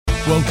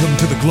Welcome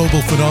to the global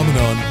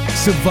phenomenon,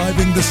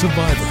 Surviving the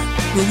Survivor,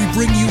 where we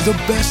bring you the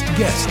best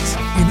guests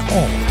in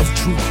all of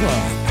true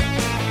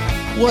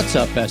crime. What's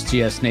up,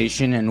 STS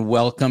Nation, and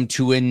welcome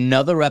to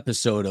another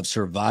episode of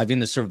Surviving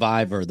the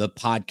Survivor, the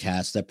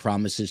podcast that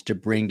promises to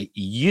bring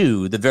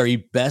you the very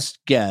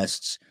best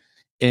guests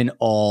in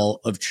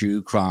all of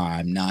true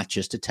crime, not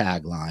just a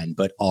tagline,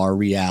 but our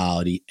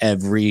reality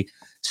every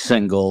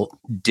single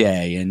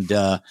day. And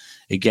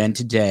again,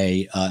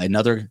 today,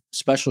 another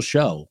special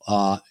show.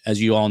 As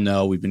you all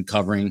know, we've been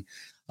covering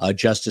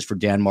justice for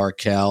Dan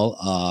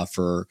Markel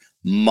for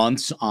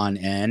months on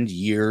end,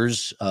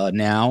 years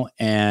now.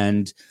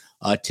 And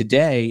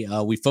today,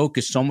 we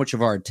focus so much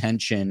of our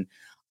attention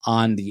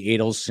on the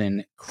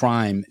Adelson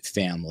crime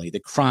family,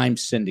 the crime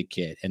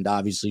syndicate. And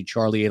obviously,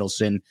 Charlie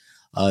Adelson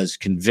is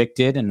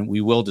convicted, and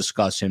we will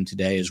discuss him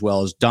today, as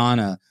well as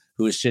Donna,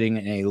 who is sitting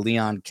in a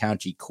Leon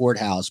County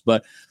courthouse.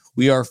 But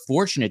we are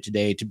fortunate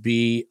today to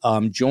be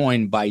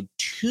joined by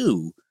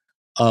two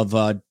of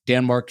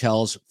Dan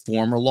Markel's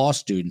former law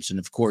students, and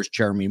of course,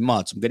 Jeremy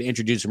Mutz. I'm going to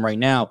introduce him right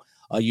now.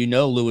 You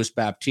know Louis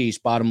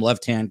Baptiste, bottom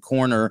left-hand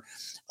corner.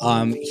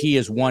 He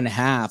is one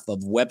half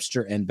of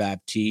Webster and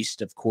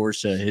Baptiste. Of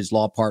course, his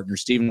law partner,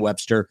 Stephen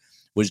Webster,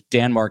 was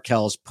Dan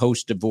Markel's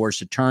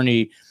post-divorce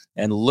attorney,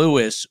 and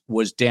Louis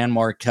was Dan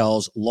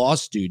Markel's law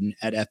student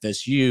at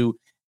FSU,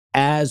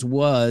 as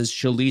was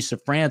Shalisa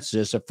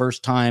Francis, a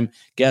first-time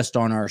guest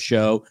on our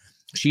show.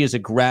 She is a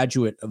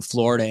graduate of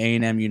Florida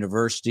A&M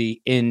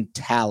University in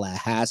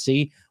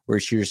Tallahassee, where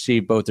she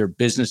received both her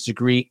business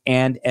degree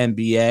and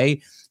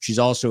MBA. She's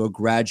also a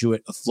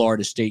graduate of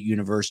Florida State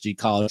University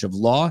College of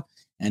Law.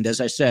 And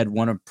as I said,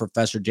 one of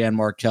Professor Dan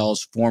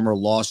Markel's former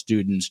law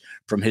students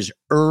from his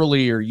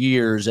earlier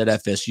years at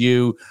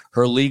FSU.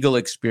 Her legal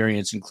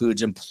experience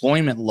includes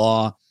employment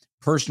law,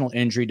 personal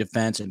injury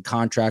defense, and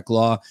contract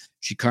law.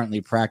 She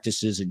currently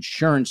practices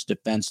insurance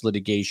defense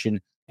litigation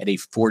at a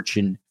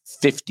Fortune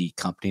 50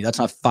 company. That's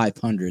not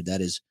 500.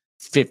 That is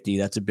 50.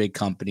 That's a big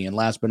company. And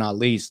last but not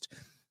least,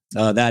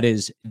 that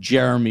is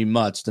Jeremy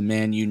Mutz, the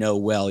man you know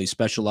well. He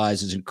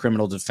specializes in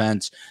criminal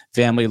defense,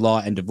 family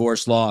law, and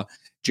divorce law.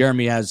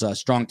 Jeremy has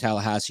strong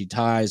Tallahassee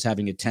ties,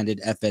 having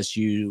attended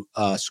FSU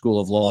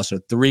School of Law, so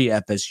 3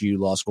 FSU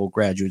law school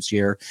graduates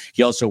here.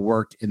 He also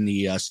worked in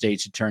the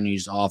state's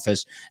attorney's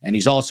office, and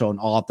he's also an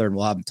author, and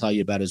we'll have him tell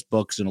you about his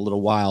books in a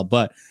little while.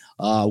 But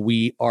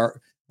we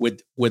are,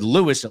 with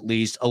Louis at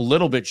least, a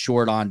little bit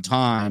short on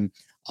time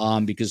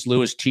because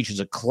Louis teaches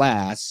a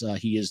class.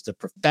 He is the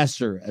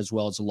professor as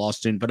well as a law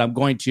student. But I'm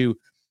going to,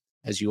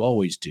 as you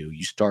always do,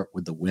 you start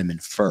with the women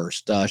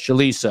first.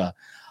 Shalisa,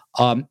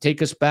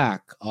 take us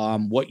back.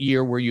 What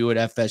year were you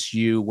at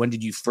FSU? When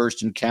did you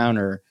first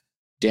encounter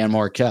Dan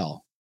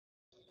Markel?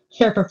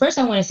 Sure. For first,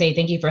 I want to say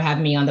thank you for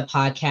having me on the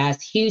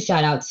podcast. Huge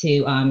shout out to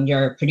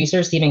your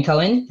producer, Stephen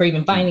Cohen, for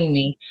even finding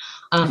me.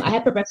 I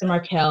had Professor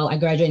Markel. I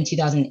graduated in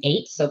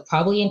 2008. So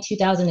probably in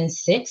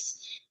 2006,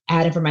 I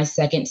had him for my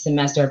second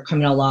semester of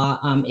criminal law.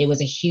 It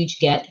was a huge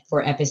get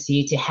for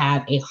FSU to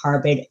have a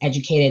Harvard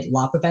educated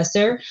law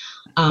professor.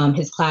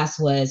 His class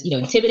was,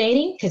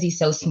 intimidating because he's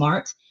so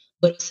smart,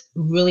 but it's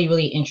really,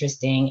 really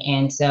interesting.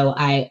 And so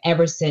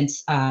ever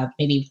since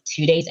maybe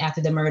 2 days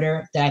after the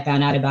murder that I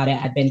found out about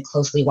it, I've been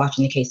closely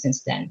watching the case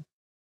since then.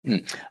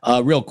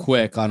 Real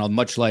quick, on a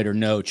much lighter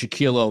note,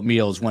 Shaquille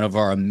O'Neal is one of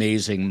our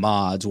amazing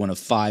mods, one of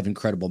 5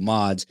 incredible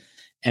mods.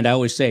 And I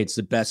always say it's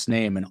the best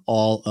name in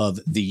all of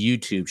the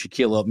YouTube,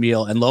 Shaquille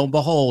O'Neal. And lo and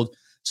behold,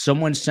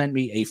 someone sent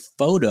me a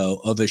photo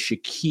of a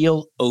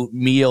Shaquille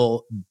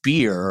O'Neal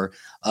beer,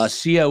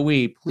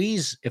 COE.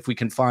 Please, if we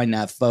can find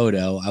that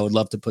photo, I would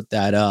love to put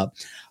that up.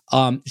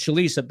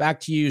 Shalisa, back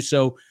to you.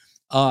 So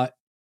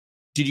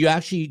did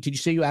you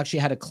say you actually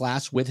had a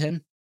class with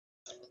him?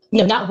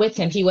 No, not with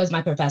him. He was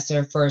my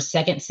professor for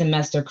second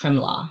semester crim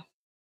law.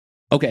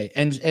 Okay.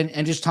 And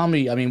just tell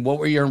me, what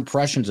were your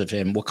impressions of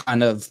him? What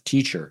kind of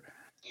teacher?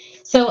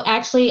 So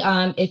actually,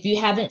 if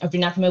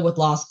you're not familiar with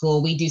law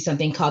school, we do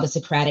something called the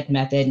Socratic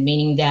method,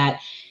 meaning that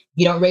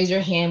you don't raise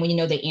your hand when you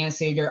know the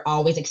answer. You're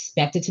always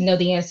expected to know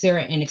the answer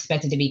and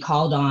expected to be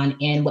called on.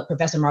 And what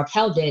Professor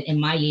Markel did in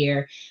my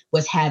year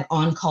was have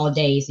on-call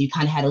days. You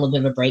kind of had a little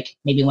bit of a break.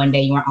 Maybe one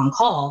day you weren't on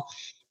call.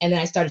 And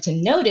then I started to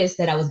notice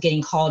that I was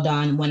getting called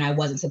on when I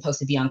wasn't supposed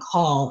to be on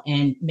call.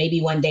 And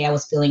maybe one day I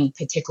was feeling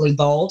particularly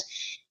bold.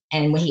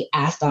 And when he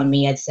asked on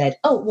me, I'd said,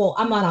 "Oh, well,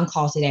 I'm not on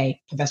call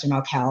today, Professor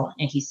Markel."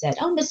 And he said,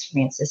 "Oh, Miss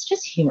Francis,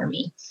 just humor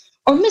me."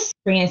 Or, "Miss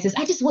Francis,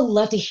 I just would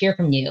love to hear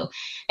from you."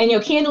 And,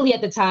 candidly at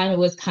the time, it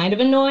was kind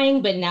of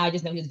annoying, but now I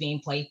just know he was being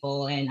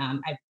playful. And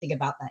I think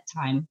about that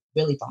time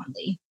really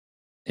fondly.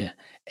 Yeah.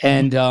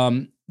 And,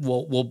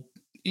 well,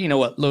 you know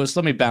what, Louis,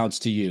 let me bounce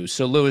to you.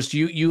 So, Louis,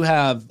 you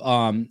have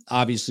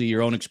obviously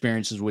your own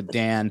experiences with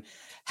Dan.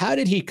 How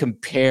did he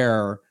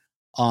compare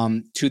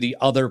to the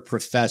other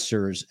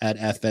professors at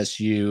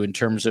FSU in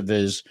terms of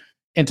his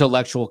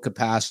intellectual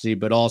capacity,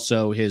 but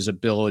also his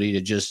ability to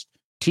just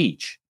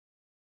teach?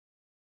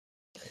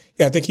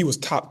 Yeah, I think he was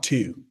top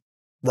 2,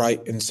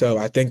 right? And so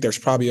I think there's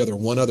probably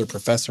one other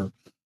professor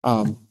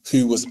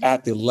who was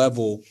at the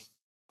level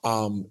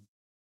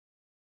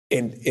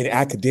in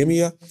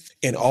academia,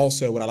 and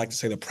also what I like to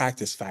say, the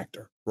practice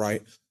factor,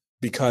 right?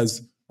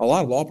 Because a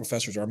lot of law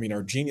professors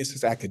are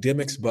geniuses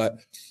academics, but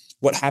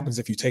what happens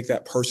if you take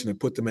that person and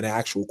put them in an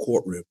actual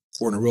courtroom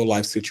or in a real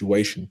life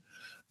situation,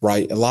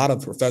 right? A lot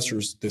of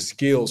professors, the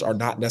skills are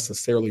not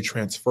necessarily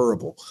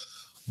transferable.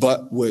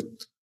 But with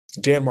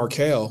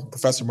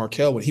Professor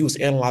Markel, when he was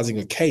analyzing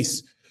a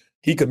case,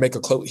 he could make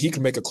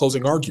a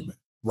closing argument,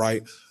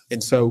 right?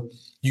 And so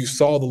you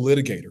saw the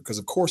litigator, because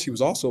of course he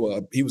was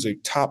a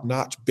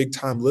top-notch,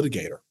 big-time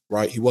litigator,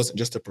 right? He wasn't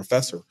just a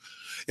professor.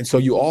 And so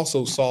you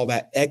also saw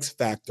that X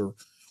factor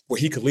where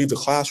he could leave the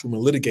classroom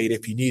and litigate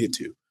if he needed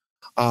to.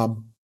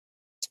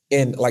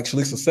 And like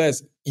Shalisa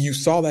says, you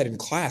saw that in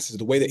classes,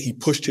 the way that he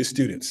pushed his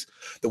students,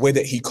 the way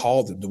that he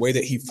called them, the way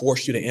that he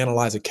forced you to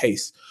analyze a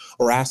case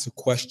or ask a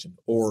question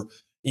or,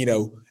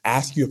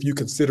 ask you if you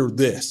consider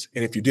this.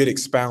 And if you did,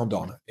 expound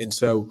on it. And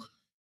so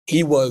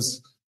he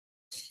was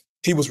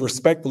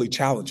respectfully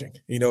challenging,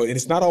 and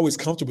it's not always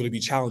comfortable to be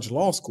challenged in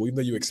law school, even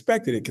though you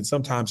expected it can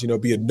sometimes,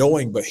 be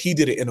annoying, but he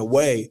did it in a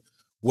way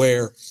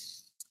where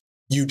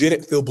you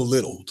didn't feel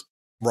belittled,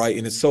 right?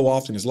 And it's so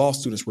often as law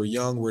students, we're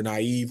young, we're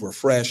naive, we're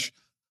fresh.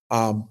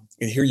 And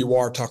here you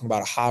are talking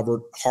about a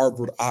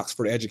Harvard,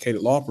 Oxford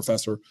educated law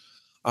professor,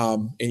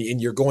 and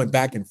you're going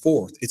back and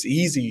forth. It's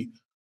easy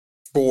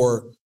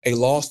for a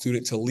law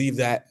student to leave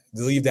that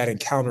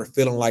encounter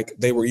feeling like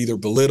they were either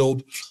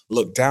belittled,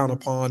 looked down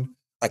upon,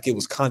 like it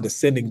was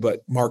condescending,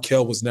 but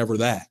Markel was never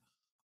that.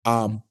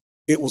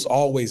 It was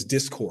always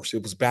discourse.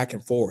 It was back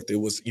and forth. It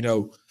was,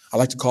 I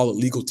like to call it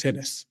legal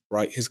tennis,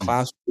 right? His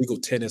class was legal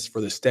tennis for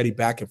the steady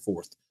back and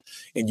forth.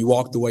 And you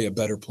walked away a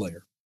better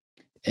player.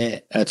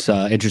 That's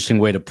an interesting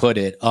way to put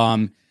it.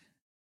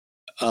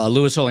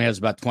 Lewis only has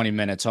about 20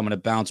 minutes. So I'm going to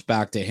bounce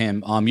back to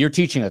him. You're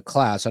teaching a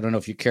class. I don't know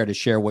if you care to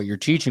share what you're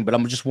teaching, but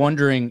I'm just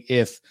wondering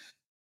if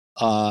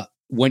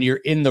when you're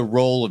in the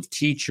role of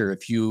teacher,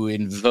 if you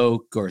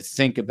invoke or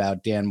think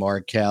about Dan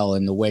Markel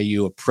and the way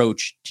you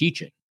approach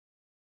teaching.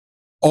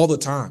 All the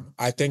time.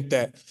 I think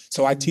that,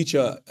 so I teach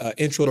a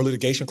intro to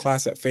litigation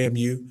class at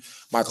FAMU.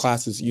 My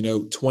class is,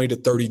 20 to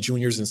 30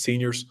 juniors and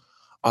seniors,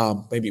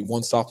 maybe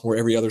one sophomore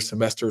every other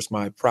semester. Is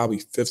my probably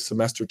fifth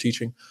semester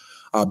teaching,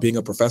 being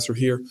a professor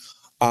here.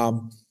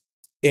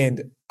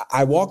 And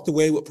I walked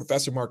away with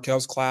Professor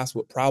Markel's class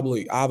with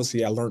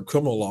obviously I learned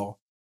criminal law,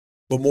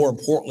 but more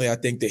importantly, I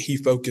think that he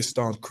focused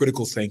on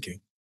critical thinking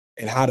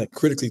and how to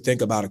critically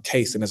think about a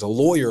case. And as a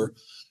lawyer,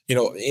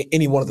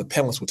 any one of the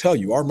panelists will tell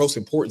you, our most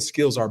important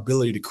skill is our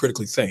ability to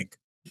critically think,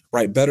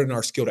 right? Better than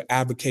our skill to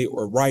advocate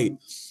or write,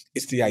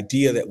 it's the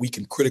idea that we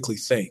can critically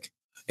think.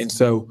 And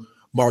so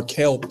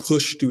Markel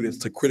pushed students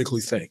to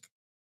critically think.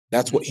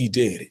 That's what he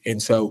did.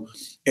 And so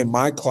in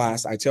my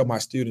class, I tell my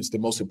students the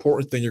most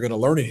important thing you're going to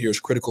learn in here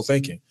is critical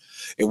thinking.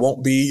 It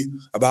won't be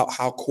about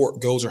how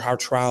court goes or how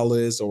trial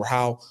is or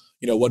how,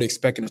 what to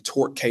expect in a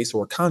tort case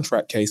or a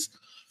contract case.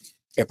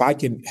 If I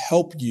can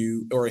help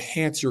you or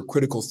enhance your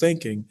critical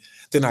thinking,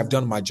 then I've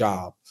done my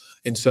job.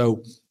 And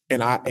so,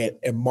 and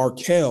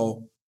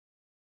Markel,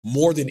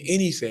 more than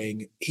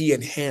anything, he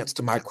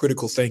enhanced my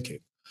critical thinking,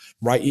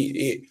 right?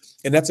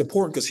 And that's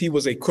important because he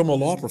was a criminal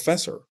law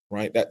professor,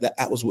 right?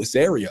 That was his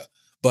area.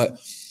 But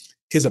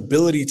his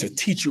ability to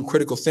teach you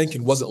critical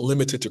thinking wasn't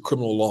limited to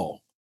criminal law,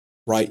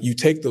 right? You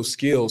take those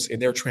skills and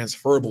they're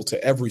transferable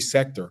to every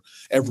sector,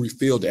 every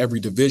field, every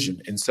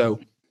division. And so,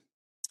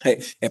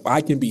 hey, if I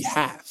can be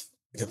half,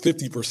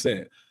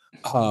 50%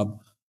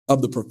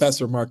 of the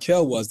Professor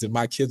Markel was, then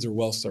my kids are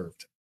well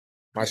served.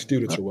 My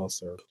students are well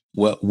served.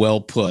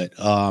 Well put.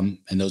 And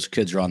those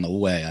kids are on the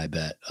way, I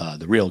bet.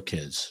 The real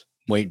kids.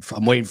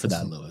 I'm waiting for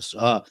that, Lewis.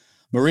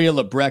 Maria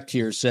Lebrecht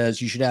here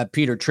says you should have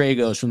Peter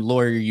Tragos from the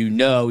lawyer.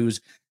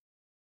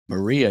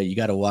 Maria, you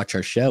got to watch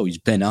our show. He's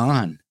been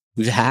on.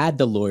 We've had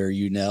the lawyer,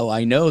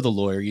 I know the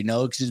lawyer,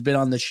 because he's been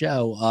on the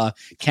show.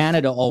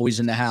 Canada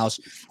always in the house.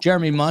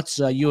 Jeremy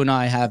Mutz, you and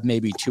I have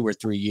maybe 2 or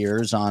 3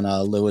 years on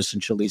Lewis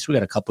and Shalise. We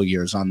got a couple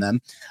years on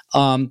them.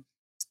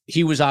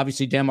 He was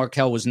obviously, Dan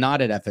Markel was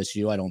not at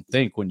FSU, I don't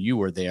think, when you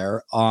were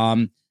there.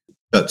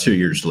 About 2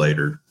 years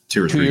later,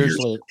 2 or 3 years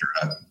later,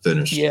 I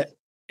finished. Yeah.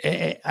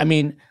 I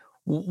mean,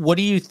 what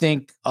do you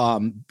think,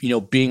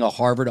 being a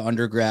Harvard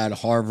undergrad,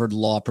 Harvard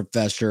law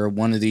professor,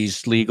 one of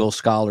these legal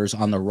scholars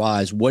on the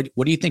rise, what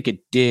do you think it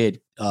did?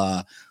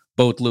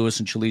 Both Lewis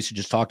and Shalisa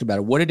just talked about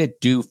it. What did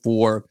it do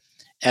for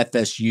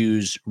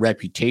FSU's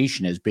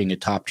reputation as being a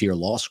top tier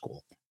law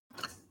school?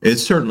 It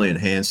certainly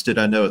enhanced it.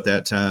 I know at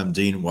that time,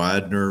 Dean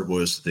Widener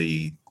was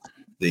the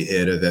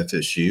head of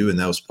FSU, and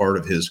that was part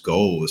of his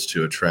goal, was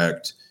to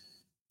attract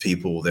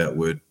people that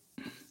would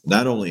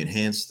not only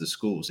enhance the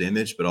school's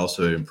image, but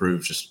also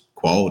improve just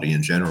quality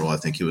in general. I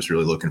think he was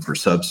really looking for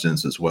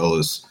substance as well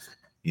as,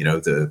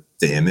 the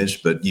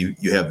image. But you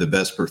have the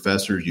best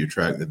professors, you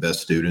attract the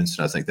best students,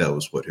 and I think that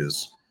was what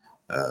his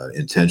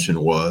intention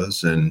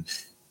was. And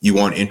you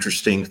want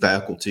interesting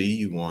faculty.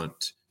 You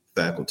want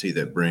faculty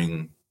that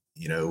bring,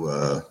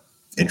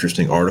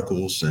 interesting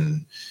articles.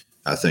 And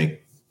I think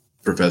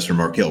Professor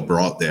Markel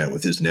brought that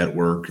with his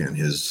network and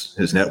his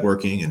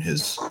networking and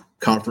his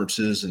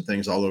conferences and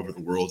things all over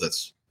the world.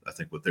 That's, I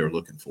think, what they were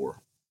looking for.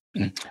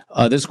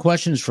 This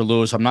question is for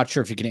Lewis. I'm not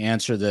sure if you can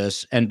answer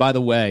this. And by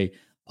the way,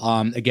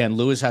 again,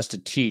 Lewis has to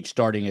teach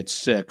starting at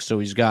 6, so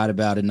he's got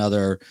about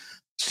another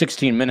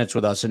 16 minutes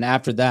with us. And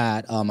after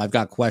that, I've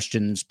got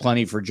questions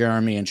plenty for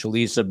Jeremy and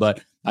Shalisa,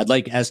 but I'd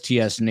like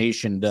STS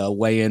Nation to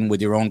weigh in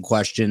with your own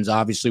questions.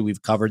 Obviously,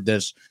 we've covered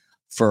this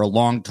for a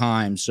long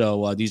time,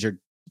 so these are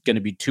going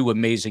to be 2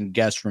 amazing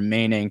guests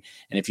remaining.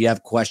 And if you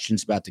have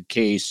questions about the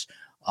case,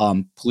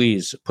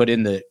 please put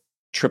in the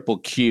triple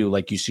Q,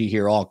 like you see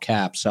here, all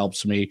caps,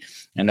 helps me,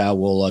 and I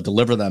will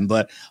deliver them.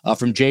 But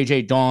from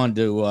JJ Dawn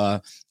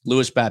to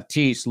Louis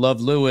Baptiste,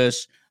 love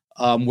Louis,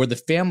 were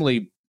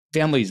the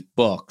family's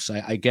books,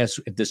 I guess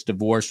if this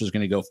divorce was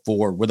going to go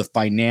forward, were the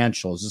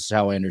financials, this is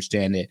how I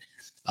understand it,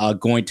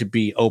 going to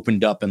be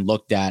opened up and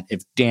looked at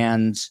if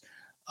Dan's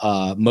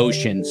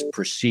motions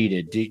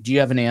proceeded? Do you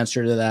have an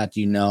answer to that? Do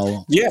you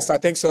know? Yes, I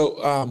think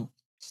so.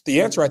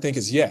 The answer, I think,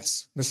 is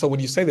yes. And so when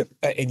you say that,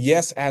 and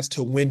yes, as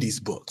to Wendy's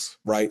books,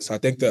 right? So I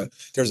think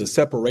there's a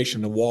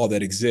separation, a wall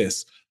that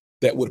exists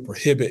that would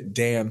prohibit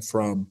Dan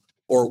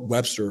or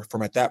Webster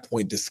from at that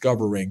point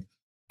discovering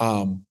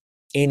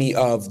any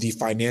of the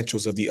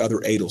financials of the other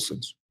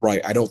Adelsons,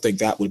 right? I don't think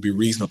that would be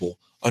reasonable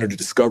under the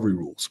discovery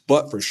rules.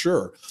 But for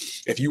sure,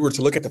 if you were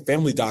to look at the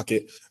family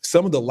docket,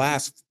 some of the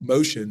last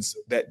motions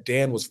that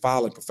Dan was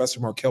filing, Professor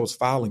Markel was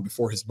filing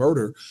before his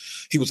murder,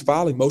 he was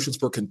filing motions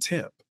for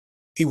contempt.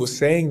 He was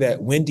saying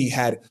that Wendy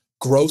had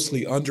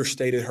grossly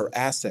understated her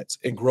assets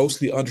and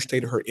grossly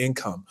understated her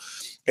income,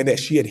 and that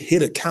she had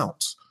hid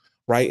accounts,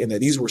 right? And that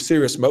these were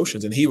serious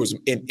motions. And he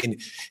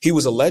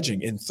was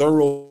alleging in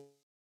thorough.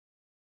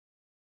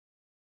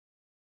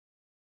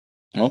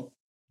 Well,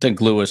 I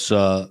think Lewis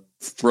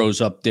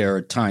froze up there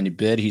a tiny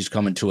bit. He's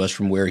coming to us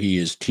from where he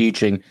is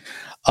teaching.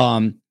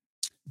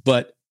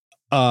 But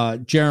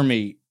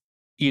Jeremy,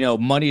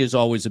 money is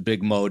always a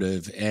big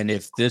motive. And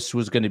if this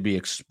was going to be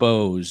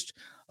exposed,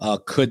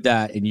 could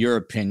that, in your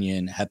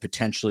opinion, have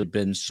potentially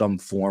been some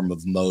form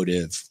of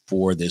motive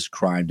for this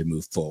crime to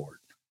move forward?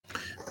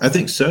 I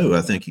think so.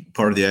 I think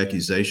part of the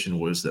accusation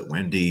was that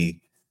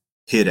Wendy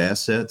hid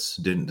assets,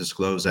 didn't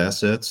disclose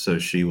assets, so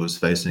she was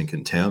facing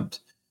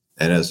contempt.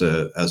 And as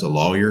a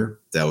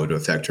lawyer, that would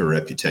affect her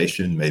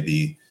reputation,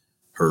 maybe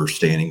her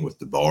standing with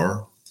the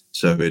bar.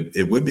 So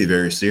it would be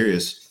very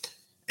serious.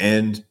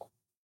 And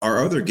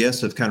our other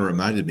guests have kind of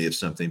reminded me of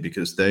something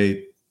because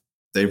they've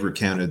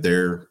recounted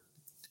their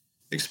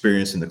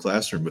experience in the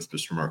classroom with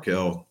Mr.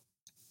 Markel.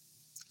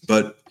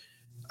 But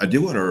I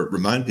do want to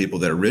remind people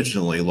that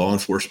originally law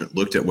enforcement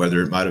looked at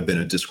whether it might have been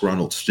a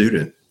disgruntled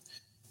student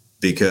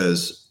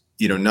because,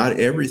 not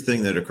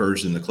everything that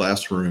occurs in the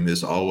classroom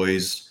is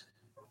always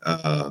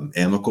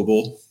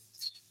amicable.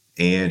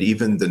 And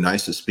even the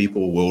nicest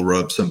people will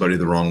rub somebody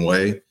the wrong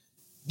way,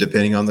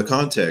 depending on the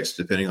context,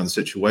 depending on the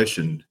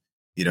situation.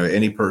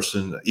 Any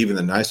person, even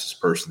the nicest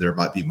person, there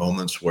might be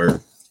moments where,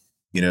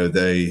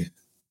 they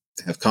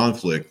have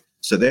conflict.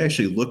 So they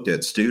actually looked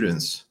at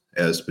students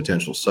as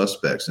potential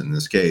suspects in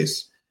this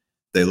case.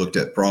 They looked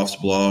at Prof's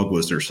blog.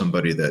 Was there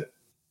somebody that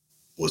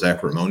was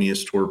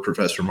acrimonious toward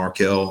Professor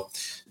Markel?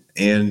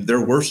 And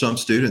there were some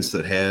students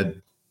that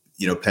had,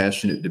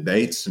 passionate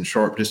debates and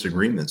sharp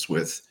disagreements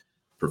with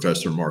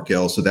Professor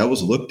Markel. So that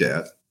was looked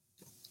at.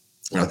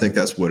 And I think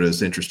that's what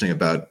is interesting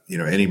about,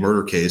 any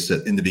murder case,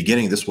 that in the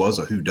beginning, this was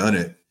a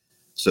whodunit.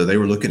 So they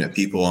were looking at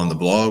people on the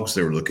blogs.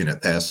 They were looking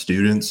at past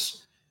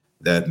students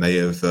that may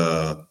have,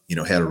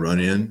 had a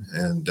run-in,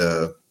 and,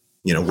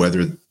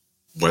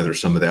 whether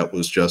some of that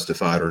was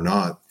justified or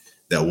not,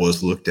 that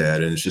was looked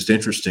at. And it's just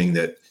interesting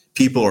that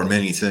people are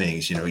many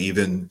things,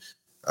 even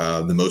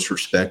the most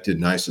respected,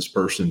 nicest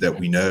person that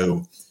we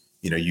know,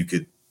 you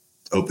could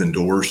open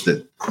doors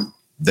that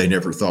they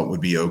never thought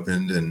would be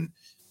opened. And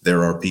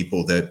there are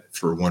people that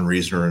for one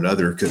reason or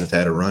another could have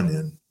had a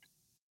run-in.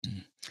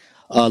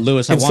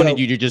 Lewis, I wanted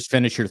you to just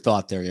finish your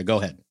thought there. Yeah, go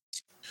ahead.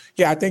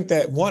 Yeah, I think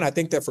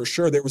that for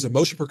sure there was a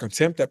motion for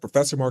contempt that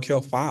Professor Markel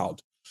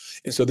filed.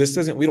 And so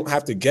we don't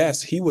have to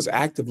guess. He was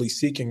actively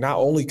seeking not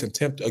only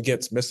contempt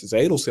against Mrs.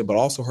 Adelson, but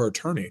also her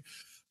attorney,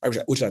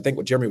 which I think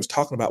what Jeremy was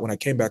talking about when I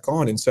came back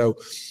on. And so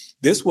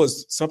this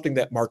was something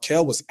that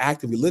Markel was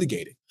actively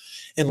litigating.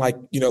 And like,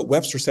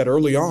 Webster said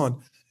early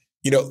on,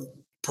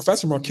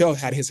 Professor Markel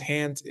had his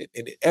hands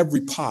in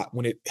every pot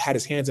when it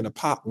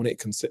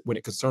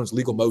concerns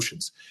legal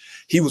motions.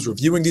 He was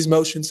reviewing these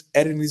motions,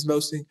 editing these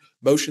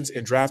motions,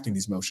 and drafting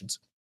these motions.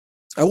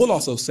 I will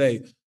also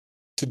say,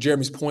 to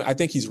Jeremy's point, I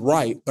think he's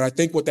right, but I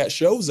think what that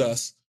shows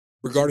us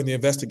regarding the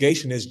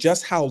investigation is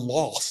just how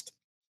lost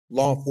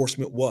law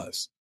enforcement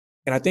was.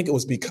 And I think it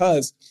was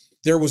because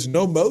there was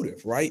no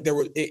motive, right?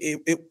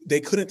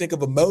 They couldn't think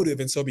of a motive.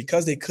 And so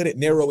because they couldn't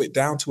narrow it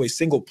down to a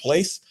single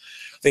place,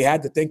 they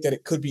had to think that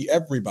it could be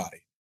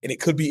everybody and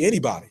it could be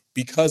anybody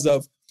because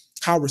of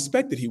how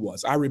respected he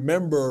was. I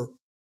remember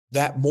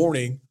that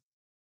morning,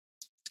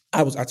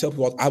 I tell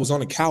people I was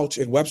on the couch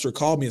and Webster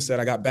called me and said,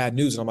 I got bad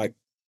news. And I'm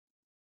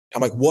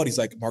like, what? He's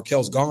like,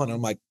 Markel's gone. And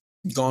I'm like,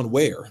 Gone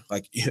where?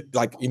 Like,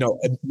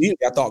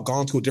 immediately I thought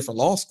gone to a different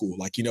law school.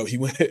 Like, he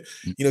went,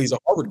 he's a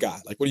Harvard guy.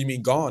 Like, what do you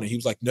mean gone? And he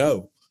was like,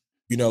 no,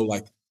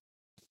 like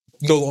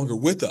no longer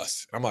with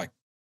us. And I'm like,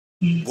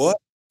 what?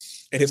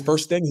 And his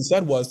first thing he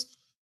said was,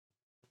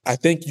 I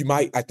think you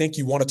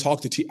want to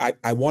talk to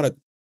I want to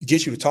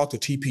get you to talk to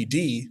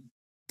TPD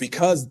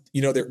because,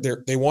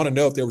 they want to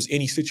know if there was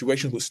any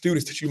situations with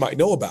students that you might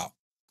know about.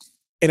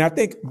 And I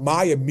think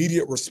my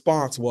immediate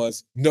response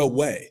was, no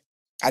way.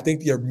 I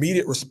think the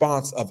immediate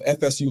response of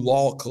FSU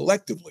law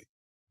collectively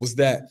was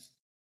that,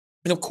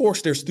 and of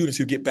course, there's students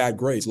who get bad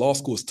grades. Law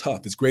school is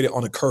tough. It's graded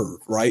on a curve,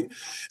 right?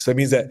 So it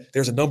means that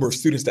there's a number of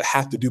students that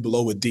have to do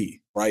below a D,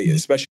 right?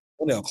 Especially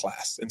in the 1L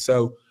class. And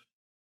so,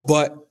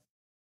 but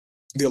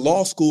the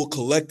law school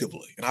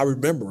collectively, and I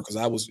remember because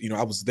I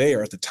was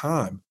there at the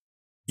time,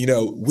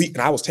 and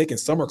I was taking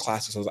summer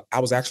classes. So I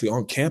was actually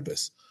on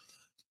campus.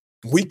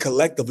 We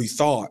collectively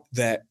thought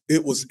that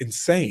it was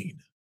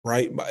insane,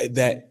 right?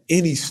 That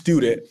any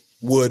student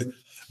would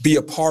be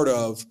a part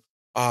of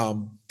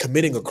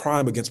committing a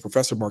crime against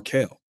Professor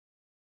Markel.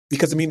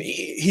 Because,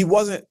 he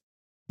wasn't,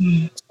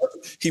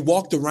 he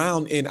walked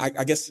around in,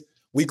 I guess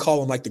we call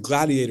them like the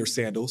gladiator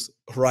sandals,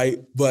 right?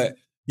 But,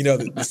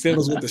 the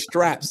sandals with the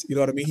straps, you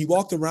know what I mean? He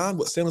walked around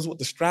with sandals with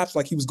the straps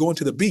like he was going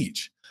to the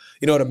beach.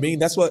 You know what I mean?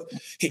 That's what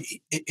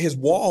his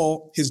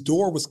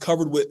door was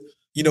covered with,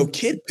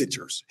 kid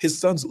pictures. His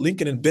sons,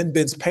 Lincoln and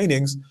Ben's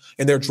paintings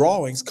and their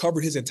drawings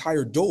covered his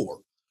entire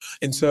door.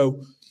 And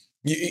so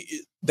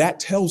that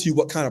tells you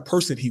what kind of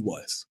person he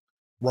was,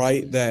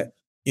 right? That,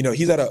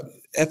 he's at a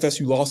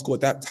FSU law school,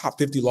 at that top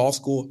 50 law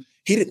school.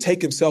 He didn't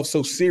take himself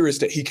so serious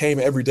that he came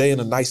every day in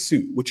a nice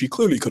suit, which he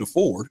clearly could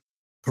afford,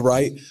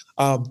 right?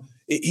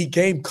 He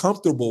came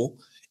comfortable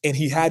and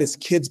he had his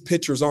kids'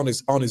 pictures on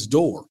his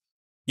door,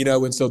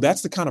 and so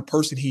that's the kind of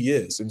person he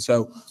is. And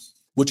so,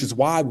 which is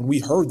why when we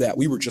heard that,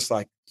 we were just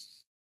like,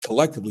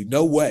 collectively,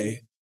 no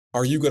way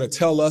are you going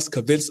to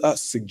convince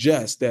us,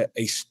 suggest that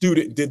a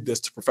student did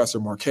this to Professor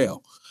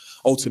Markel.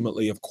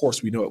 Ultimately, of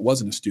course, we know it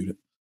wasn't a student.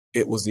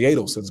 It was the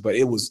Adelsons, but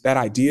that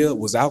idea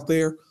was out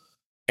there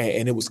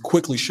and it was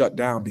quickly shut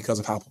down because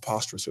of how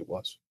preposterous it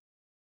was.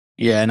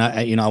 Yeah. And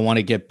I want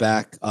to get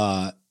back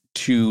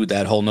to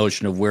that whole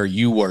notion of where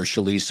you were,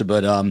 Shalisa,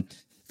 but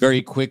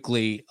very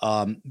quickly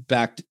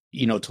back,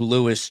 to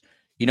Lewis.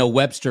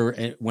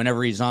 Webster,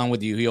 whenever he's on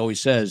with you, he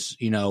always says,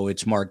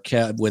 it's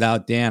Markel.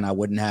 Without Dan, I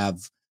wouldn't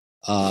have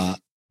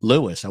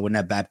Lewis. I wouldn't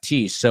have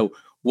Baptiste. So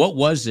what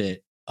was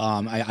it?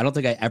 I don't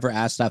think I ever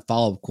asked that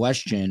follow-up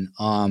question.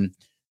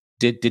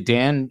 Did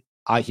Dan,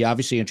 he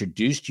obviously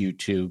introduced you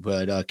to,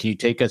 but can you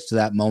take us to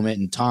that moment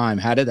in time?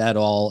 How did that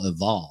all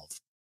evolve?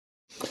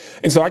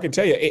 And so I can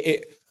tell you,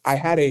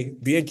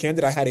 being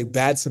candid, I had a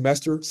bad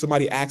semester.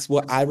 Somebody asked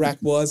what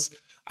IRAC was.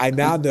 I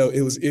now know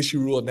it was issue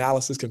rule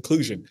analysis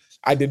conclusion.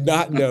 I did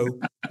not know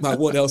my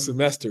 1L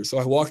semester. So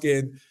I walk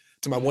in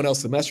to my 1L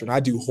semester and I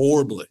do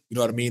horribly. You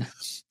know what I mean?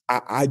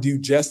 I do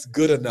just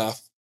good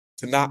enough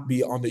to not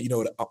be on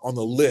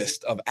the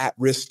list of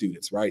at-risk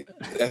students, right?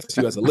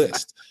 FSU has a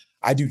list.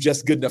 I do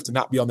just good enough to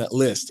not be on that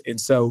list. And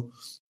so,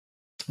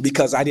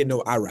 because I didn't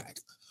know IRAC.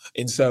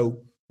 And so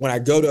when I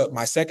go to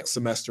my second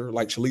semester,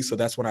 like Shalisa,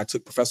 that's when I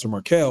took Professor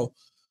Markel.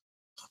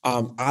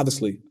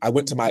 Obviously, I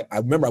went to my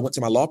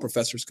law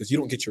professors because you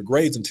don't get your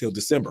grades until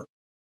December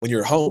when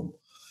you're home.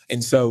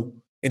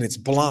 And it's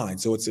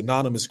blind. So it's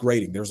anonymous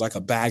grading. There's like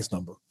a bags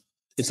number.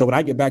 And so when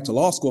I get back to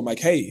law school, I'm like,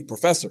 hey,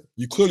 professor,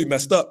 you clearly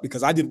messed up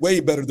because I did way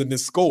better than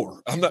this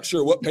score. I'm not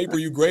sure what paper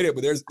you graded,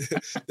 but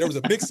there was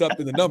a mix up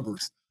in the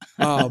numbers.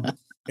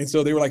 And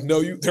so they were like,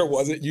 no, there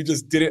wasn't. You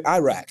just did it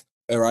IRAC.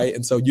 All right.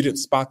 And so you didn't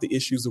spot the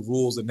issues of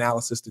rules,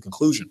 analysis, to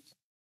conclusion.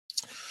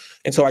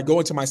 And so I go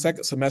into my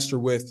second semester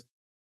with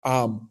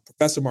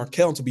Professor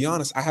Markel. And to be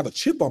honest, I have a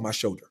chip on my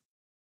shoulder,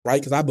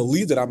 right? Because I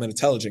believe that I'm an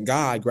intelligent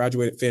guy. I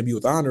graduated FAMU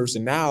with honors.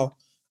 And now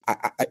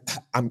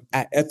I'm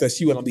at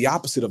FSU and I'm the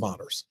opposite of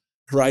honors,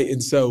 right?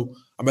 And so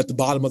I'm at the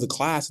bottom of the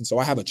class. And so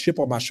I have a chip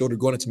on my shoulder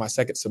going into my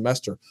second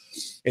semester.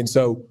 And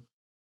so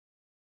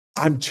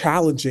I'm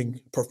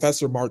challenging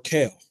Professor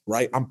Markel,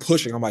 right? I'm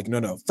pushing. I'm like,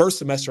 no. First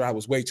semester, I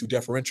was way too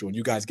deferential and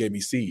you guys gave me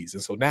C's.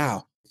 And so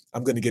now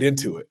I'm going to get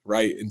into it,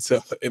 right?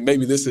 And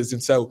maybe this is,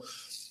 and so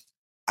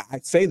I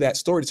say that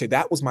story to say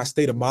that was my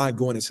state of mind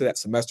going into that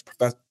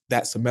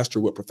semester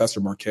with Professor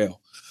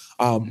Markel.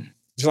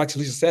 Just like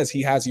Shalisa says,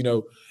 he has,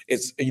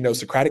 it's,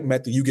 Socratic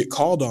method, you get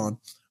called on,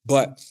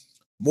 but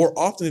more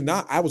often than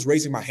not, I was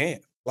raising my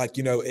hand. Like,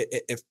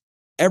 if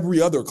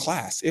every other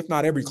class, if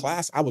not every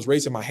class, I was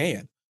raising my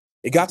hand.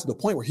 It got to the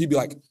point where he'd be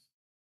like,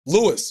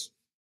 Lewis,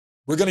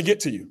 we're going to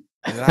get to you.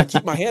 And then I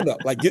keep my hand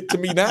up, like, get to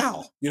me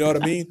now. You know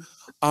what I mean?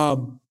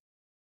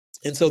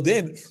 And so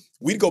then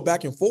we'd go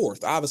back and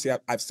forth. Obviously,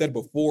 I've said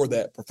before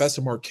that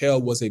Professor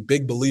Markel was a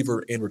big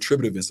believer in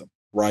retributivism,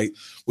 right?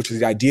 Which is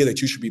the idea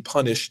that you should be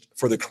punished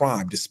for the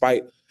crime.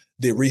 Despite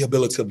the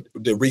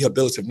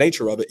rehabilitative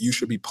nature of it, you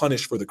should be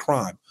punished for the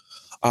crime.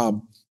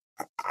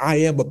 I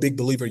am a big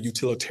believer in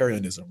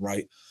utilitarianism,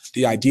 right?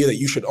 The idea that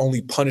you should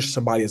only punish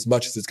somebody as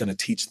much as it's going to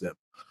teach them.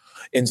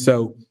 And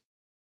so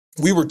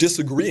we were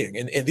disagreeing.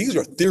 And these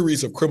are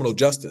theories of criminal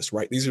justice,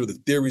 right? These are the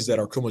theories that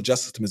our criminal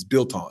justice system is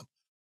built on.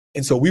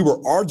 And so we were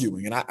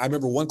arguing. And I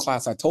remember one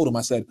class I told him,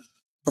 I said,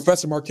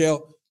 Professor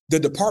Markel, the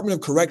Department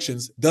of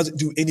Corrections doesn't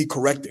do any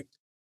correcting,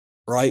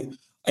 right?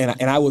 And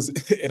I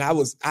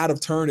was out of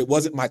turn. It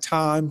wasn't my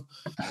time.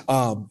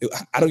 I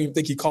don't even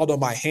think he called on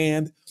my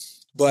hand,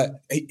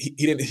 but he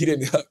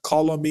didn't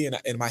call on me,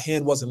 and my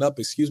hand wasn't up.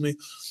 Excuse me.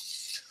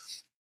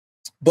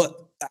 But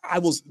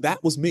that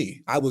was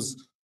me.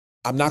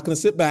 I'm not going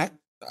to sit back.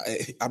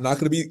 I'm not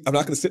going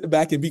to sit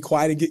back and be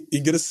quiet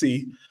and get a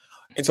C.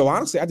 And so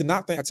honestly, I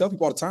tell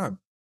people all the time,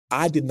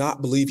 I did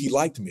not believe he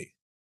liked me.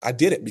 I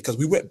did it because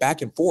we went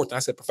back and forth. And I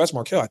said, Professor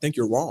Markel, I think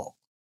you're wrong.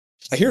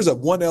 Now, here's a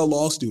 1L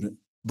law student,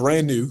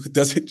 brand new,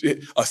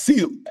 a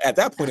C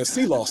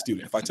law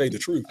student, if I tell you the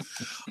truth.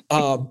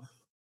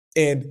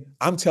 And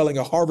I'm telling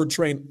a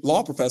Harvard-trained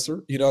law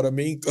professor, you know what I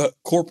mean,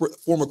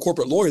 former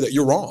corporate lawyer, that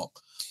you're wrong.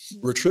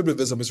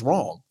 Retributivism is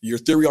wrong. Your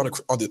theory on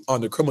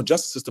the criminal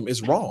justice system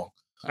is wrong.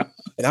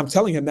 And I'm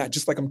telling him that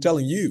just like I'm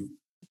telling you.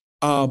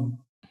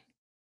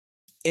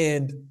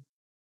 And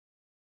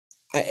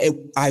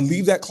I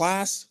leave that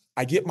class,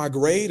 I get my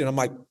grade, and I'm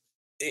like,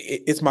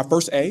 it's my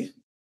first A.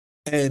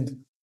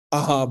 And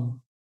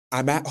I'm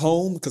at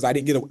home because I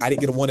didn't get a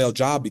 1L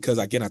job because,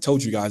 again, I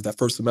told you guys that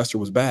first semester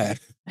was bad.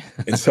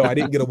 And so I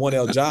didn't get a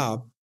 1L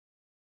job.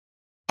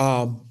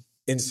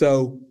 And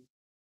so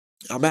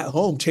I'm at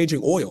home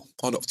changing oil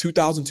on a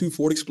 2002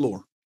 Ford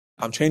Explorer.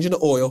 I'm changing the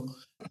oil,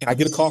 and I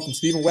get a call from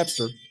Stephen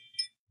Webster,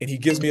 and he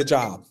gives me a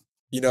job.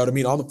 You know what I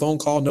mean? On the phone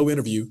call, no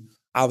interview.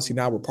 Obviously,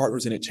 now we're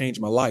partners, and it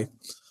changed my life.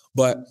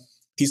 But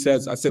I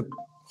said,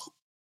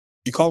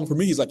 you calling for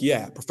me? He's like,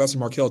 yeah, Professor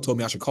Markel told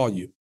me I should call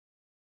you.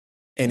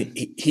 And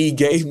he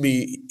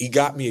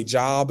got me a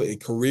job, a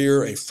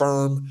career, a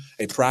firm,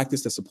 a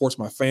practice that supports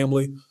my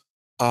family,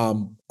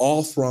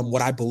 all from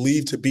what I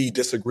believe to be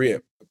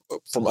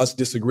from us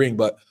disagreeing.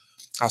 But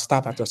I'll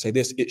stop after I say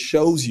this. It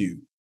shows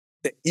you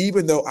that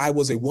even though I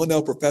was a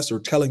 1L professor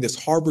telling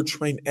this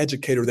Harvard-trained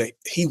educator that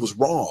he was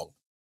wrong,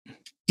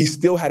 he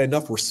still had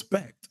enough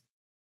respect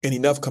and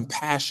enough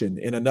compassion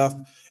and enough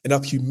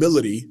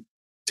humility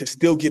to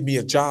still give me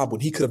a job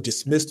when he could have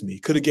dismissed me,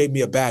 could have gave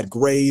me a bad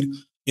grade.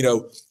 You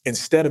know,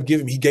 instead of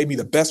he gave me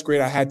the best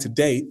grade I had to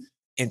date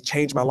and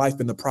changed my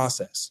life in the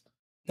process.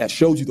 That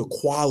shows you the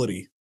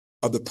quality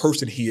of the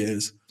person he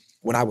is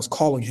when I was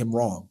calling him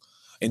wrong.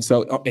 And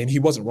so, and he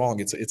wasn't wrong.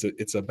 It's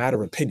a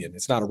matter of opinion.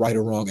 It's not a right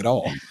or wrong at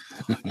all.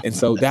 And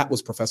so that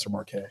was Professor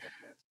Markel.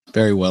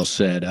 Very well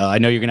said. I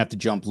know you're going to have to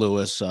jump,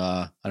 Lewis.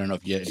 I don't know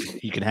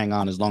if you can hang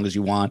on as long as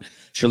you want.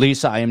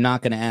 Shalisa, I am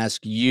not going to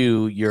ask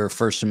you your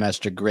first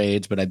semester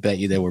grades, but I bet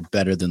you they were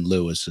better than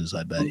Lewis's.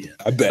 I bet you.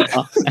 I bet.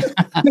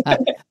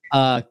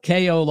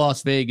 KO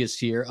Las Vegas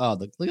here. Oh,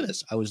 look at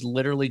this. I was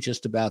literally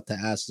just about to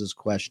ask this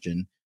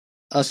question.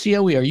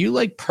 COE, are you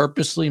like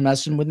purposely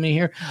messing with me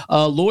here?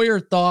 Lawyer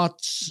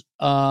thoughts,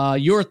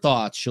 your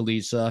thoughts,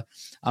 Shalisa,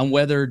 on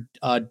whether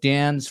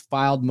Dan's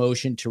filed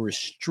motion to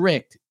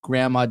restrict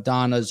Grandma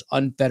Donna's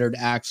unfettered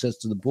access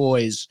to the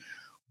boys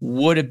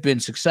would have been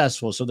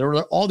successful. So there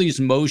were all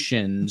these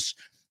motions,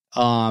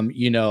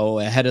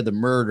 ahead of the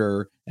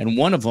murder, and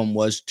one of them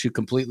was to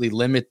completely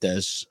limit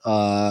these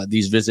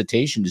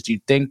visitations. Do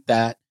you think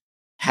that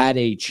had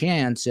a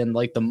chance? And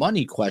like the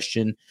money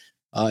question,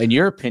 in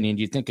your opinion,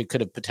 do you think it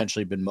could have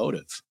potentially been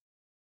motive?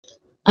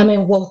 I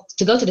mean, well,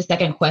 to go to the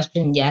second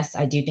question, yes,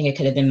 I do think it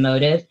could have been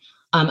motive.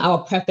 I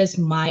will preface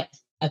my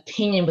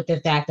opinion with the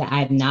fact that I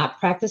have not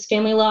practiced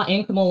family law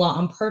and criminal law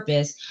on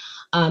purpose.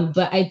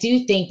 But I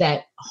do think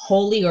that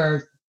wholly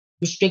or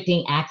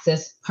restricting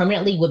access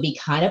permanently would be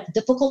kind of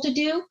difficult to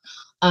do.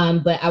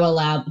 But I will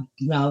allow,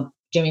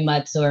 Jeremy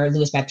Mutz or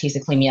Louis Baptiste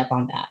to clean me up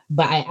on that.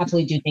 But I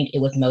absolutely do think it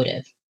was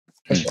motive,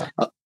 for sure.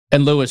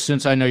 And Louis,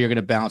 since I know you're going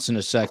to bounce in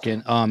a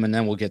second, and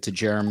then we'll get to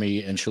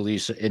Jeremy and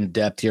Shalisa in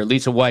depth here.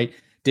 Lisa White,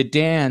 did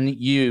Dan,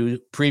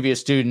 previous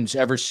students,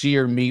 ever see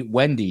or meet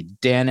Wendy?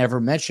 Did Dan ever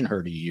mention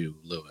her to you,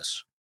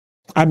 Louis?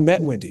 I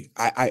met Wendy.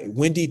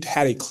 Wendy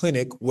had a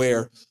clinic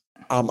where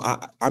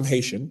I'm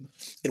Haitian,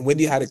 and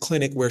Wendy had a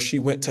clinic where she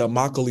went to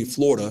Markel,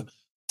 Florida,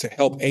 to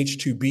help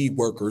H-2B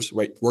workers,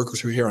 right? Workers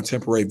who are here on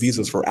temporary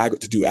visas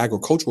to do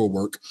agricultural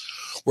work,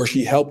 where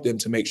she helped them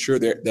to make sure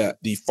that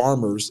the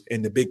farmers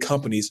and the big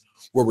companies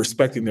were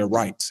respecting their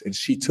rights. And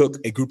she took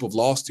a group of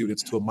law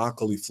students to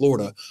Markel,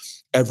 Florida,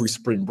 every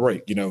spring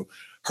break.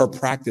 Her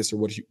practice,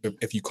 or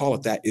if you call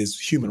it that, is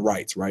human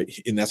rights, right?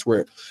 And that's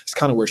where it's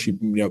kind of where she,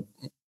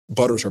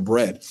 butters her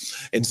bread.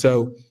 And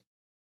so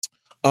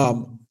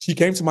she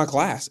came to my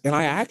class, and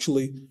I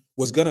actually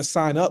was going to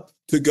sign up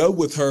to go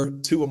with her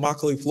to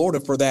Markel,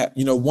 Florida for that,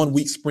 1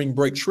 week spring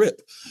break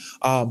trip.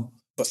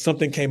 But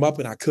something came up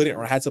and I couldn't,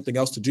 or I had something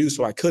else to do,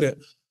 so I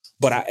couldn't.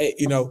 But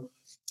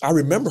I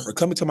remember her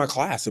coming to my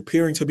class,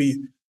 appearing to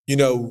be,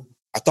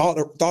 I thought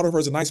of her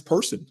as a nice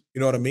person. You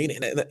know what I mean?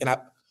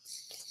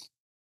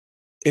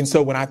 And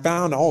so when I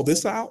found all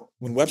this out,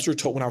 when I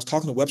was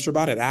talking to Webster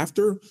about it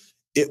after,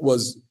 it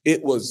was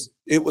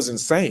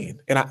insane.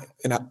 And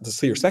to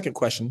see your second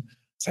question,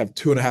 I have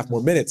 2.5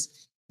 more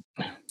minutes.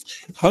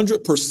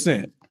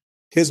 100%,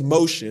 his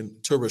motion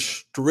to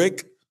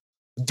restrict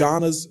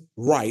Donna's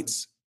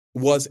rights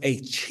was a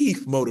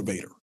chief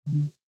motivator,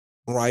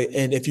 right?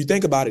 And if you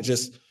think about it,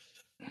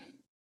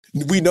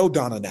 we know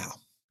Donna now.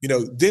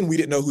 Then we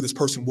didn't know who this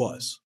person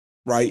was,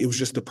 right? It was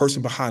just the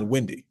person behind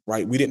Wendy,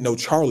 right? We didn't know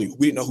Charlie.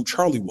 We didn't know who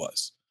Charlie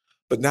was,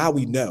 but now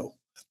we know.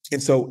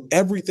 And so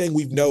everything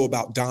we know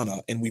about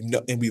Donna and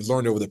we've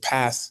learned over the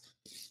past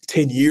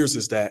 10 years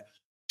is that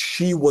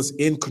she was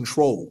in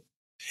control.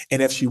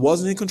 And if she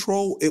wasn't in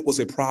control, it was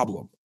a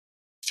problem.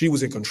 She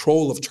was in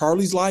control of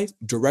Charlie's life,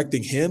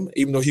 directing him,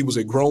 even though he was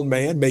a grown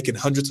man making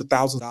hundreds of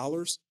thousands of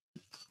dollars.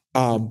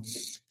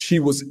 She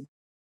was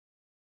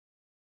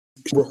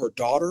with her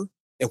daughter.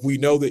 And we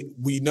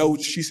know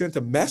she sent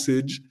a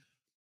message.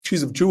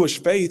 She's of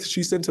Jewish faith.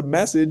 She sent a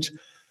message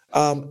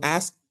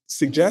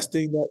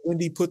suggesting that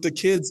Wendy put the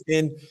kids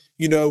in,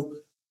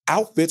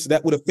 outfits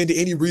that would offend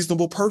any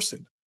reasonable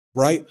person,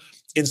 right?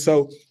 And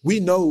so we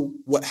know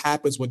what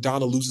happens when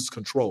Donna loses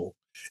control.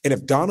 And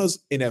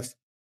if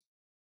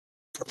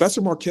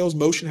Professor Markel's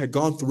motion had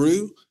gone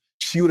through,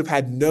 she would have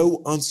had no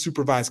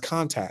unsupervised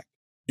contact.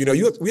 We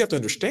have to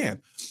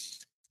understand.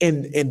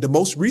 In the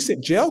most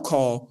recent jail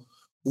call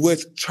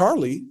with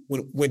Charlie,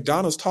 when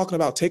Donna's talking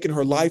about taking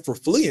her life or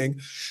fleeing,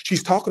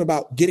 she's talking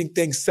about getting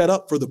things set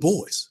up for the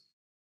boys,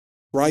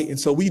 right? And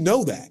so we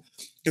know that.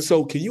 And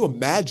so can you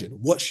imagine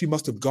what she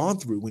must have gone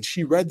through when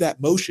she read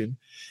that motion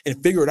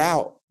and figured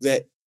out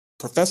that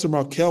Professor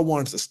Markel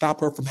wanted to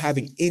stop her from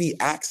having any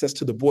access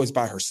to the boys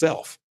by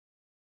herself?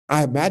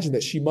 I imagine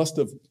that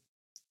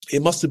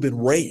it must have been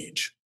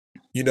rage,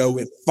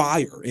 and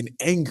fire and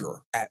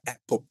anger at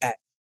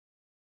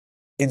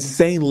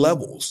insane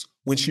levels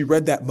when she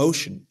read that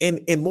motion.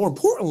 And more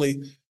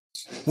importantly,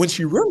 when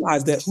she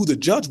realized that who the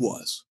judge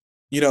was.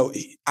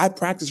 I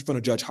practiced in front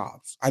of Judge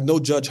Hobbs. I know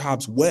Judge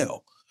Hobbs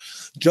well.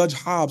 Judge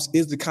Hobbs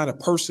is the kind of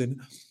person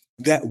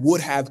that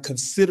would have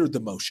considered the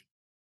motion.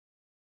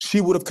 She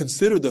would have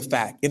considered the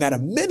fact, and at a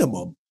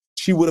minimum,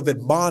 she would have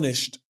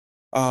admonished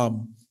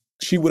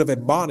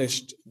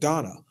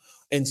Donna.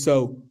 And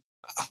so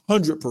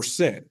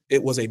 100%,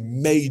 it was a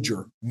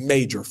major,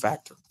 major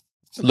factor.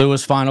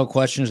 Lewis, final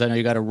questions. I know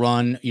you got to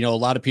run. A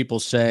lot of people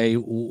say,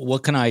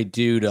 what can I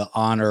do to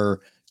honor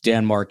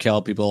Dan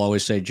Markel? People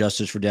always say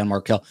justice for Dan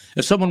Markel.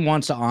 If someone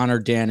wants to honor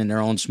Dan in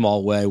their own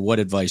small way, what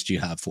advice do you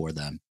have for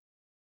them?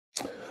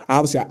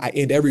 Obviously, I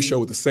end every show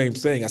with the same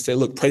thing. I say,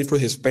 look, pray for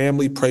his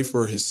family, pray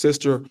for his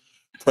sister,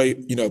 pray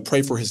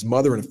for his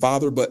mother and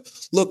father. But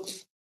look,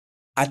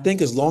 I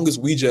think as long as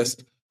we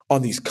just,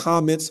 on these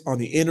comments, on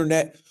the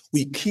internet,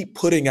 we keep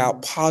putting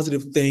out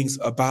positive things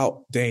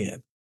about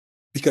Dan,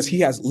 because he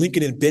has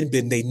Lincoln and Ben.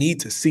 They need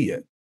to see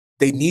it.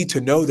 They need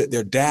to know that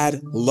their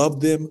dad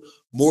loved them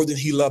more than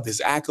he loved his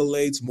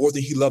accolades, more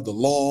than he loved the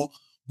law,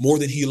 more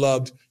than he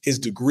loved his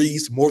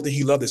degrees, more than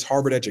he loved his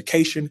Harvard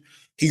education.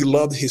 He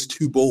loved his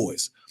two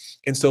boys.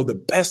 And so the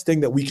best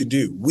thing that we can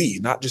do, we,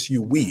 not just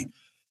you, we,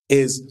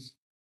 is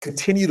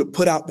continue to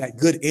put out that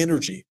good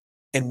energy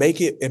and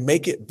make it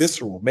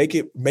visceral, make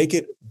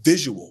it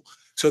visual,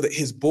 so that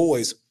his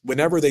boys,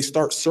 whenever they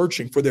start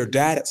searching for their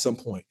dad at some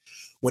point,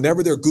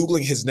 whenever they're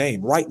Googling his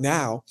name right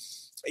now,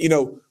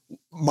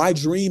 my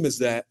dream is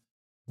that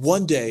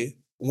one day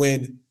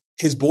when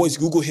his boys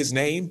Google his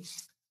name,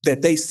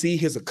 that they see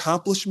his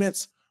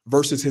accomplishments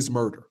versus his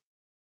murder.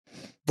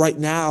 Right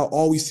now,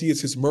 all we see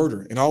is his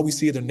murder, and all we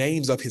see are the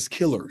names of his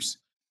killers,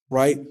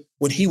 right?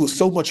 When he was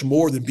so much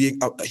more than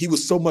he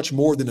was so much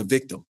more than a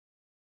victim.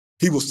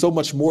 He was so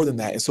much more than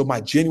that. And so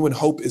my genuine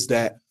hope is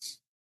that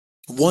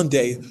one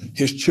day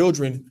his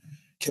children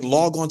can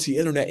log onto the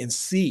internet and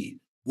see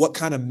what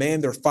kind of man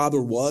their father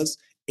was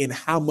and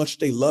how much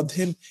they loved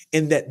him,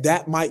 and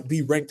that might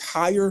be ranked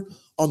higher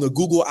on the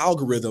Google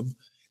algorithm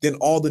than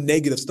all the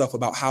negative stuff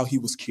about how he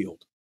was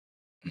killed.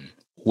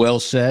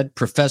 Well said.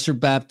 Professor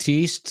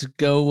Baptiste,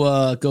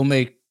 go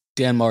make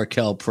Dan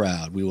Markel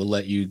proud. We will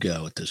let you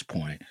go at this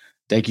point.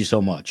 Thank you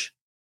so much.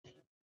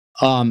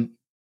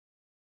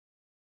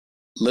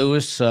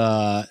 Lewis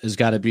has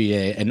got to be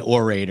an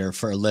orator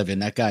for a living.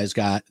 That guy's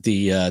got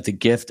the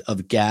gift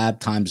of gab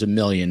times a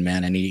million,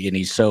 man, and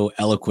he's so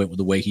eloquent with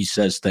the way he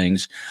says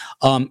things.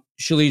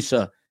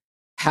 Shalisa,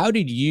 how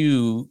did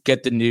you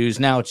get the news?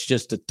 Now it's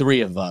just the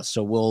three of us,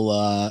 so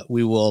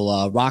we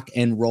will rock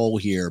and roll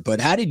here.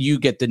 But how did you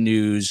get the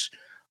news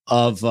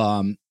of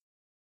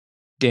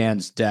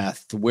Dan's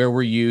death? Where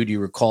were you? Do you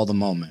recall the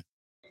moment?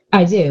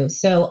 I do.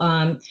 So,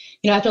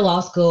 after law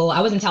school,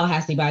 I was in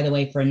Tallahassee, by the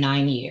way, for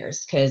 9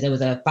 years, because it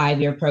was a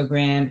 5-year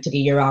program, took a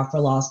year off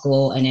for law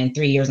school, and then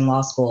 3 years in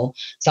law school.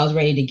 So I was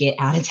ready to get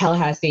out of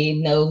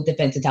Tallahassee. No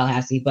defense of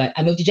Tallahassee, but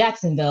I moved to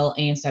Jacksonville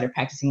and started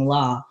practicing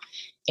law.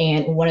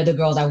 And one of the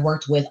girls I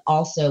worked with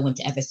also went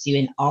to FSU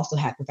and also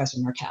had Professor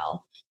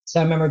Markel. So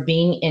I remember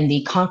being in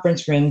the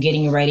conference room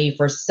getting ready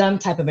for some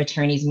type of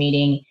attorney's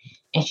meeting.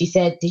 And she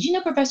said, "Did you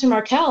know Professor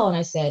Markel?" And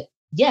I said,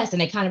 "Yes."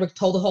 And they kind of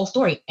told the whole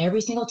story. Every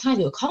single time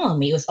they would call on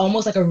me, it was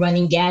almost like a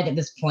running gag at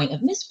this point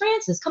of, "Miss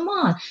Francis, come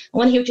on, I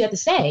want to hear what you have to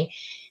say."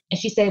 And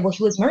she said, "Well,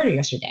 he was murdered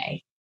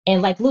yesterday."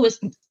 And like Lewis,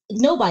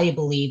 nobody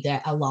believed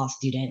that a law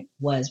student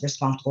was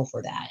responsible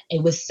for that.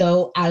 It was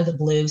so out of the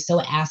blue,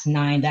 so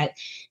asinine that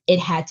it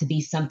had to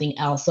be something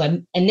else.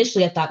 So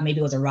initially I thought maybe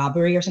it was a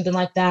robbery or something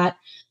like that.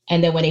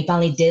 And then when they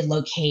finally did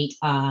locate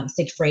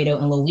Sigfredo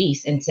and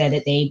Luis and said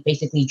that they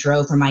basically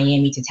drove from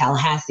Miami to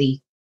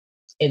Tallahassee,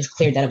 it was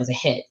clear that it was a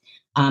hit.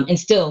 And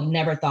still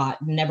never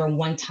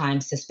one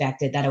time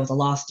suspected that it was a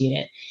law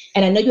student.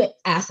 And I know you had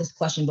asked this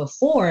question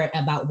before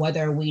about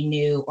whether we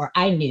knew or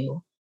I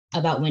knew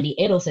about Wendy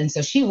Adelson.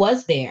 So she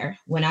was there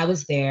when I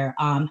was there.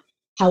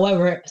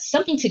 However,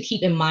 something to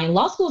keep in mind,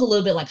 law school is a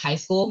little bit like high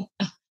school.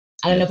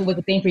 I don't know if it was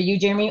the same for you,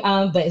 Jeremy,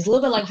 but it's a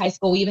little bit like high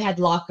school. We even had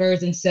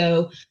lockers. And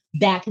so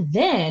back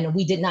then,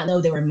 we did not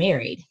know they were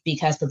married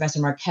because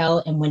Professor Markel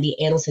and Wendy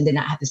Adelson did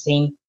not have the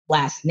same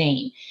last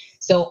name.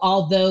 So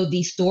although not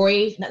the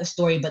story,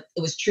 but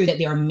it was true that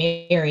they were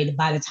married,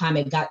 by the time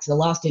it got to the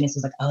law students, it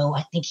was like, oh,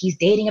 I think he's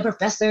dating a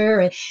professor,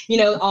 and,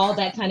 all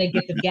that kind of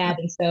gets the gab.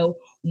 And so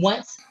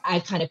once I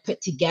kind of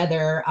put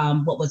together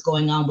what was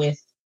going on with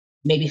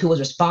maybe who was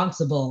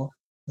responsible,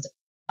 I was like,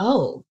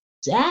 oh,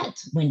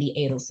 that's Wendy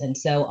Adelson.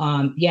 So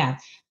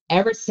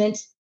ever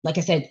since, like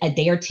I said, a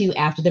day or two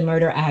after the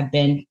murder, I have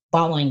been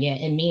following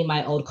it. And me and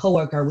my old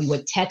coworker, we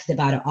would text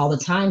about it all the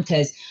time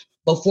because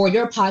before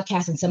your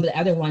podcast and some of the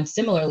other ones,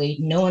 similarly,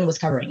 no one was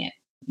covering it.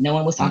 No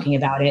one was talking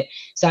about it.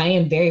 So I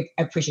am very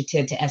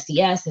appreciative to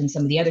SDS and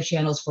some of the other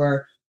channels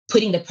for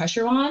putting the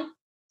pressure on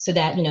so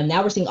that,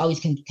 now we're seeing all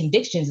these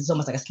convictions. It's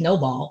almost like a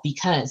snowball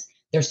because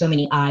there's so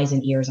many eyes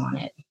and ears on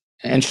it.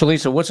 And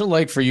Shalisa, what's it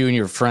like for you and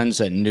your friends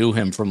that knew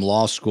him from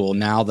law school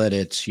now that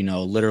it's,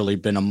 literally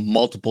been a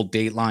multiple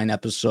Dateline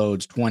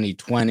episodes,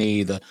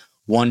 2020, the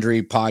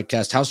Wondery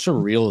podcast? How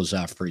surreal is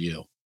that for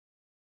you?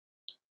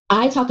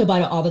 I talk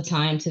about it all the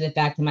time to the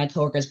fact that my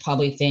coworkers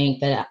probably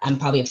think that I'm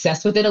probably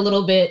obsessed with it a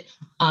little bit.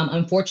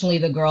 Unfortunately,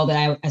 the girl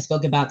that I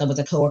spoke about that was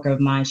a coworker of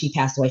mine, she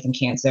passed away from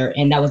cancer.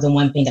 And that was the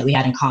one thing that we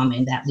had in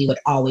common, that we would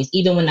always,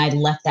 even when I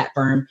left that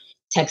firm,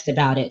 text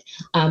about it.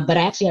 But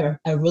I actually have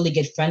a really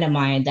good friend of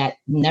mine that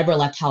never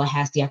left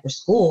Tallahassee after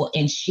school.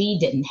 And she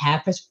didn't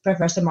have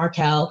Professor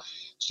Markel.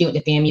 She went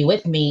to FAMU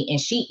with me. And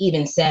she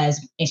even says,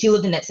 and she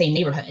lived in that same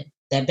neighborhood,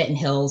 that Benton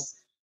Hills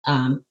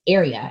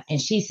area.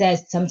 And she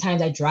says,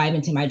 sometimes I drive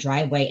into my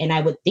driveway and I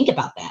would think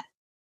about that.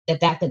 The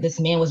fact that this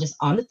man was just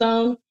on the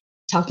phone,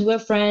 talking to a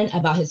friend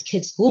about his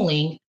kid's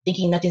schooling,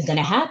 thinking nothing's going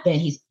to happen.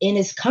 He's in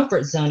his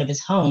comfort zone of his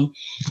home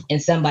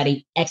and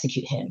somebody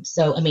execute him.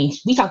 So,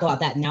 we talk about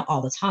that now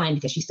all the time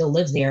because she still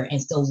lives there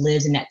and still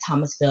lives in that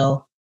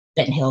Thomasville,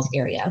 Benton Hills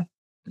area.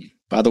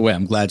 By the way,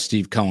 I'm glad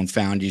Steve Cohen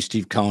found you.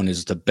 Steve Cohen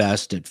is the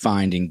best at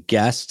finding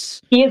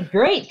guests. He is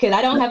great because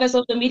I don't have a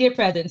social media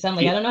presence. I'm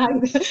like, I don't know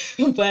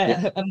how,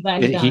 but I'm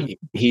glad he's done.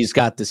 He's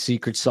got the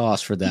secret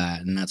sauce for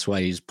that, and that's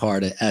why he's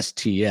part of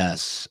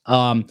STS.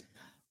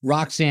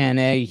 Roxanne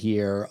A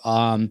here.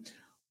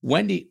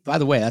 Wendy, by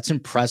the way, that's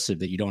impressive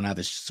that you don't have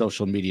a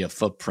social media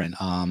footprint.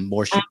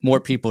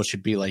 More people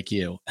should be like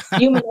you.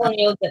 few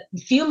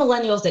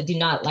millennials that do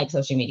not like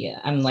social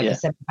media. I'm like a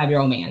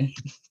 75-year-old man.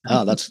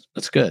 Oh, that's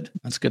good.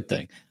 That's a good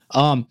thing.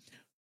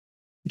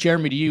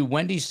 Jeremy, to you,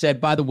 Wendy said,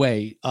 by the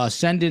way,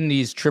 send in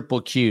these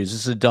triple Qs. This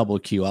is a double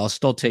Q. I'll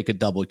still take a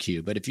double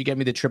Q, but if you get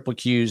me the triple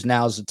Qs,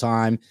 now's the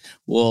time.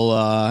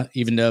 We'll,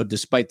 even though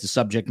despite the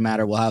subject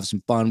matter, we'll have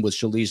some fun with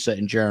Shalisa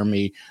and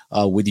Jeremy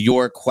with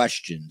your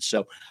questions.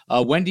 So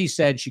Wendy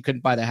said she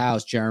couldn't buy the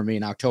house, Jeremy,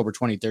 in October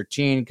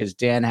 2013 because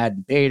Dan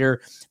hadn't paid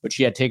her, but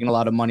she had taken a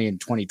lot of money in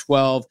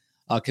 2012.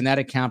 Can that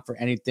account for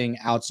anything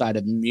outside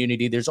of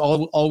immunity? There's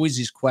always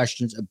these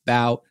questions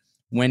about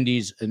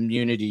Wendy's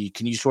immunity.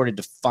 Can you sort of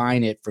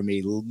define it from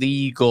a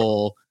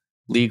legal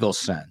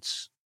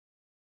sense?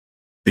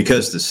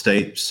 Because the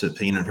state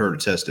subpoenaed her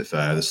to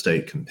testify, the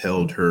state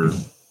compelled her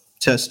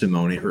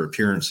testimony, her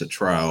appearance at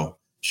trial.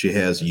 She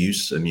has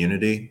use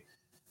immunity.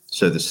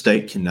 So the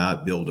state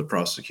cannot build a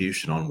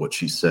prosecution on what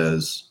she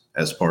says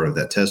as part of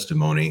that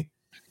testimony.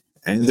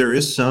 And there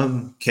is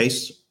some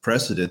case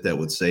precedent that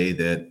would say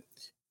that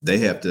they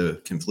have to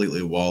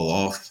completely wall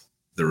off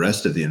the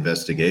rest of the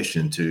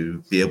investigation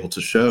to be able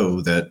to show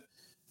that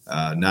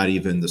not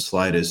even the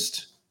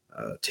slightest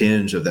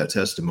tinge of that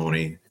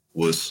testimony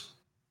was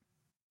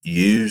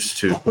used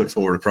to put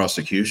forward a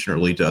prosecution or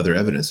lead to other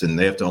evidence, and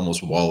they have to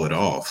almost wall it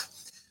off.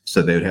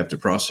 So they would have to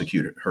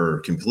prosecute her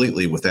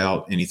completely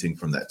without anything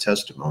from that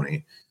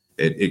testimony.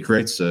 It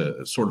creates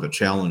a sort of a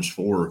challenge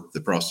for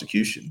the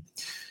prosecution.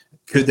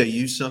 Could they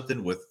use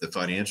something with the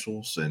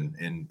financials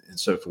and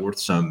so forth,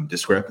 some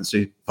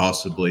discrepancy,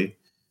 possibly?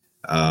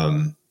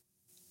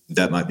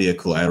 That might be a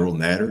collateral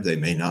matter. They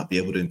may not be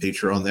able to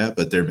impeach her on that,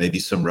 but there may be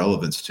some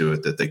relevance to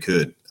it that they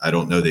could. I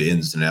don't know the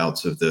ins and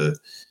outs of the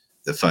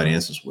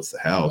finances with the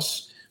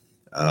house.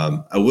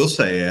 I will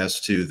say,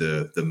 as to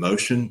the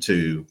motion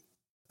to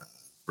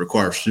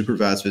require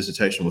supervised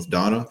visitation with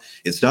Donna,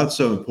 it's not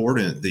so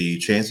important the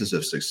chances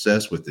of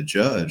success with the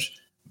judge,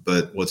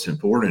 but what's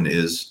important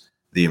is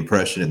the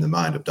impression in the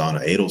mind of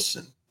Donna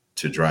Adelson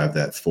to drive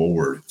that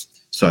forward.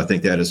 So I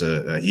think that is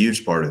a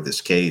huge part of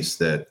this case,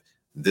 that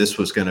this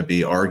was going to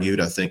be argued,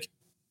 I think,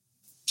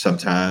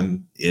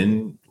 sometime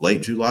in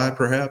late July,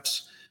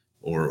 perhaps,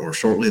 or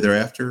shortly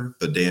thereafter.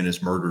 But Dan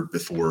is murdered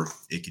before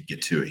it could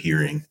get to a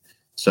hearing.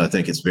 So I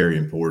think it's very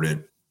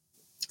important,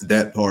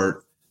 that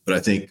part. But I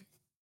think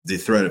the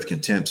threat of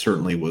contempt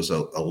certainly was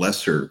a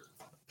lesser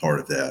part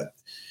of that.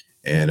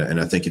 And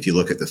I think if you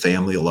look at the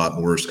family, a lot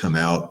more has come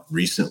out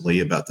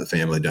recently about the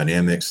family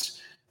dynamics,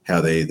 how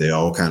they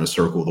all kind of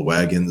circle the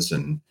wagons,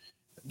 and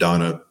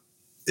Donna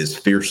is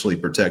fiercely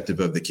protective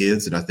of the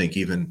kids. And I think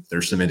even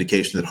there's some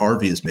indication that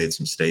Harvey has made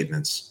some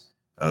statements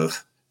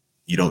of,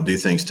 you don't do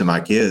things to my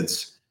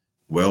kids.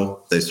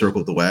 Well, they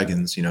circled the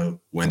wagons.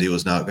 Wendy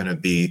was not going to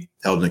be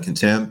held in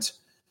contempt.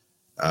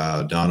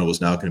 Donna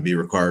was not going to be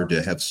required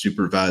to have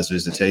supervised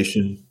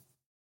visitation.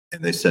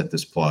 And they set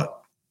this plot.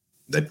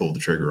 They pulled the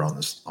trigger on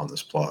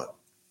this plot.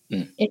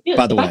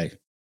 By the way,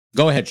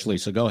 go ahead,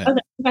 Shalisa, go ahead.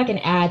 If I can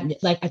add,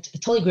 I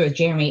totally agree with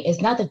Jeremy.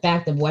 It's not the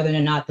fact of whether or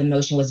not the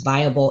motion was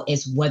viable,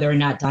 it's whether or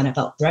not Donna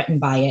felt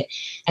threatened by it.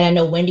 And I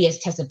know Wendy has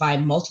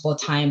testified multiple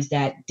times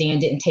that Dan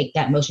didn't take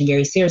that motion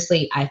very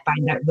seriously. I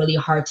find that really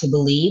hard to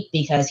believe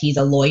because he's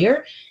a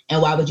lawyer.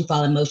 And why would you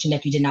file a motion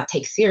that you did not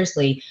take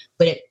seriously?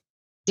 But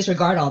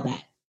disregard all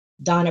that.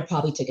 Donna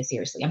probably took it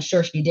seriously. I'm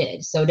sure she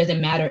did. So it doesn't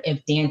matter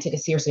if Dan took it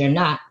seriously or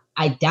not.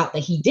 I doubt that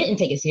he didn't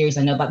take it serious.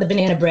 I know about the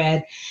banana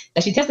bread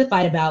that she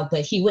testified about,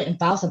 but he wouldn't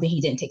file something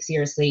he didn't take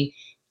seriously.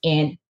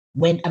 And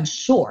I'm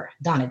sure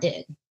Donna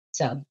did.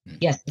 So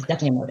yes, it's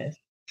definitely a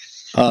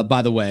motive.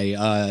 By the way,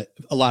 a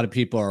lot of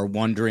people are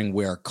wondering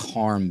where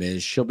Carm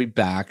is. She'll be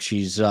back.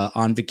 She's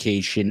on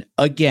vacation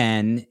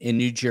again in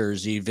New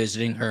Jersey,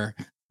 visiting her.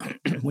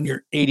 When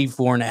you're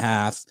 84 and a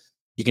half,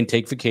 you can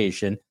take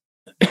vacation.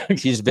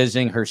 She's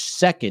visiting her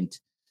second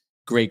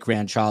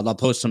great-grandchild. I'll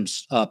post some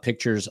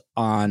pictures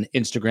on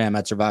Instagram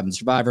at Surviving the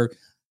Survivor.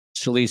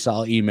 Shalisa,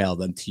 I'll email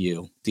them to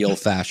you the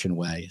old-fashioned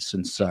way.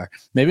 Since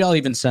maybe I'll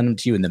even send them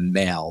to you in the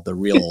mail, the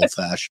real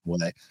old-fashioned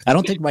way. I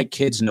don't think my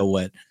kids know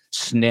what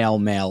snail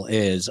mail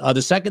is.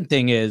 The second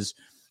thing is,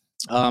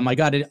 I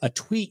got a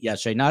tweet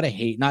yesterday, not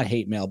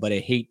hate mail, but a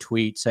hate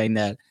tweet saying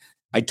that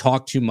I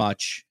talk too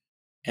much.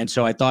 And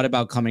so I thought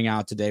about coming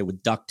out today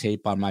with duct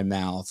tape on my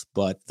mouth,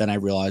 but then I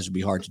realized it'd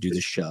be hard to do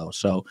the show.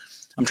 So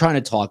I'm trying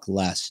to talk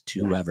less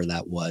to whoever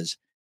that was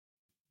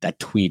that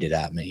tweeted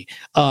at me.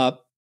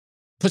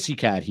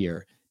 Pussycat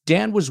here.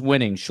 Dan was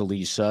winning,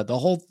 Shalisa. The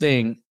whole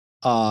thing,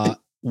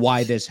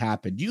 why this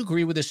happened. Do you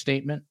agree with this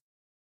statement?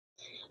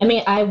 I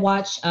mean, I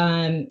watched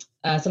some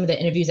of the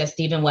interviews that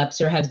Stephen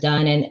Webster has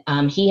done,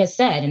 and he has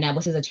said, and that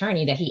was his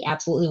attorney, that he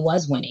absolutely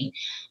was winning.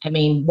 I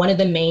mean, one of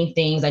the main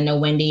things, I know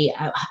Wendy,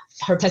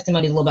 her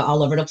testimony is a little bit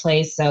all over the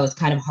place, so it's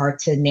kind of hard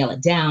to nail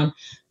it down.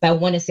 But I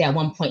want to say at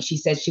one point she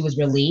said she was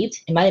relieved.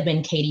 It might have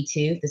been Katie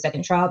too, the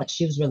second trial, that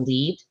she was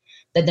relieved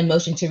that the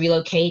motion to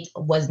relocate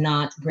was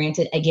not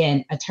granted.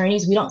 Again,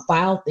 attorneys, we don't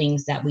file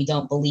things that we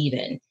don't believe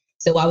in.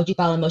 So why would you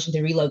file a motion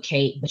to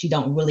relocate, but you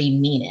don't really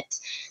mean it?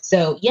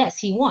 So yes,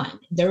 he won.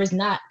 There is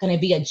not going to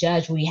be a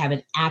judge where you have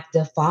an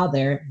active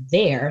father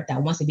there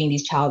that wants to be in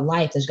these child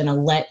lives that's going to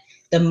let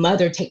the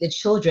mother take the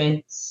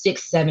children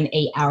 6, 7,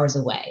 8 hours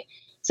away.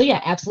 So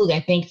yeah, absolutely. I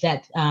think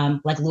that,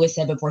 like Lewis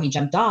said before he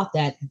jumped off,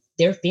 that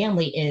their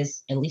family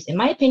is, at least in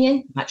my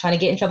opinion, I'm not trying to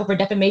get in trouble for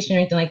defamation or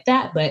anything like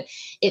that, but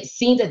it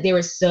seems that they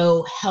were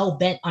so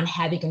hell-bent on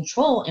having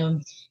control,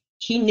 and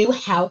he knew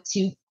how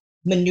to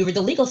maneuver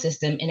the legal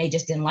system, and they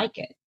just didn't like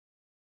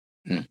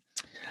it.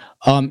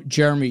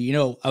 Jeremy,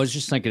 I was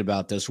just thinking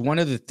about this. One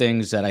of the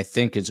things that I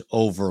think is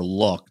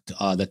overlooked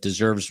that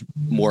deserves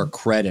more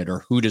credit, or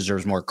who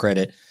deserves more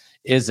credit,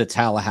 is the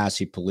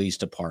Tallahassee Police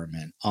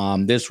Department.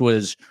 This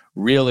was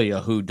really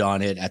a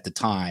whodunit at the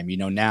time.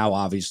 Now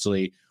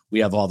obviously we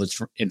have all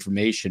this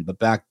information, but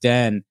back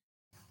then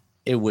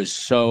it was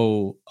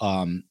so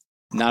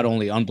not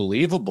only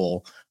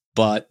unbelievable,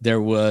 but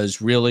there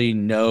was really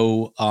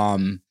no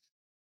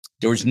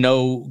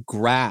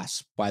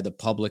grasp by the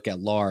public at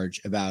large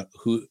about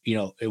who,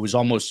 it was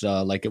almost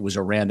like it was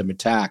a random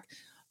attack.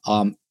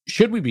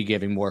 Should we be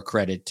giving more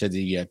credit to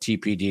the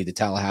TPD, the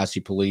Tallahassee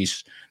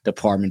Police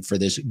Department, for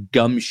this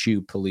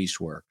gumshoe police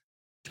work?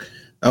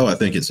 Oh, I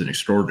think it's an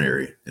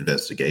extraordinary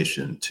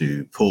investigation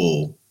to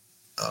pull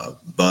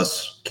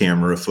bus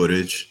camera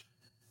footage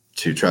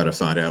to try to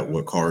find out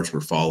what cars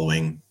were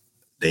following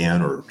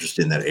Dan or just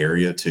in that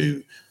area,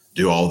 to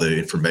do all the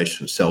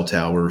information, cell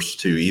towers,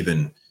 to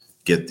even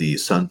get the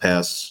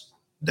SunPass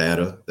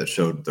data that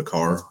showed the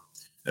car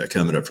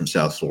coming up from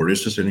South Florida.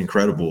 It's just an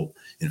incredible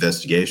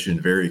investigation,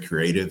 very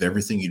creative,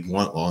 everything you'd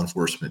want law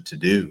enforcement to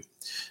do.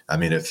 I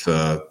mean, if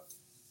I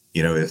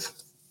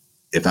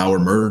were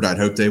murdered, I'd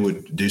hope they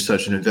would do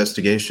such an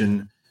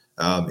investigation.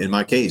 In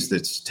my case,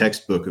 that's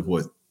textbook of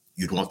what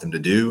you'd want them to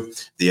do.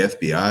 The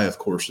FBI, of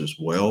course, as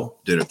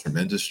well, did a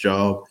tremendous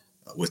job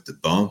with the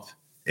bump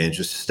and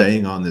just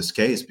staying on this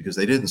case, because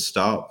they didn't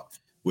stop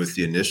with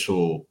the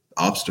initial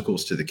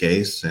obstacles to the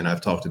case. And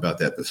I've talked about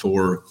that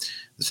before.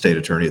 The state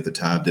attorney at the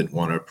time didn't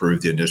want to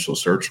approve the initial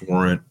search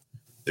warrant,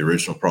 the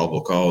original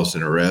probable cause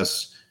and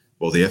arrest.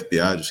 Well, the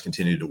FBI just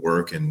continued to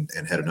work and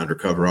had an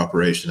undercover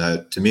operation.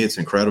 To me, it's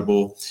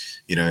incredible.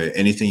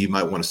 Anything you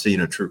might want to see in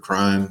a true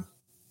crime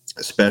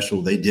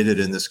special, they did it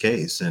in this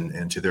case,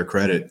 and to their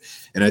credit.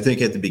 And I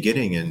think at the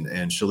beginning,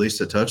 and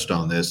Shalisa touched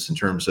on this in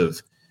terms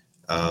of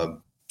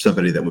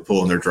somebody that would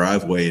pull in their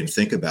driveway and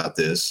think about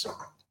this,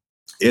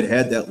 it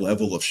had that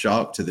level of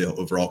shock to the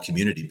overall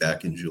community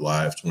back in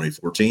July of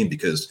 2014,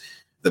 because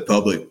the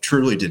public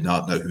truly did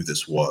not know who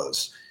this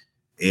was.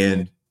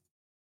 And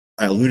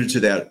I alluded to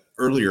that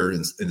earlier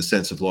in the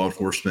sense of law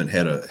enforcement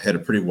had a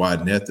pretty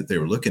wide net that they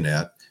were looking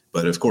at.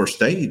 But of course,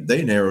 they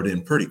narrowed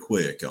in pretty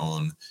quick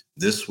on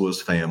this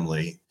was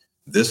family.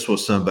 This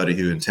was somebody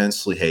who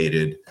intensely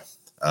hated,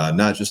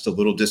 not just a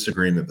little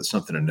disagreement, but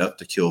something enough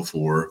to kill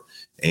for.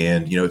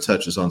 And, it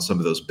touches on some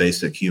of those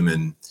basic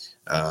human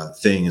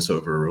things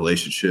over a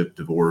relationship,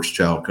 divorce,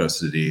 child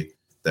custody,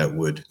 that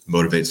would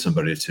motivate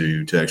somebody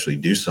to actually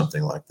do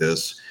something like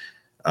this.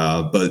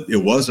 But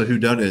it was a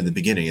whodunit in the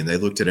beginning, and they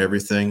looked at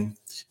everything.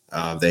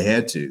 They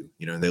had to,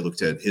 and they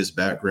looked at his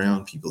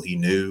background, people he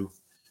knew,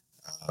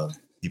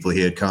 people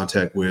he had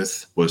contact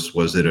with.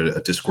 Was it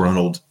a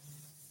disgruntled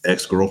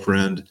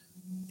ex-girlfriend,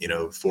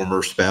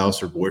 former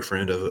spouse or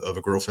boyfriend of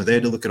a girlfriend? They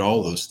had to look at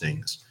all those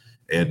things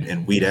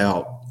and weed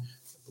out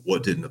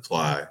what didn't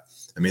apply.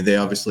 I mean, they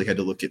obviously had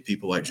to look at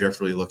people like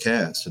Jeffrey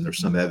Lacasse, and there's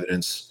some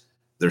evidence.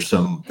 There's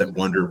some that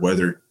wonder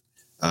whether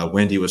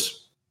Wendy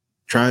was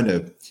trying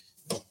to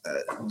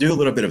do a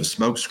little bit of a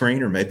smoke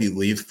screen, or maybe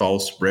leave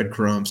false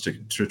breadcrumbs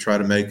to try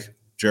to make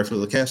Jeffrey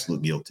Lacasse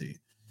look guilty.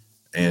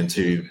 And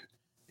she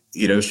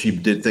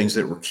did things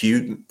that were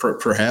cute,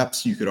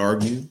 perhaps you could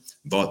argue,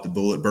 bought the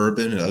bullet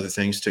bourbon and other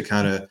things to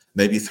kind of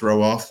maybe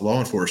throw off law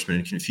enforcement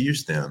and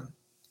confuse them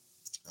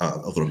a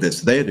little bit.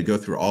 So they had to go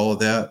through all of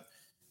that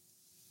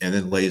and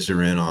then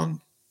laser in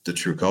on the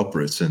true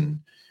culprits. And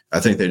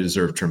I think they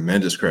deserve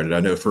tremendous credit.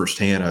 I know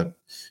firsthand, I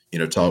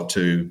talked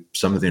to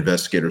some of the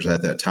investigators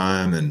at that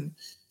time and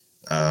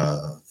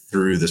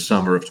through the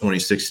summer of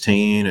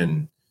 2016.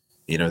 And,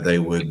 they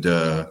would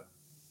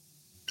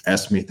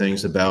ask me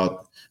things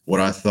about what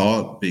I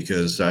thought,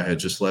 because I had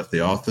just left the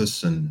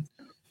office and,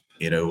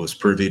 was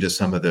privy to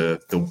some of the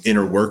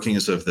inner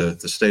workings of the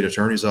state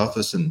attorney's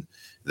office. And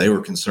they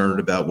were concerned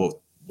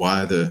about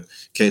why the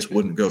case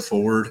wouldn't go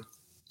forward.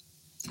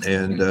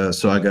 And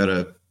so I got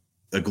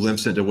a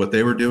glimpse into what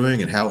they were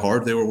doing and how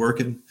hard they were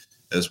working,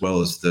 as well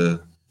as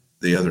the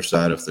other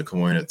side of the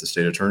coin at the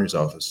state attorney's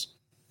office.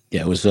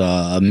 Yeah, it was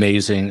an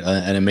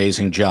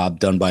amazing job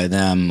done by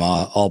them,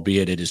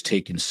 albeit it has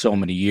taken so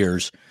many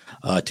years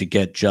to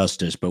get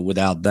justice. But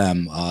without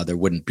them, there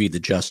wouldn't be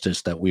the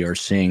justice that we are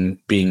seeing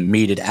being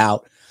meted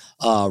out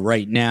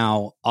right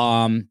now.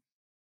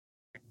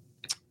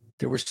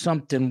 There was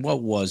something,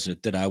 what was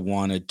it that I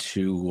wanted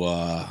to,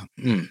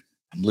 I'm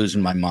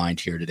losing my mind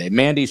here today.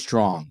 Mandy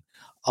Strong,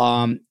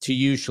 to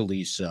you,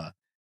 Shalisa.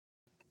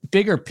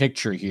 Bigger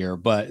picture here,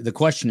 but the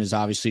question is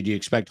obviously, do you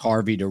expect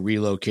Harvey to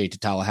relocate to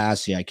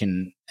Tallahassee? I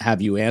can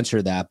have you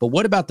answer that. But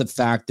what about the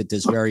fact that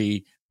this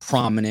very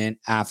prominent,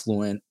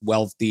 affluent,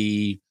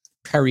 wealthy,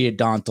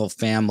 periodontal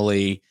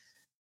family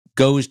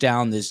goes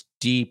down this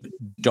deep,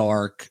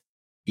 dark,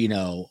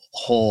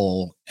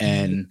 hole,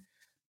 and,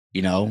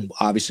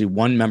 obviously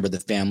one member of the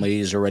family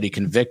is already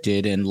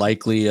convicted, and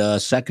likely a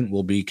second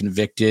will be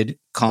convicted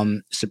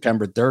come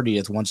September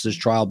 30th once this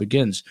trial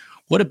begins.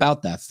 What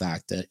about that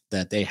fact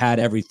that they had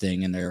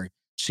everything and they're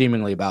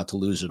seemingly about to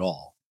lose it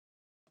all?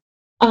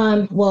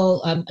 I'm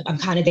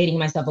kind of dating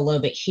myself a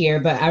little bit here,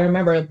 but I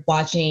remember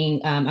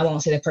watching, I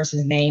won't say the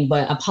person's name,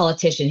 but a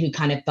politician who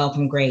kind of fell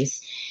from grace.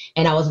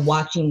 And I was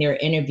watching their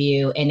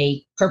interview, and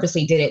they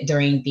purposely did it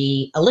during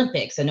the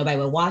Olympics, so nobody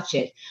would watch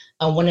it.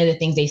 One of the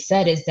things they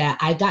said is that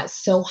I got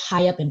so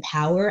high up in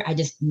power, I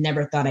just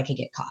never thought I could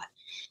get caught.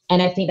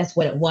 And I think that's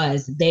what it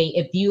was.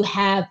 If you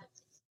have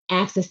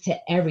access to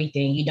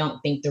everything, you don't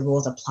think the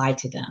rules apply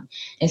to them.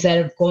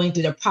 Instead of going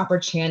through the proper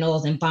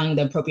channels and finding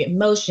the appropriate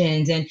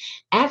motions and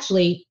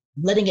actually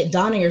letting it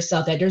dawn on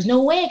yourself that there's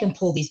no way I can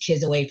pull these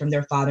kids away from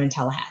their father in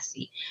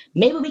Tallahassee.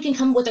 Maybe we can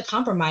come up with a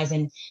compromise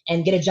and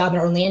get a job in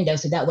Orlando,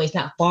 so that way it's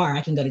not far.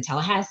 I can go to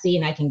Tallahassee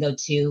and I can go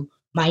to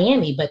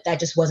Miami, but that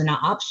just wasn't an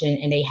option.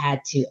 And they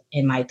had to,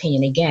 in my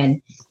opinion,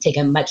 again, take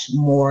a much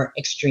more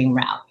extreme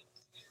route.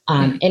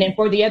 And then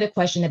for the other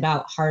question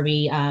about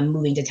Harvey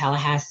moving to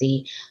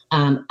Tallahassee,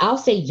 I'll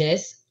say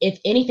this: if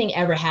anything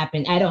ever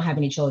happened, I don't have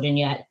any children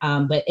yet,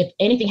 but if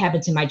anything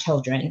happened to my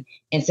children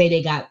and say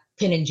they got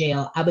put in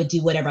jail, I would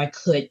do whatever I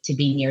could to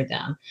be near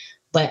them.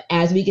 But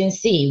as we can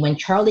see, when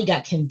Charlie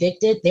got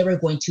convicted, they were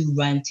going to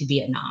run to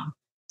Vietnam.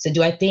 So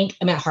do I think,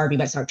 I'm not Harvey,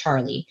 but sorry,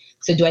 Charlie.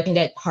 So do I think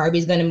that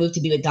Harvey's going to move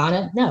to be with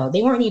Donna? No,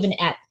 they weren't even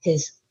at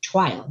his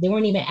trial. They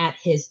weren't even at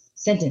his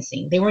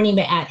sentencing. They weren't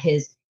even at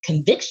his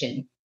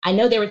conviction. I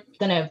know they were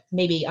going to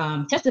maybe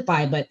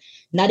testify, but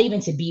not even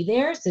to be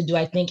there. So do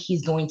I think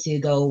he's going to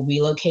go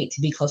relocate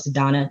to be close to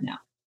Donna? No.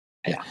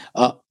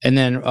 And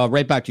then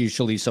right back to you,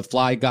 Shalisa.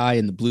 Fly Guy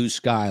in the Blue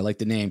Sky, I like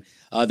the name.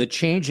 The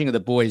changing of the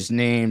boys'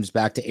 names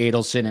back to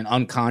Adelson, an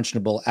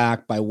unconscionable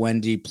act by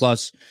Wendy,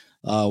 plus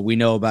We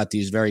know about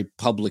these very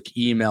public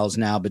emails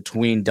now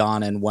between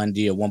Donna and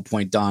Wendy. At one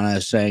point, Donna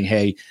is saying,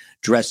 hey,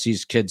 dress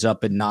these kids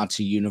up in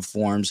Nazi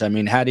uniforms. I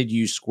mean, how did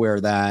you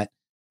square that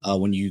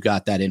when you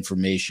got that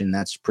information?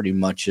 That's pretty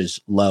much as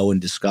low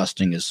and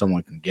disgusting as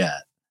someone can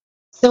get.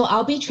 So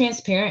I'll be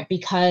transparent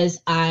because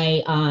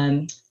I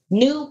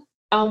knew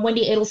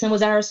Wendy Adelson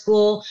was at our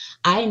school.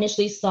 I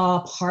initially saw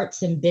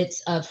parts and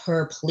bits of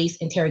her police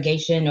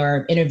interrogation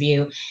or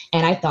interview,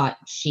 and I thought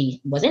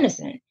she was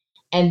innocent.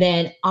 And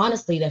then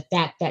honestly, the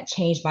fact that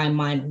changed my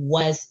mind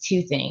was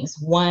two things.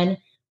 One,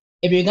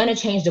 if you're going to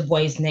change the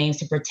boys' names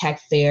to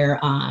protect their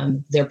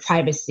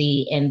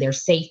privacy and their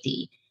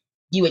safety,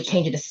 you would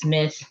change it to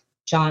Smith,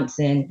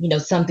 Johnson,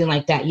 something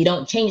like that. You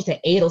don't change to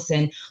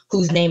Adelson,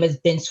 whose name has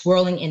been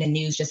swirling in the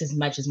news just as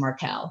much as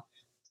Markel.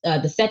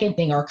 The second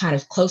thing, or kind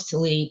of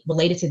closely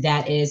related to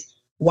that, is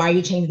why are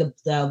you changing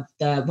the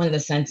one of the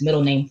son's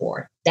middle name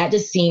for? That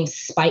just seems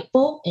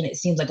spiteful, and it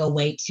seems like a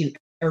way to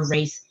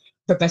erase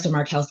Professor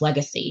Markel's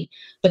legacy.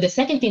 But the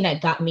second thing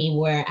that got me,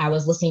 where I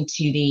was listening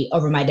to the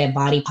Over My Dead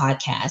Body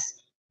podcast,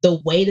 the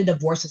way the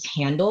divorce was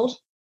handled,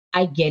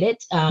 I get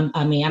it.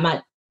 I mean, I'm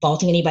not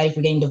faulting anybody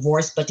for getting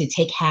divorced, but to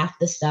take half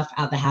the stuff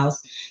out the house,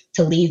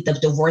 to leave the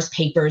divorce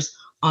papers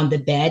on the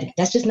bed,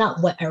 that's just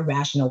not what a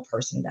rational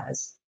person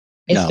does.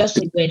 No.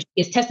 Especially when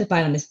it's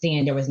testified on the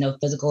stand, there was no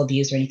physical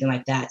abuse or anything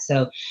like that.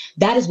 So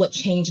that is what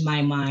changed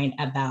my mind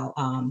about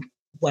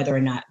whether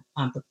or not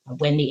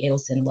Wendy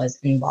Adelson was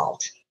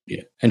involved.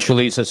 Yeah. And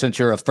Shalisa, since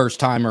you're a first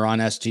timer on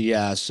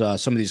STS,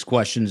 some of these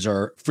questions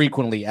are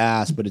frequently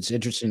asked, but it's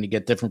interesting to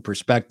get different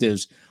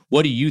perspectives.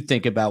 What do you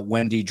think about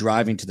Wendy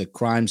driving to the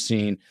crime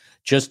scene?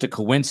 Just a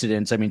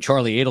coincidence? I mean,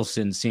 Charlie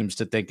Adelson seems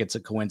to think it's a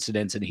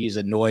coincidence, and he's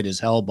annoyed as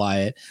hell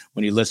by it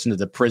when you listen to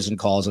the prison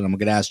calls. And I'm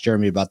going to ask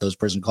Jeremy about those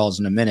prison calls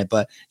in a minute,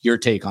 but your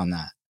take on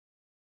that.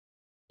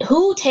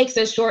 Who takes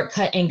a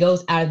shortcut and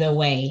goes out of their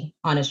way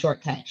on a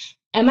shortcut?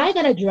 Am I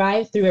going to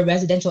drive through a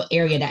residential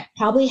area that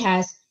probably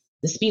has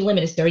the speed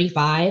limit is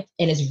 35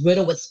 and is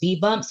riddled with speed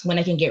bumps when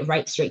I can get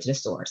right straight to the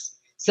source?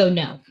 So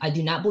no, I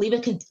do not believe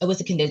it was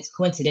a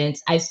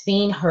coincidence. I've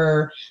seen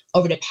her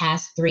over the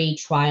past 3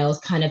 trials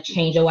kind of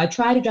change. Oh, I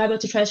try to drive up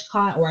to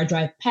Trescott, or I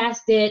drive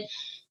past it.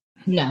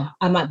 No,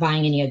 I'm not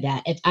buying any of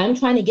that. If I'm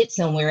trying to get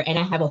somewhere and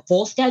I have a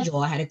full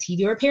schedule, I had a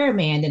TV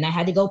repairman, then I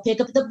had to go pick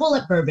up the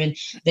bullet bourbon,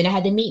 then I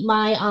had to meet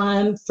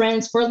my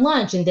friends for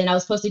lunch, and then I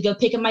was supposed to go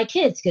pick up my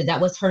kids because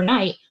that was her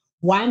night.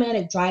 Why am I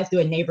going to drive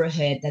through a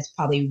neighborhood that's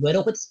probably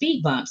riddled with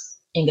speed bumps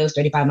and goes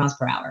 35 miles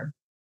per hour?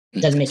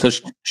 It doesn't make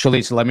sense.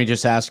 Shalisa, let me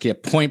just ask you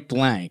point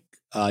blank.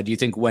 Do you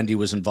think Wendy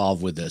was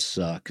involved with this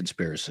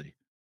conspiracy?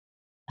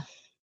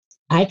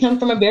 I come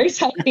from a very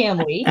tight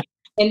family.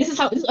 And this is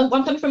I'm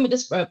coming from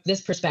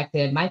this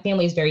perspective. My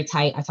family is very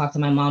tight. I talk to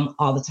my mom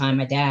all the time,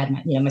 my dad,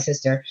 my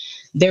sister.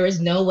 There is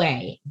no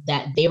way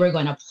that they were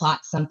going to plot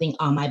something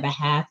on my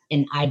behalf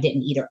and I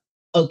didn't either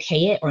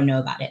okay it or know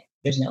about it.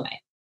 There's no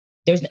way.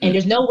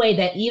 There's no way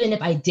that even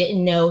if I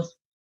didn't know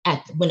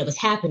when it was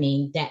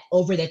happening, that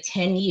over the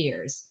 10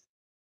 years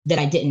that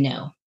I didn't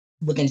know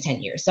within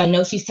 10 years. So I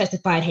know she's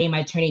testified, hey, my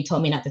attorney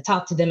told me not to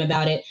talk to them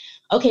about it.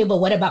 Okay, but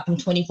what about from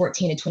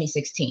 2014 to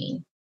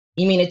 2016?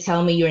 You mean to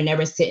tell me you were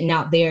never sitting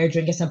out there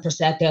drinking some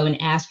Prosecco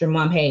and asked your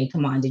mom, hey,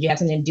 come on, did you have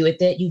something to do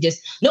with it? You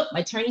just, nope, my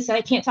attorney said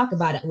I can't talk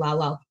about it.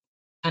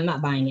 I'm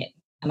not buying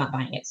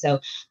it. So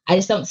I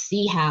just don't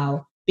see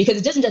how, because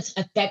it doesn't just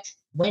affect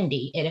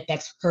Wendy, it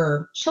affects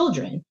her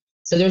children.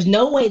 So there's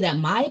no way that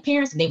my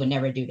parents, they would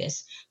never do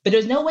this, but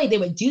there's no way they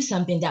would do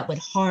something that would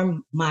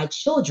harm my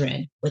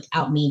children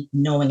without me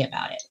knowing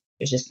about it.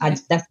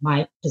 That's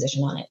my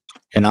position on it.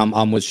 And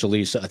I'm with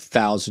Shalisa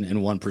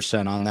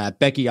 1,001% on that.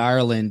 Becky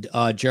Ireland,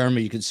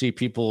 Jeremy, you can see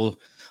people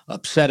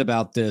upset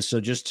about this. So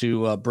just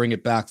to bring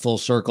it back full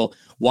circle,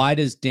 why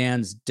does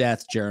Dan's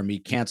death, Jeremy,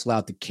 cancel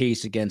out the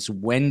case against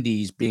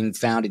Wendy's being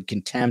found in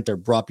contempt or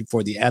brought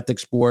before the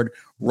ethics board?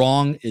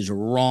 Wrong is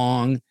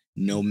wrong,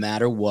 no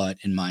matter what,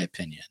 in my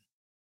opinion.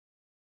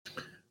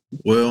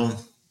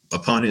 Well,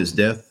 upon his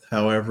death,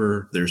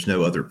 however, there's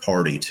no other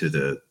party to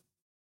the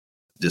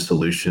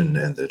dissolution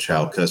and the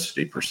child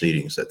custody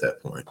proceedings at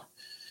that point.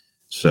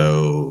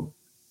 So,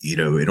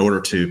 in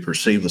order to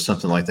proceed with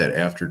something like that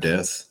after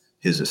death,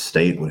 his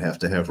estate would have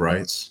to have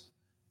rights.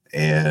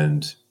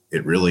 And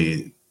it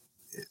really,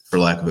 for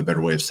lack of a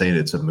better way of saying it,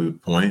 it's a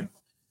moot point.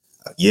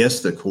 Yes,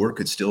 the court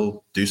could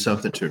still do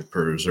something to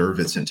preserve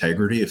its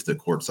integrity if the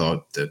court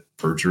thought that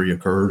perjury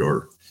occurred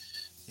or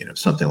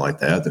something like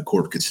that. The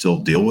court could still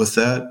deal with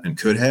that and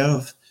could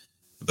have.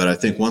 But I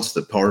think once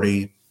the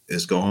party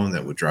is gone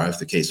that would drive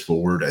the case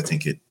forward, I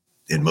think it,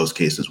 in most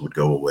cases, would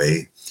go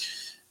away.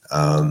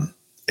 And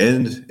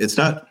it's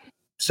not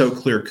so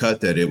clear cut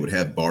that it would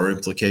have bar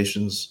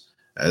implications.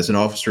 As an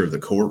officer of the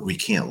court, we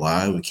can't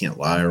lie. We can't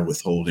lie or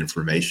withhold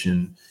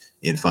information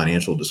in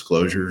financial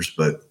disclosures,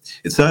 but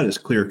it's not as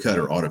clear cut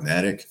or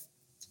automatic.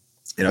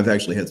 And I've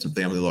actually had some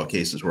family law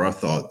cases where I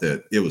thought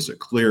that it was a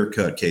clear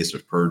cut case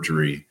of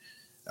perjury.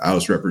 I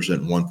was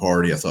representing one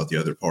party. I thought the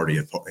other party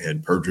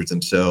had perjured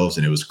themselves,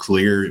 and it was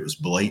clear. It was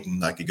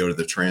blatant. I could go to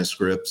the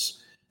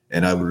transcripts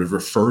And I would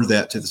refer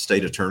that to the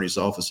state attorney's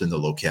office in the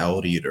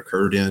locality it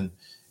occurred in,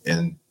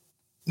 and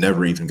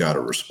never even got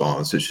a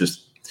response. It's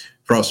just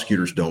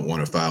prosecutors don't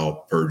want to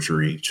file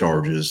perjury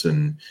charges,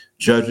 and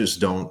judges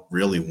don't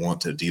really want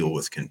to deal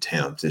with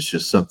contempt. It's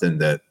just something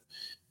that,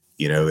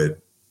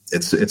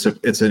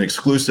 it's an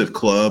exclusive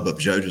club of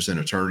judges and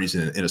attorneys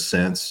in a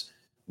sense.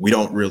 We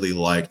don't really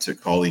like to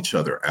call each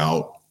other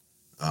out.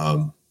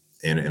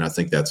 And I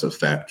think that's a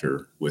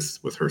factor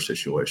with her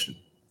situation.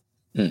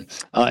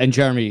 And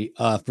Jeremy,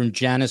 from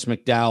Janice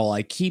McDowell,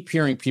 I keep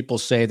hearing people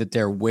say that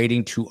they're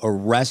waiting to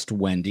arrest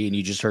Wendy. And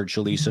you just heard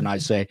Shalisa and I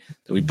say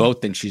that we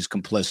both think she's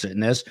complicit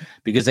in this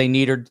because they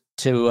need her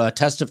to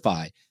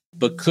testify.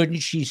 But couldn't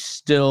she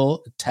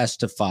still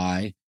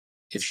testify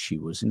if she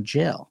was in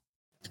jail?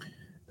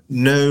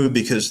 No,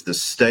 because the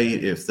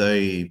state, if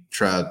they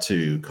tried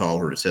to call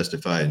her to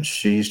testify and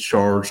she's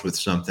charged with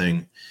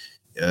something,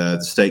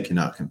 the state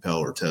cannot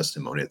compel her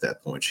testimony at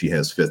that point. She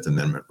has Fifth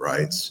Amendment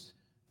rights.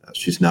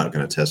 She's not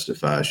going to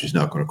testify. She's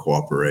not going to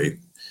cooperate.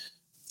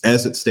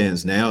 As it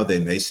stands now, they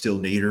may still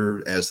need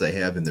her, as they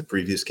have in the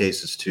previous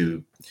cases,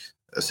 to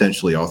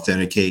essentially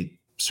authenticate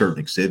certain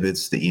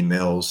exhibits, the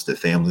emails, the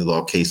family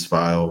law case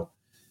file,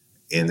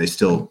 and they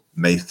still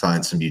may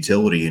find some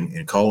utility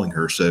in calling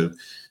her. So,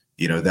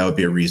 that would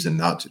be a reason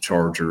not to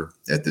charge her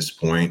at this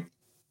point.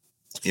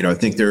 I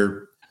think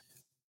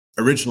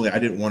originally I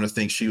didn't want to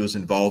think she was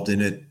involved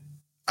in it.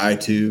 I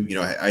too,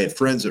 I had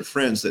friends of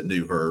friends that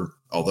knew her,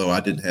 although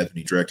I didn't have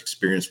any direct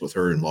experience with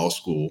her in law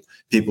school.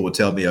 People would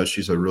tell me, oh,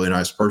 she's a really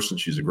nice person.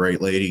 She's a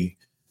great lady.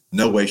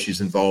 No way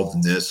she's involved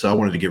in this. So I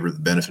wanted to give her the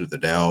benefit of the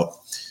doubt.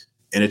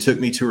 And it took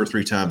me 2 or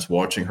 3 times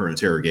watching her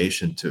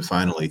interrogation to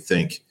finally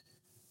think,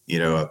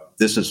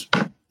 this is,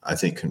 I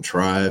think,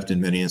 contrived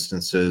in many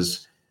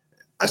instances.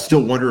 I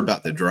still wonder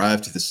about the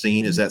drive to the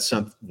scene.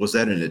 Was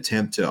that an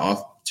attempt to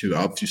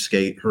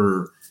obfuscate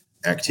her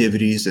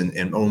activities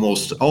and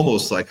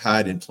almost like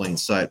hide in plain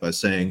sight by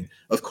saying,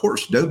 of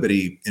course,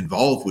 nobody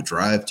involved would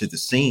drive to the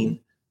scene,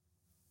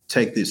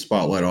 take the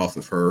spotlight off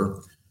of her?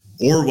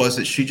 Or was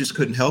it she just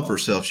couldn't help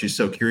herself? She's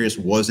so curious.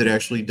 Was it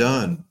actually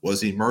done?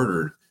 Was he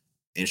murdered?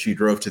 And she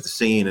drove to the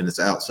scene and it's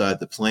outside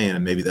the plan.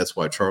 And maybe that's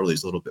why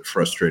Charlie's a little bit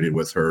frustrated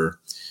with her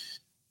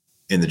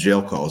in the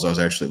jail calls. I was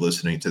actually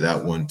listening to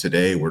that one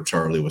today where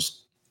Charlie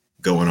was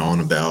going on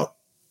about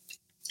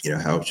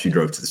how she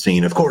drove to the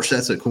scene. Of course,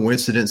 that's a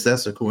coincidence.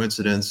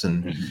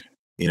 And,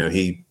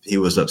 he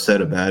was upset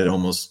about it,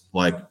 almost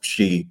like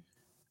she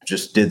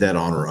just did that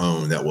on her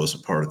own. That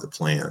wasn't part of the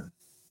plan.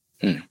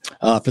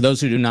 For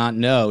those who do not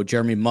know,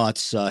 Jeremy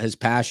Mutz, his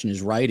passion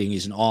is writing.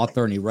 He's an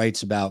author and he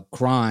writes about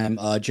crime.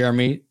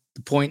 Jeremy,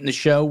 the point in the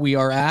show we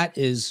are at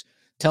is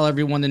tell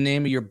everyone the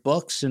name of your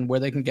books and where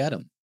they can get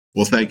them.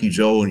 Well, thank you,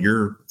 Joel. And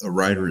you're a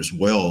writer as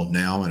well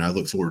now, and I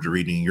look forward to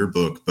reading your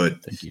book.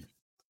 But thank you.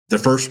 The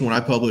first one I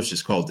published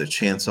is called The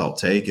Chance I'll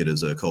Take. It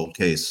is a cold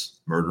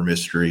case murder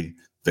mystery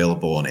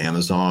available on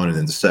Amazon. And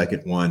then the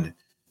second one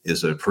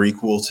is a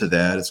prequel to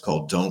that. It's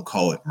called Don't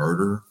Call It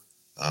Murder,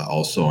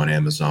 also on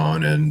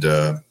Amazon. And,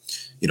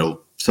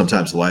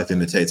 sometimes life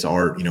imitates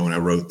art. When I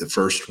wrote the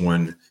first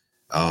one,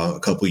 a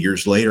couple of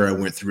years later, I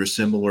went through a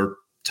similar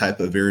type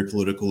of very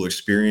political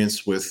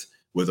experience with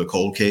a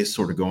cold case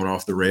sort of going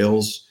off the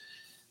rails.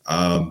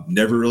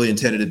 Never really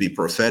intended to be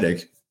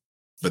prophetic,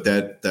 but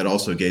that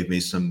also gave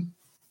me some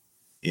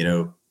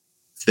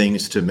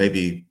things to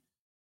maybe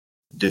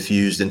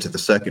diffuse into the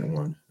second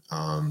one.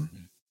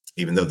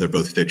 Even though they're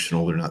both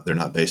fictional, they're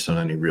not based on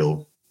any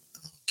real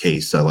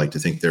case. I like to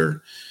think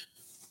they're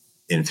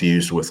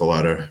infused with a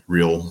lot of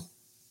real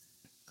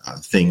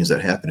things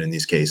that happen in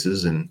these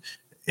cases, and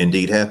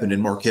indeed happened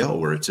in Markel,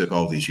 where it took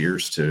all these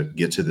years to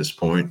get to this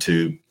point.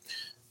 To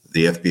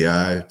the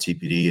FBI,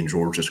 TPD, and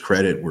Georgia's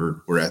credit,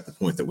 we're at the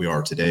point that we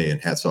are today,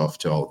 and hats off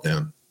to all of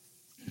them.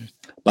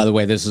 By the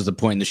way, this is the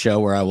point in the show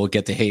where I will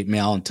get the hate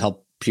mail and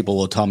people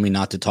will tell me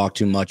not to talk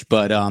too much,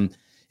 but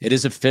it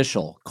is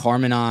official.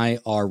 Carm and I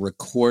are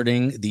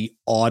recording the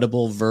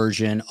Audible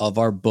version of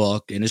our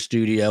book in a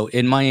studio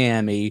in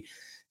Miami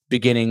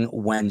beginning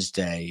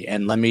Wednesday.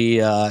 And let me,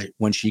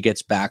 when she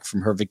gets back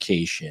from her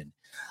vacation,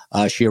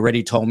 she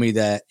already told me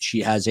that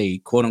she has a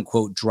quote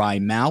unquote dry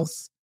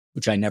mouth,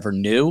 which I never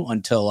knew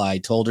until I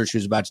told her she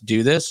was about to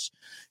do this.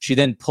 She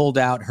then pulled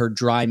out her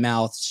dry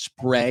mouth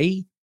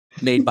spray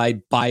made by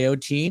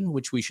Biotine,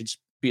 which we should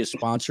be a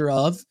sponsor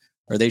of,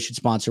 or they should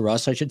sponsor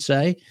us, I should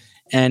say,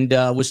 and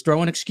was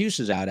throwing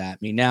excuses out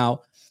at me. Now,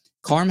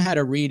 Carm had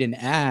to read an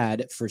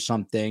ad for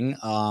something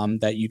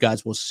that you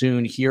guys will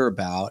soon hear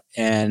about,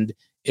 and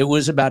it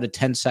was about a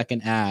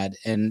 10-second ad.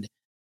 And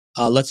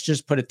let's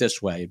just put it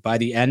this way. By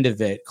the end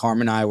of it,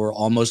 Carm and I were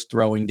almost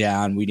throwing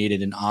down. We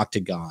needed an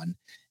octagon,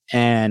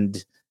 and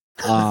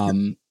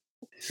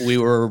we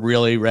were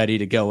really ready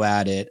to go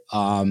at it.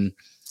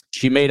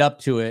 She made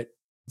up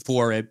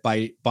for it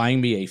by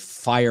buying me a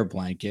fire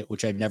blanket,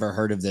 which I've never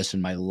heard of this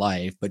in my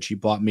life, but she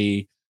bought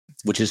me,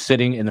 which is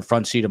sitting in the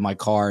front seat of my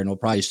car and will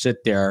probably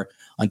sit there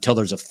until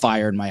there's a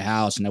fire in my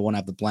house and I won't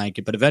have the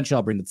blanket, but eventually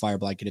I'll bring the fire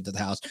blanket into the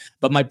house.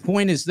 But my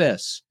point is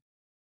this: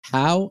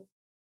 how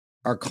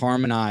are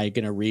Carm and I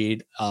going to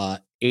read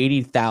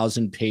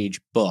 80,000 page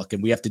book,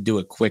 and we have to do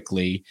it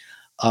quickly.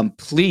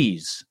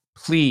 Please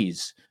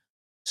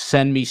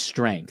send me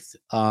strength.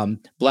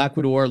 Black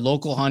Widow,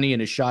 local honey,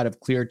 and a shot of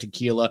clear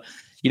tequila.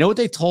 You know what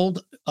they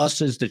told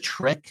us is the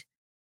trick?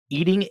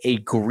 Eating a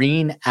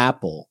green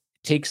apple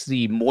takes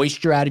the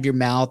moisture out of your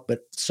mouth, but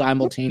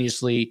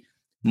simultaneously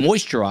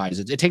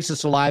moisturizes. It takes the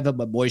saliva,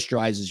 but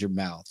moisturizes your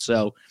mouth.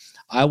 So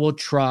I will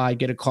try,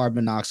 get a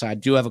carbon monoxide. I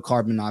do have a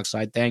carbon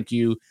monoxide. Thank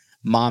you,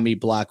 Mommy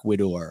Black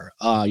Widower.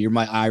 You're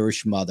my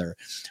Irish mother.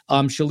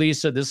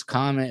 Shalisa, this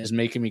comment is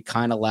making me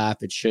kind of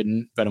laugh. It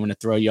shouldn't, but I'm going to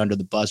throw you under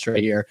the bus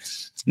right here.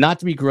 Not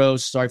to be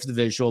gross, sorry for the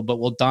visual, but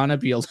will Donna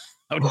be allowed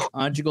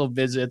conjugal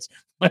visits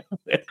with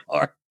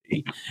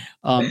Harvey?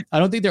 I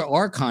don't think there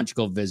are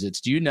conjugal visits.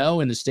 Do you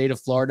know in the state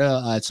of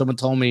Florida? Someone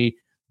told me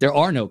there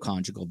are no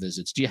conjugal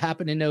visits. Do you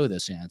happen to know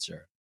this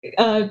answer?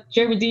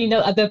 Jeremy, do you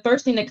know the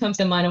first thing that comes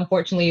to mind,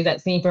 unfortunately, is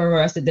that scene from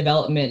Arrested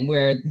Development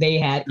where they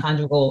had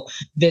conjugal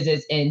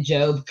visits and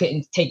Job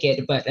couldn't take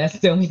it. But that's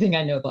the only thing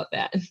I know about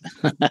that.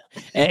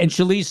 And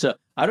Shalisa,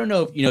 I don't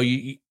know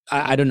if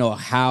I don't know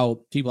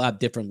how people have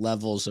different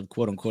levels of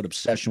quote unquote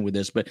obsession with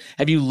this, but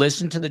have you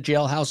listened to the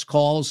jailhouse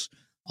calls?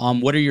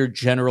 What are your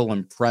general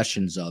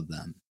impressions of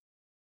them?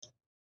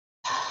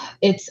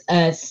 It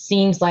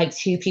seems like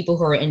two people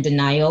who are in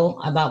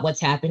denial about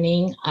what's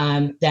happening.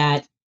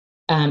 I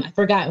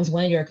forgot, it was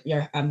one of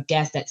your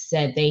guests that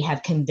said they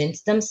have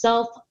convinced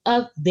themselves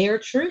of their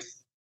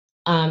truth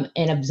and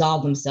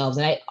absolved themselves.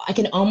 And I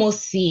can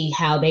almost see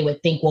how they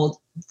would think,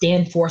 well,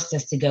 Dan forced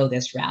us to go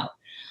this route.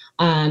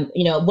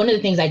 One of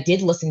the things I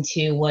did listen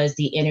to was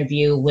the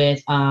interview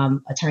with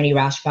Attorney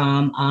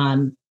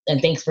Rashbaum. And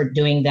thanks for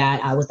doing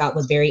that. I thought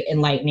was very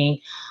enlightening.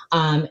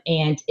 And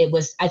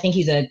I think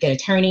he's a good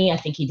attorney. I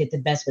think he did the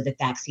best with the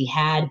facts he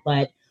had.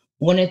 But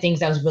one of the things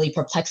that was really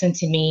perplexing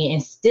to me,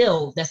 and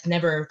still that's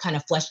never kind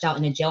of fleshed out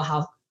in the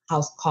jailhouse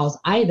calls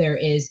either,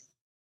 is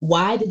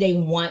why did they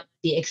want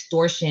the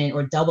extortion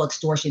or double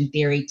extortion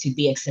theory to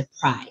be a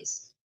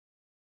surprise?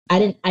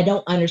 I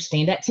don't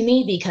understand that to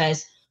me,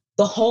 because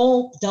the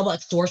whole double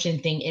extortion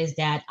thing is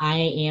that I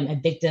am a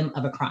victim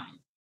of a crime.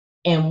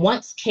 And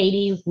once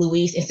Katie,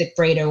 Luis, and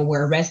Sigfredo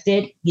were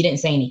arrested, you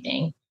didn't say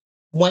anything.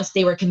 Once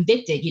they were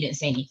convicted, you didn't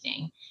say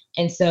anything.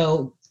 And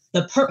so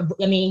you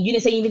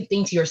didn't say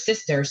anything to your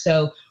sister.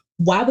 So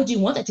why would you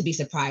want that to be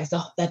surprised? So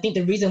I think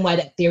the reason why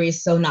that theory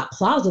is so not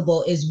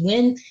plausible is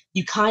when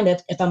you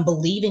if I'm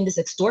believing this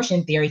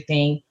extortion theory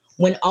thing,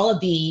 when all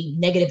of the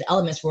negative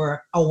elements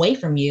were away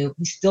from you,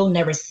 you still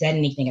never said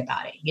anything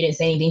about it. You didn't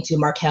say anything to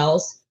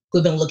Markel's,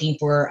 who've been looking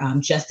for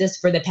justice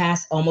for the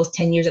past almost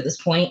 10 years at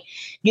this point.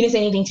 You didn't say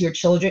anything to your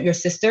children, your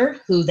sister,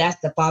 who that's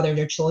the father of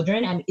their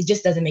children. I mean, it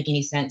just doesn't make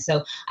any sense.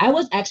 So I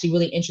was actually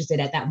really interested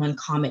at that one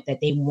comment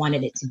that they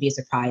wanted it to be a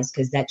surprise,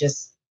 because that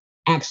just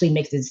actually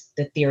makes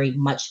the theory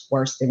much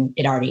worse than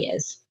it already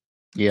is.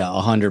 Yeah,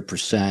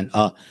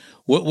 100%.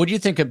 What do you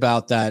think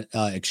about that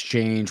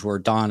exchange where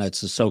Donna, it's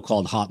the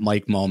so-called hot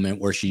mic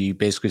moment where she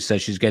basically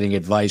says she's getting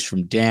advice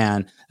from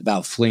Dan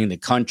about fleeing the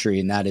country,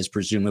 and that is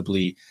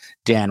presumably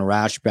Dan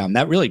Rashbaum.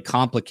 That really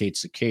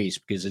complicates the case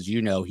because, as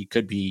you know, he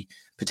could be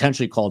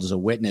potentially called as a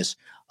witness.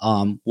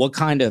 What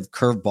kind of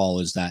curveball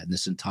is that in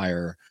this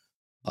entire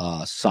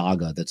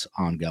saga that's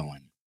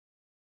ongoing?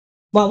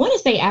 Well, I want to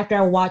say after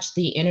I watched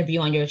the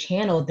interview on your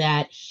channel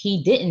that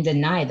he didn't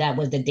deny that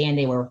was the Dan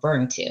they were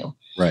referring to.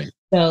 Right.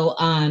 So,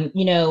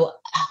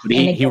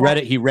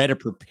 but he read a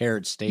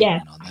prepared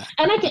statement on that.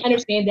 And I can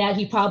understand that.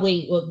 He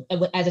probably,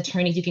 as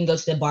attorneys, you can go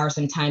to the bar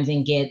sometimes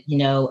and get,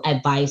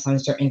 advice on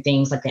certain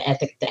things like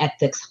the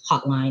ethics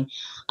hotline.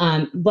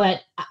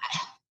 But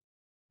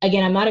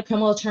again, I'm not a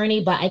criminal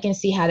attorney, but I can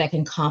see how that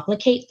can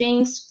complicate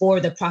things for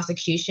the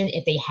prosecution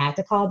if they had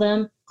to call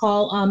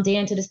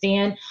Dan to the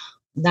stand,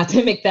 not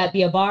to make that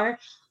be a bar.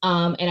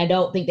 And I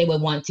don't think they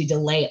would want to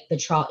delay the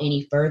trial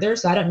any further.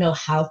 So I don't know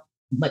how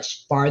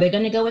much farther they're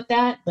going to go with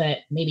that, but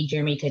maybe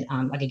Jeremy could,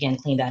 again,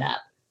 clean that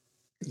up.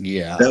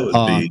 Yeah. That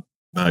would be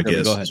my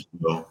guess as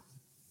well.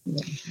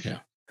 Yeah.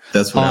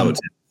 That's what I would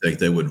think.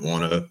 They would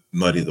want to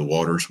muddy the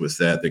waters with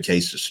that. The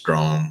case is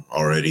strong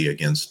already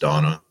against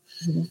Donna.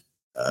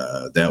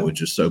 Mm-hmm. That would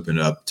just open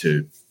up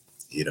to,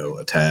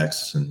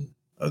 attacks and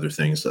other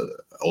things,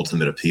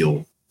 ultimate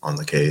appeal on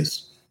the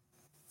case.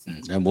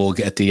 And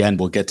at the end,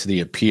 we'll get to the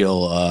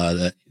appeal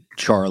that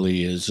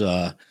Charlie is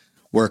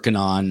working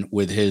on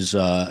with his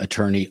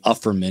attorney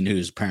Ufferman,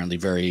 who's apparently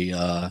very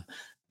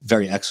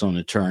excellent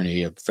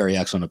attorney, a very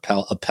excellent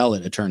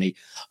appellate attorney.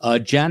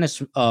 Janice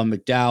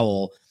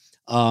McDowell,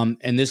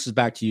 and this is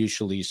back to you,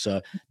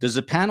 Shalisa. Does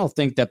the panel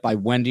think that by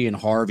Wendy and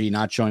Harvey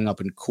not showing up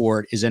in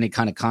court is any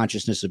kind of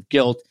consciousness of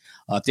guilt?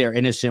 If they're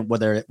innocent,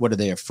 what are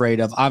they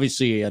afraid of?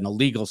 Obviously, in a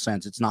legal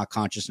sense, it's not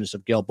consciousness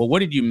of guilt. But what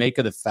did you make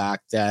of the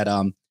fact that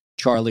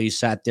Charlie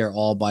sat there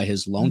all by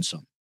his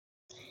lonesome?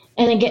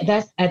 And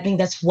again, I think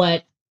that's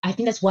why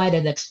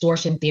the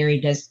extortion theory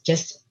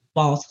just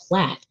falls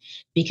flat,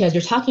 because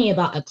you're talking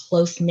about a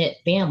close-knit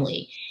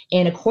family.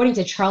 And according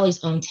to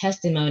Charlie's own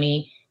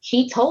testimony,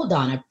 he told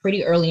Donna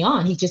pretty early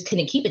on, he just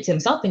couldn't keep it to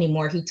himself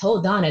anymore. He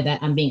told Donna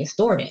that I'm being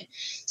extorted.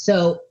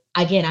 So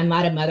again, I'm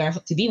not a mother. I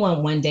hope to be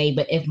one day.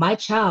 But if my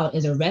child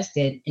is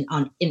arrested in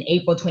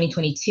April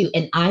 2022,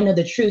 and I know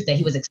the truth that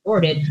he was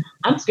extorted,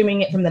 I'm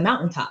screaming it from the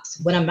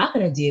mountaintops. What I'm not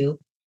going to do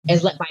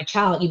is let my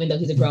child, even though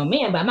he's a grown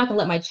man, but I'm not going to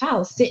let my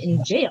child sit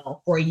in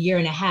jail for 1.5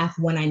 years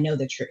when I know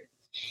the truth.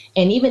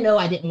 And even though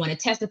I didn't want to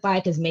testify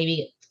because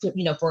maybe,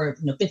 for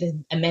Fifth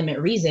Amendment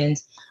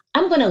reasons,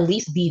 I'm going to at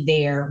least be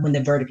there when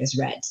the verdict is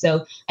read.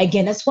 So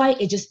again, that's why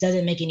it just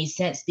doesn't make any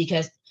sense,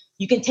 because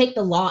you can take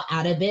the law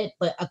out of it,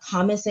 but a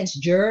common sense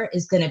juror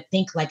is going to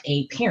think like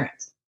a parent.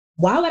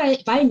 Why would I,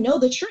 if I know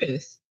the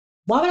truth,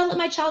 why would I let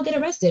my child get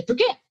arrested?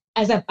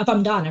 If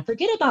I'm Donna,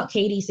 forget about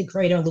Katie,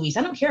 Sigfredo, and Luis.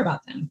 I don't care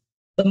about them.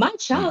 But my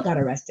child got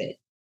arrested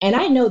and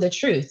I know the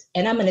truth,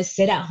 and I'm going to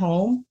sit at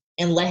home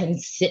and let him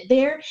sit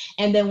there.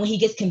 And then when he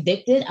gets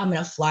convicted, I'm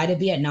going to fly to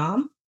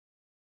Vietnam.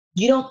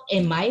 You don't,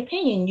 in my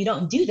opinion, you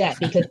don't do that,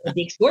 because if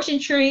the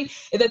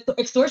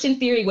extortion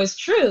theory was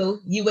true,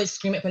 you would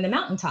scream it from the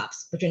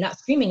mountaintops, but you're not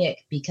screaming it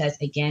because,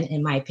 again,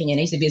 in my opinion,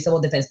 I used to be a civil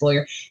defense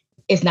lawyer.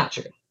 It's not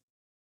true.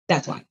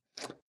 That's why.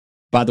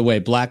 By the way,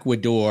 Black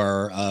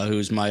Widow,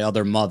 who's my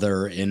other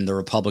mother in the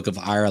Republic of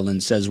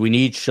Ireland, says we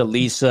need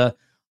Shalisa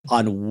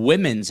on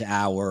Women's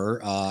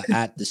Hour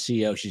at the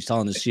CO. She's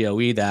telling the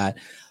COE that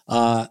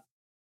I'm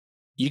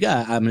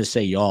going to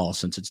say y'all,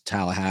 since it's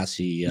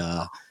Tallahassee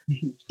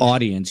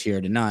audience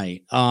here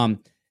tonight.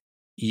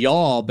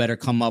 Y'all better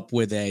come up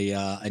with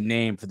a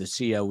name for the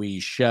COE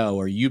show,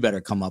 or you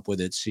better come up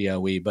with it,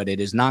 COE, but it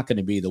is not going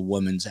to be the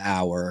Women's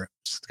Hour.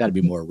 It's got to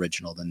be more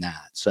original than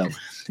that. So,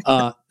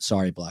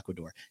 sorry, Black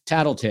Widow.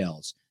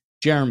 Tattletales.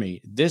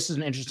 Jeremy, this is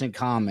an interesting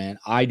comment.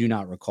 I do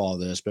not recall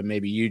this, but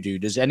maybe you do.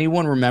 Does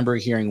anyone remember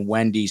hearing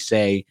Wendy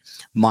say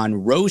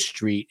Monroe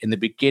Street in the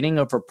beginning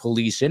of her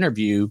police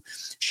interview?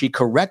 She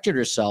corrected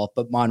herself,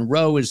 but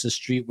Monroe is the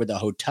street where the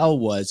hotel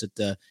was that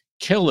the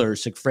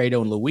killers,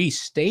 Sigfredo and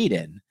Luis, stayed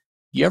in.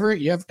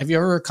 Have you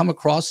ever come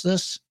across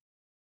this?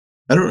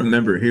 I don't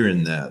remember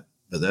hearing that,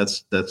 but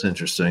that's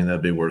interesting.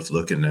 That'd be worth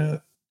looking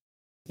at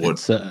what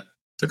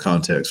the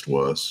context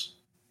was.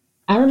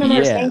 I remember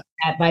her saying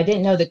that, but I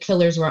didn't know the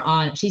killers were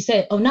on. She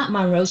said, not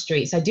Monroe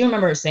Street. So I do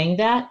remember her saying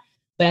that,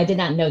 but I did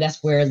not know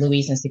that's where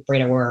Luis and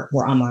Sigfredo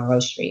were on Monroe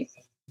Street.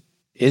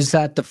 Is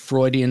that the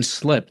Freudian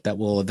slip that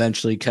will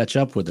eventually catch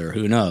up with her?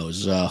 Who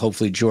knows?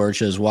 Hopefully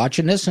Georgia is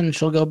watching this and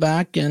she'll go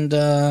back and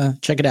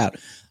check it out.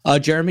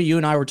 Jeremy, you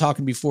and I were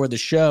talking before the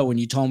show, and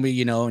you told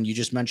me, and you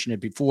just mentioned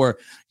it before,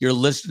 you're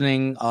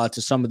listening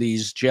to some of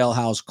these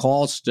jailhouse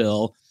calls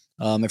still.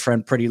 My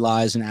friend Pretty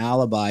Lies and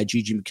Alibi,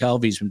 Gigi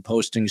McKelvey's been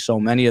posting so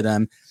many of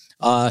them,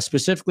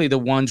 specifically the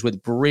ones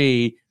with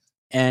Bree.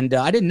 And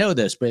I didn't know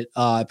this, but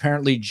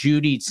apparently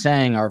Judy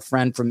Tsang, our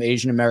friend from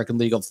Asian American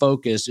Legal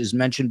Focus, is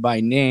mentioned by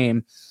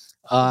name.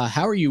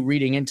 How are you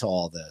reading into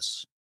all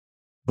this?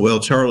 Well,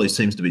 Charlie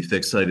seems to be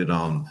fixated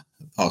on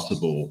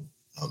possible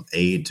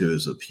aid to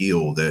his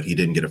appeal, that he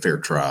didn't get a fair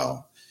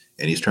trial.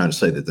 And he's trying to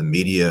say that the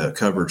media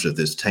coverage of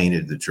this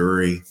tainted the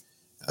jury.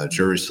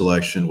 Jury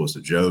selection was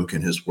a joke,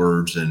 in his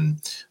words,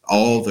 and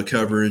all the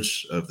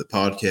coverage of the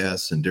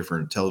podcasts and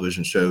different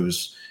television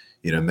shows,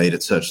 made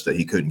it such that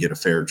he couldn't get a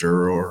fair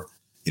juror.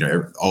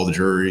 All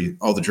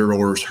the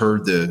jurors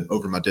heard the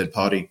Over My Dead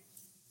Body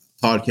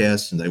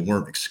podcast, and they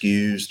weren't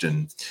excused.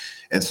 And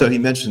so he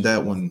mentioned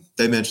that one.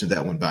 They mentioned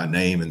that one by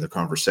name in the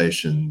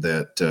conversation.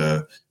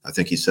 That I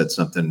think he said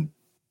something,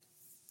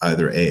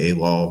 either AA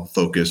Law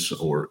Focus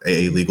or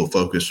AA Legal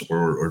Focus,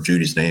 or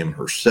Judy's name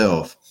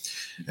herself.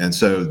 And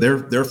so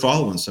they're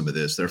following some of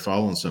this. They're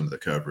following some of the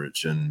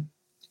coverage, and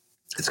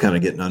it's kind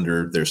of getting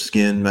under their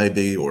skin,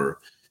 maybe, or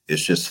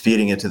it's just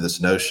feeding into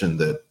this notion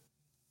that,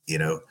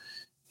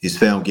 he's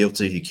found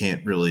guilty. He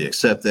can't really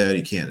accept that.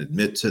 He can't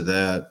admit to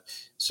that.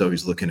 So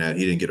he's looking at,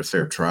 he didn't get a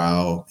fair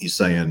trial. He's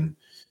saying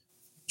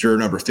juror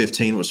number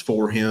 15 was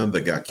for him,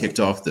 but got kicked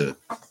off the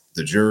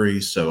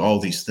jury. So all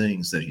these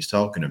things that he's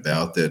talking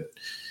about, that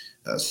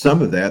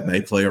some of that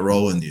may play a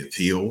role in the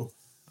appeal,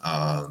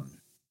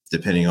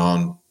 depending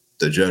on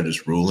the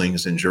judge's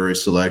rulings in jury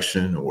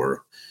selection,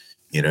 or,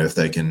 if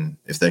they can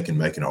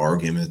make an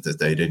argument that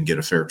they didn't get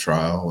a fair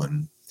trial,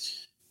 and,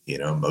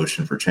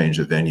 motion for change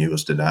of venue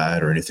was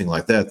denied, or anything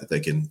like that they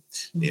can,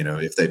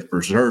 if they've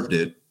preserved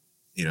it,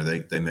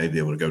 they may be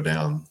able to go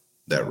down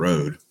that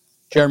road.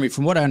 Jeremy,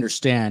 from what I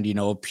understand,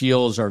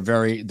 appeals are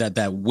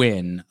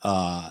winning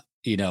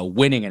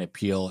an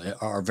appeal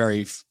are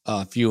very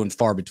few and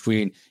far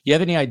between. You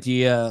have any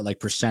idea, like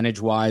percentage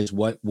wise,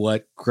 what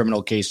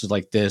criminal cases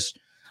like this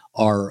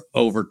are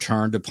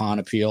overturned upon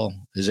appeal?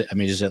 Is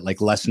it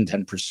like less than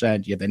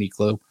 10%? Do you have any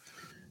clue?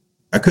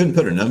 I couldn't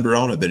put a number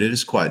on it, but it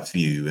is quite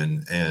few.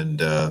 And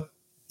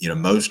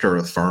most are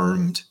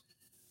affirmed.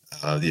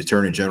 The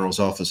Attorney General's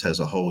office has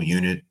a whole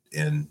unit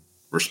in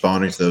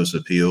responding to those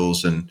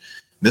appeals. And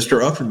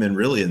Mr. Uckerman,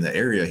 really in the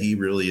area, he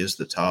really is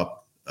the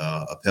top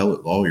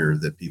appellate lawyer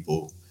that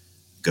people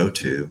go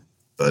to.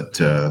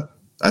 But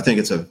I think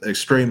it's an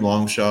extreme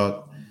long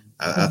shot.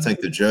 I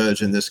think the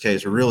judge in this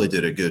case really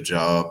did a good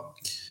job.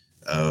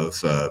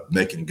 of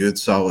making good,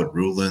 solid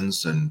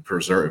rulings and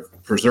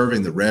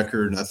preserving the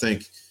record. And I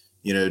think,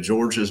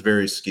 Georgia's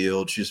very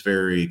skilled. She's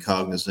very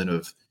cognizant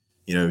of,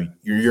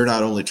 you're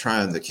not only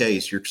trying the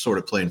case, you're sort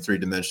of playing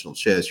three-dimensional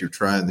chess. You're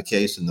trying the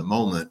case in the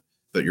moment,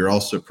 but you're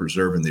also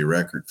preserving the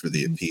record for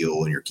the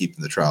appeal, and you're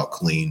keeping the trial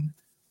clean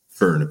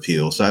for an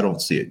appeal. So I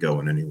don't see it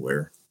going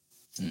anywhere.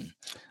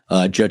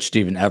 Judge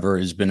Stephen Ever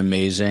has been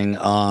amazing.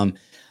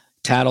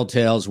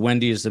 Tattletales,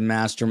 Wendy is the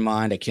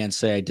mastermind. I can't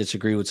say I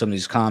disagree with some of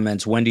these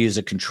comments. Wendy is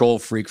a control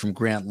freak from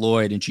Grant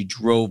Lloyd, and she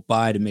drove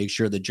by to make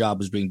sure the job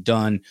was being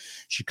done.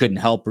 She couldn't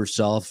help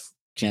herself.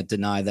 Can't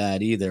deny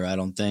that either, I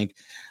don't think.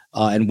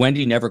 And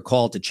Wendy never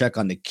called to check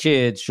on the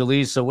kids.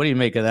 Shalisa, what do you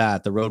make of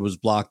that? The road was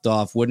blocked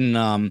off. Wouldn't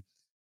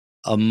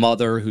a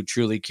mother who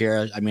truly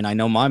cares? I mean, I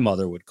know my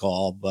mother would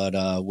call, but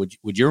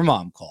would your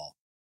mom call?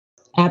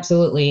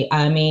 Absolutely.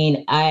 I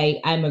mean,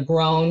 I'm a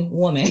grown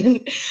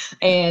woman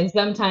and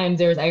sometimes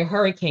there's a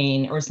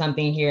hurricane or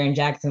something here in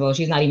Jacksonville.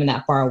 She's not even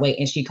that far away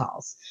and she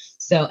calls.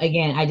 So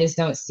again, I just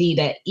don't see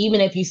that. Even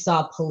if you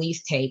saw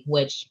police tape,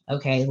 which,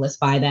 okay, let's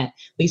buy that.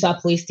 But you saw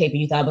police tape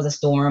and you thought it was a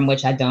storm,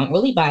 which I don't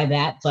really buy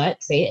that,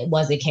 but say it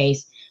was the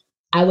case,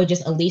 I would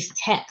just at least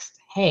text,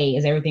 hey,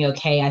 is everything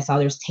okay? I saw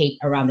there's tape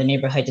around the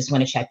neighborhood. Just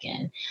want to check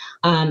in.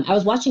 I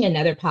was watching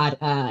another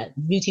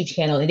YouTube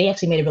channel and they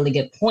actually made a really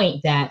good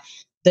point that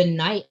the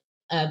night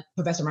of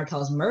Professor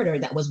Markel's murder,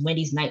 that was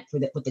Wendy's night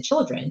with the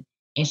children.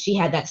 And she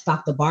had that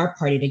Stock the Bar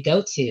party to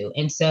go to.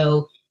 And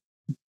so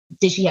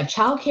did she have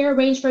childcare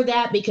arranged for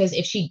that? Because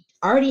if she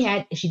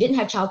didn't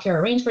have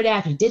childcare arranged for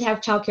that, if she did have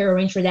childcare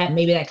arranged for that,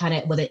 maybe that kind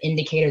of was an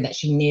indicator that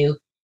she knew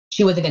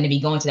she wasn't going to be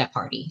going to that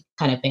party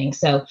kind of thing.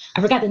 So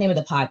I forgot the name of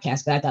the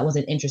podcast, but I thought was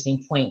an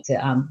interesting point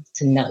to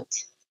note.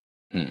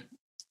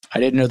 I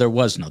didn't know there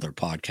was another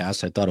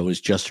podcast. I thought it was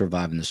just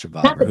Surviving the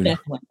Survivor. Not the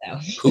best one, though.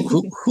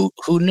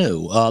 Who knew?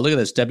 Look at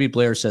this. Debbie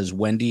Blair says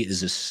Wendy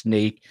is a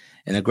snake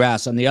in the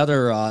grass. On the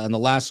other, on the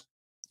last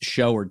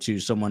show or two,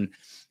 someone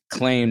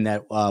claimed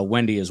that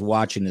Wendy is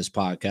watching this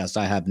podcast.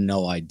 I have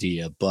no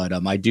idea, but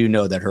I do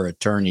know that her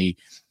attorney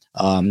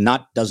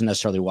doesn't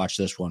necessarily watch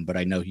this one, but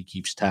I know he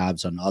keeps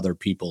tabs on other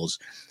people's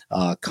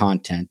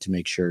content to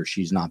make sure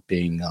she's not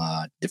being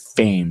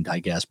defamed, I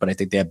guess. But I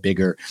think they have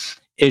bigger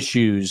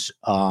issues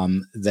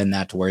than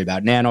that to worry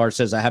about. Nanar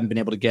says, I haven't been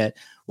able to get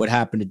what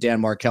happened to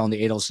Dan Markel and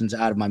the Adelsons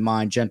out of my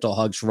mind. Gentle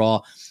hugs for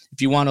all.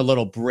 If you want a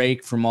little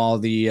break from all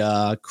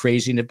the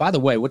craziness, by the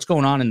way, what's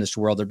going on in this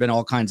world? There have been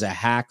all kinds of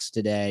hacks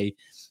today.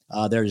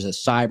 There's a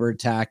cyber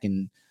attack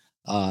and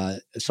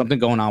something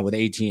going on with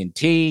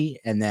AT&T,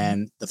 and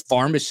then the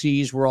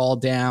pharmacies were all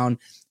down.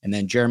 And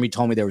then Jeremy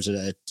told me there was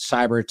a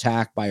cyber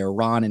attack by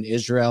Iran and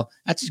Israel.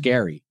 That's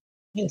scary.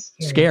 Yes,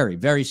 scary,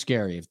 very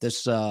scary. If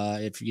this,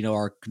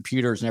 our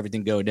computers and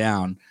everything go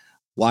down,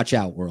 watch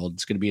out, world.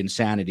 It's going to be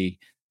insanity.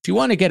 If you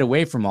want to get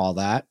away from all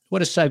that,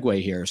 what a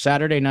segue here.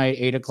 Saturday night,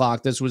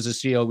 8:00. This was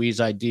the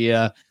COE's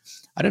idea.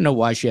 I don't know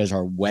why she has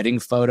our wedding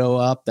photo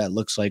up. That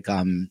looks like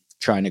I'm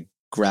trying to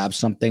grab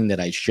something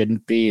that I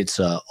shouldn't be. It's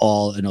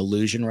all an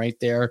illusion right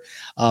there.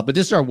 But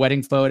this is our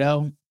wedding photo.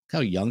 Look how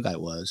young I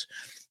was.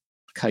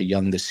 How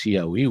young the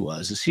COE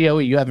was. The COE,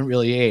 you haven't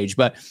really aged,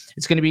 but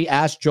it's going to be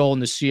Ask Joel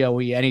and the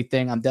COE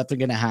anything. I'm definitely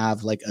going to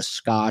have like a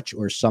scotch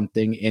or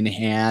something in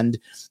hand.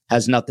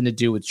 Has nothing to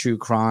do with true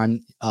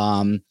crime.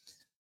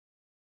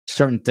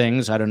 Certain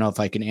things I don't know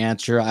if I can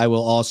answer. I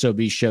will also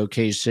be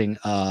showcasing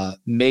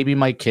maybe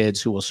my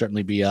kids, who will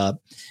certainly be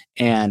up,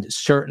 and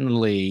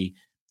certainly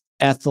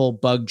Ethel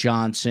Bug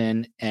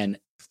Johnson and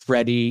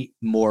Freddie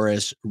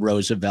Morris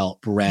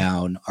Roosevelt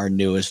Brown, our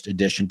newest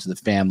addition to the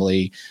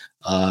family.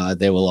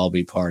 They will all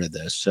be part of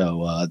this.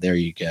 So there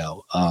you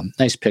go.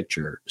 Nice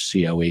picture,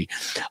 COE.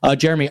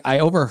 Jeremy, I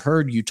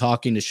overheard you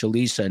talking to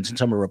Shalisa, and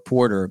since I'm a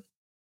reporter,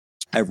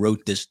 I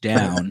wrote this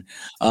down.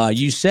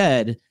 You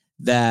said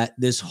that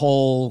this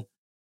whole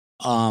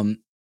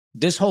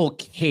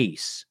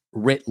case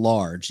writ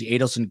large, the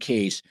Adelson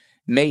case,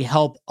 may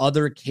help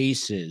other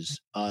cases,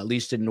 at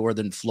least in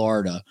northern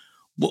Florida.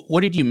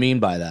 What did you mean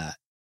by that?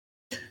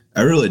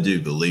 I really do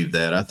believe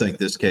that. I think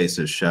this case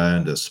has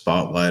shined a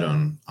spotlight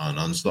on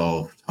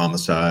unsolved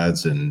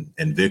homicides and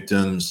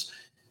victims.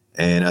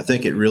 And I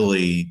think it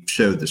really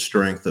showed the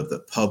strength of the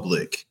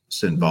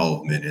public's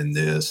involvement in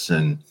this.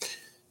 And,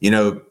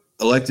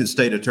 elected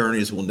state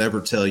attorneys will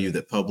never tell you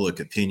that public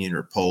opinion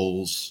or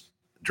polls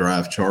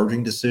drive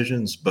charging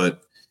decisions,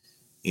 but,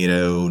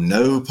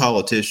 no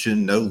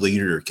politician, no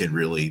leader can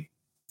really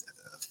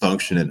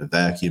function in a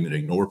vacuum and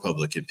ignore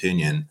public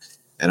opinion.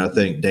 And I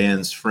think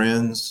Dan's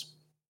friends,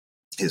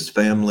 his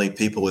family,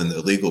 people in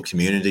the legal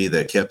community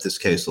that kept this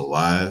case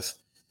alive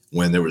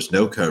when there was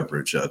no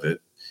coverage of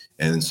it,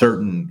 and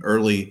certain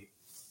early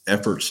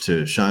efforts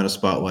to shine a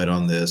spotlight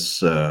on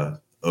this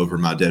over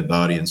my dead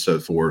body and so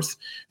forth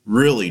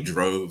really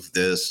drove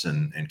this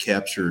and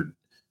captured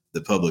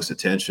the public's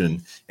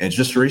attention. And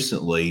just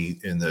recently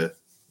in the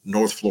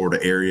North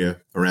Florida area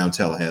around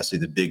Tallahassee,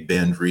 the Big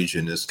Bend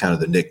region is kind of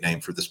the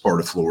nickname for this part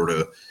of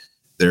Florida.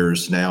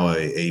 There's now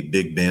a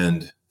Big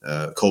Bend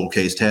cold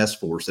case task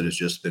force that has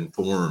just been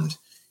formed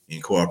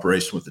in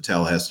cooperation with the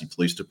Tallahassee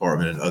Police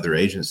Department and other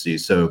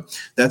agencies. So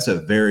that's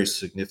a very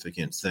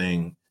significant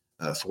thing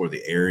for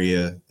the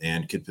area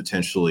and could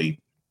potentially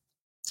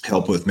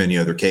help with many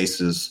other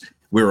cases.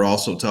 We were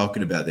also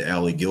talking about the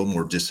Allie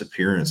Gilmore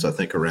disappearance, I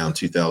think around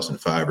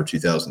 2005 or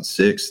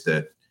 2006,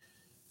 that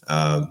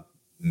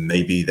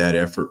maybe that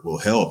effort will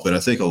help. But I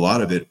think a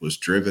lot of it was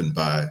driven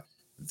by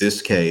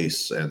this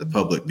case and the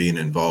public being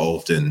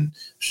involved and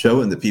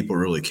showing that people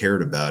really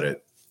cared about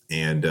it.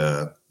 And,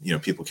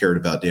 people cared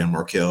about Dan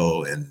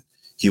Markel, and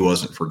he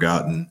wasn't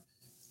forgotten.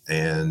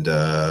 And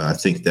I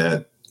think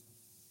that,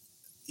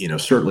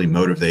 certainly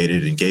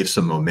motivated and gave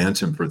some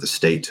momentum for the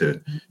state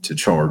to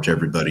charge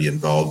everybody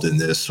involved in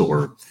this,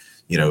 or,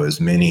 as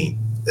many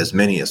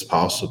as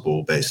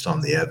possible based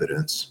on the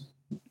evidence.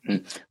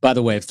 By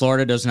the way,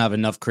 Florida doesn't have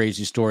enough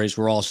crazy stories.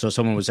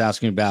 Someone was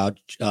asking about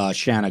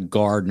Shanna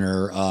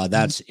Gardner.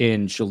 That's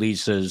in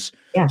Shalisa's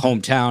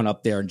hometown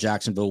up there in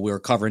Jacksonville. We were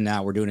covering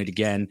that. We're doing it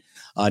again.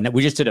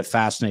 We just did a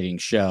fascinating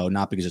show,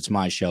 not because it's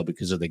my show,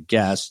 because of the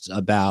guests,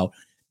 about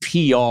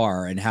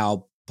PR and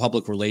how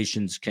public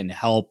relations can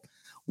help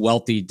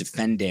wealthy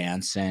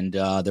defendants. And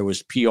there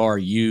was PR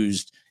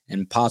used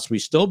and possibly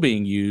still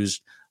being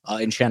used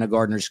in Shanna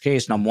Gardner's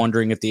case. And I'm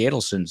wondering if the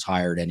Adelsons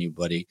hired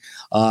anybody.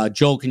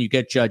 Joel, can you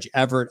get Judge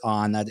Everett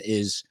on? That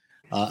is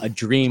a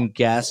dream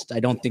guest.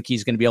 I don't think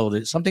he's going to be able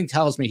to. Something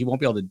tells me he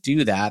won't be able to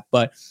do that.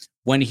 But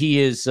when he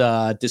is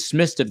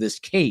dismissed of this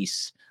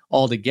case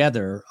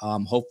altogether,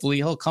 hopefully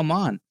he'll come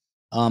on.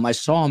 I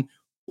saw him.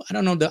 I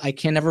don't know. I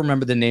can't ever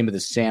remember the name of the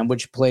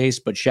sandwich place,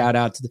 but shout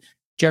out to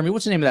Jeremy,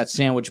 what's the name of that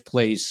sandwich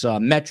place?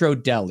 Metro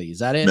Deli. Is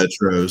that it?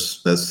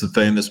 Metro's. That's the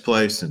famous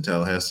place in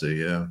Tallahassee.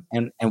 Yeah.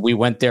 And we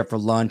went there for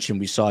lunch, and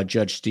we saw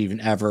Judge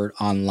Stephen Everett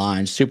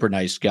online. Super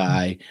nice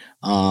guy.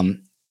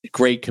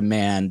 Great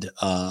command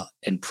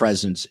and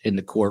presence in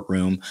the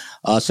courtroom.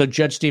 So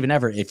Judge Stephen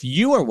Everett, if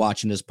you are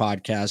watching this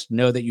podcast,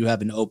 know that you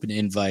have an open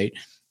invite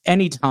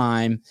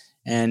anytime,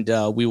 and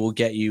we will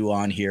get you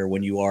on here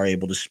when you are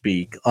able to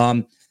speak.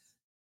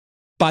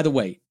 By the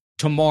way,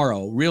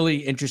 tomorrow, really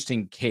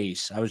interesting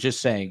case. I was just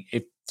saying,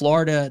 if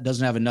Florida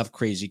doesn't have enough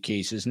crazy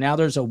cases, now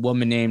there's a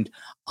woman named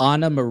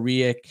Anna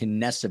Maria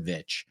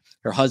Knesevic.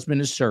 Her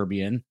husband is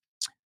Serbian,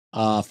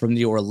 from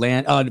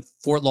the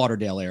Fort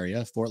Lauderdale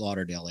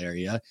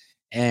area.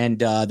 And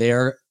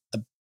they're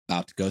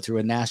about to go through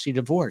a nasty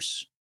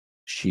divorce.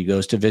 She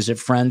goes to visit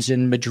friends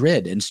in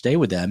Madrid and stay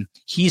with them.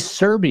 He's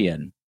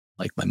Serbian,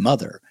 like my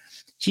mother.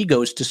 He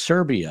goes to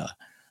Serbia.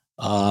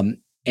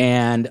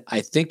 And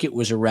I think it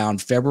was around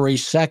February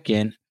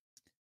 2nd,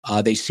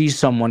 they see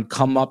someone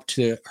come up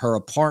to her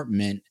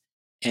apartment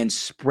and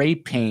spray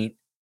paint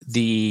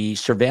the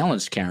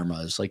surveillance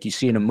cameras like you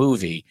see in a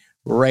movie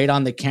right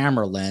on the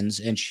camera lens,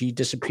 and she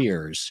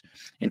disappears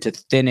into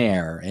thin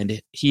air.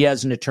 And he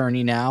has an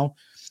attorney now,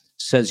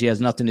 says he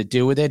has nothing to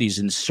do with it. He's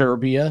in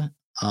Serbia,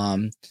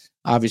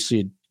 obviously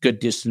a good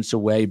distance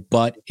away,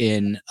 but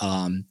in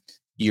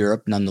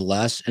Europe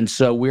nonetheless. And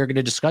so we're going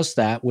to discuss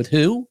that with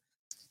who?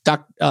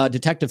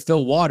 Detective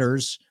Phil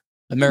Waters,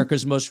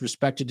 America's most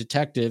respected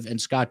detective, and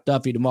Scott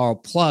Duffy tomorrow,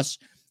 plus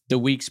the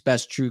week's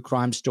best true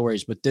crime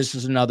stories. But this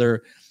is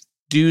another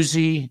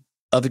doozy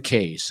of a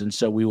case, and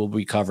so we will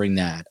be covering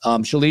that.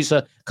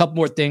 Shalisa, a couple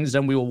more things,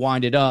 then we will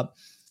wind it up.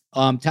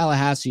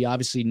 Tallahassee,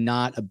 obviously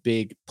not a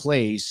big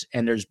place,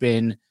 and there's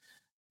been,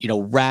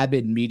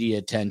 rabid media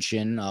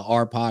attention.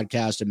 Our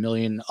podcast, a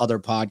million other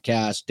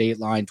podcasts,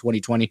 Dateline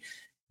 2020.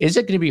 Is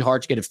it going to be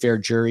hard to get a fair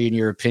jury, in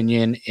your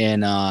opinion,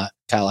 in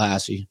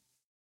Tallahassee?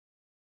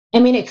 I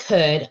mean, it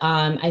could.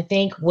 I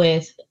think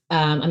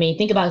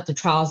think about the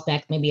trials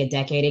back maybe a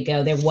decade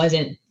ago. There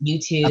wasn't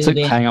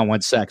YouTube. Hang on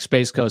one sec.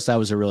 Space Coast,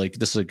 this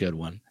is a good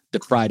one. The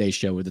Friday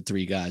show with the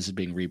three guys is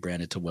being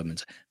rebranded to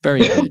women's.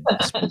 Very good.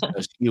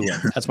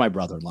 That's my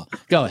brother-in-law.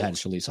 Go ahead,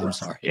 Shalisa. I'm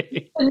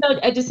sorry. No,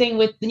 I'm just saying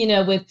with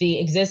the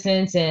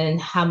existence and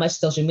how much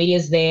social media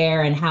is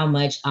there and how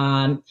much,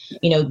 now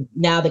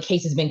the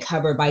case has been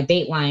covered by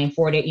Dateline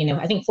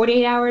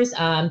 48 hours,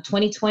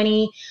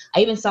 2020. I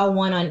even saw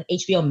one on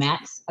HBO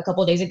Max a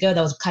couple of days ago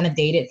that was kind of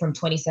dated from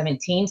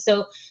 2017.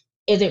 So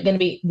is it going to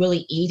be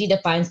really easy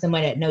to find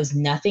someone that knows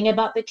nothing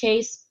about the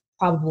case?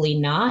 Probably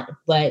not,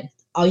 but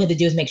all you have to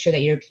do is make sure that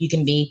you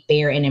can be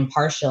fair and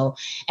impartial.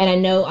 And I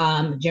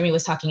know Jeremy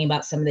was talking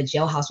about some of the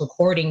jailhouse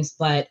recordings,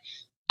 but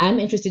I'm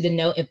interested to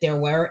know if there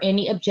were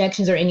any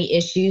objections or any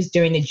issues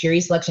during the jury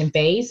selection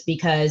phase,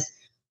 because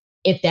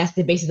if that's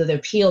the basis of the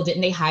appeal,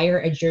 didn't they hire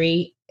a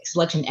jury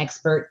selection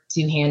expert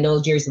to handle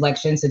jury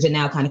selection? So to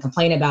now kind of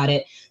complain about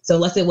it. So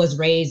unless it was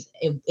raised,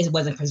 it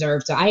wasn't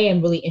preserved. So I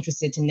am really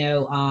interested to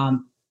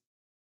know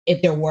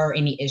if there were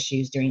any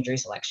issues during jury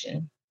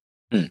selection.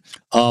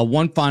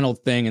 One final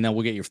thing, and then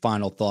we'll get your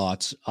final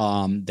thoughts.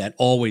 That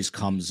always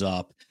comes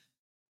up,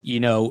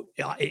 in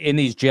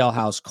these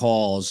jailhouse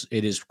calls,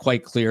 it is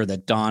quite clear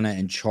that Donna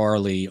and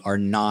Charlie are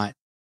not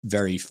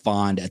very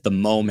fond at the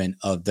moment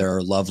of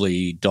their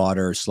lovely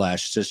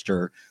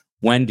daughter/sister,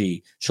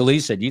 Wendy.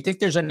 Shalisa, do you think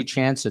there's any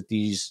chance that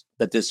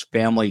this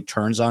family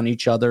turns on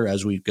each other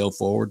as we go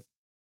forward?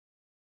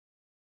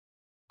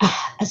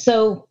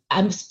 So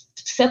I'm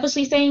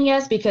selfishly saying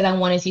yes because I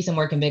want to see some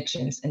more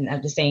convictions, and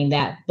I'm just saying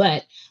that.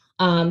 But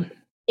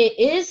it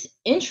is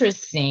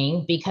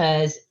interesting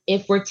because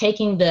if we're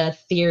taking the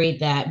theory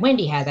that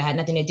Wendy has, I had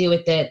nothing to do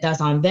with it,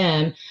 that's on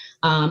them,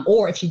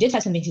 or if she did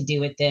have something to do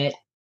with it,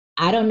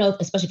 I don't know,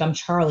 especially if I'm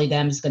Charlie, that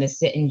I'm just going to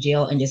sit in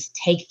jail and just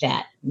take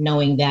that,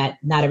 knowing that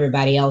not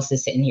everybody else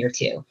is sitting here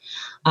too.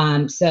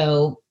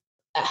 So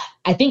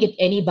I think if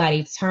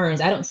anybody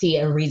turns, I don't see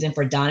a reason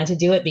for Donna to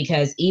do it,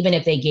 because even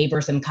if they gave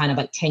her some kind of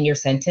like 10-year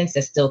sentence,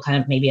 that's still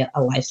kind of maybe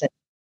a life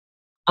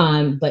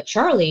sentence. But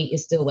Charlie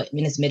is still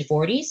in his mid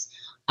 40s.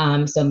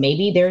 So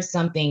maybe there's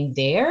something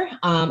there.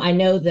 I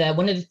know that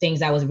one of the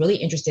things I was really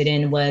interested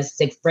in was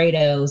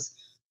Sigfredo's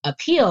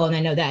appeal, and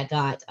I know that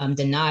got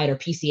denied or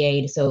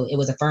PCA'd, so it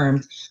was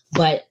affirmed.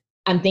 But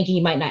I'm thinking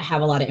you might not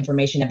have a lot of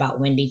information about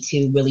Wendy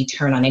to really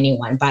turn on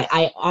anyone. But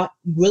I'm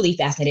really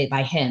fascinated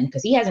by him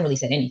because he hasn't really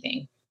said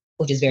anything,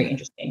 which is very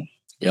interesting.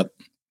 Yep.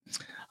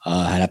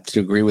 I'd have to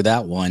agree with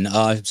that one.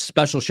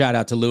 Special shout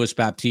out to Louis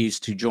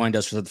Baptiste, who joined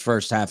us for the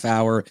first half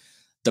hour.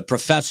 The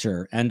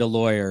professor and a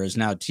lawyer is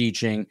now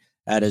teaching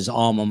at his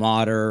alma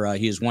mater.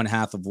 He is one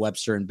half of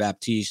Webster and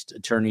Baptiste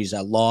Attorneys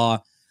at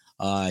Law.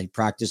 He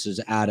practices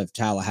out of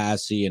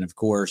Tallahassee. And of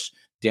course,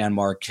 Dan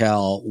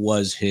Markel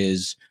was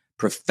his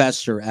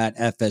professor at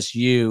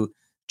FSU.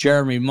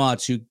 Jeremy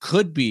Mutz, who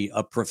could be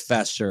a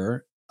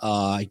professor,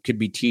 he could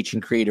be teaching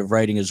creative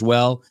writing as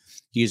well.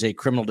 He is a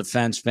criminal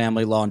defense,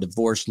 family law, and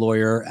divorce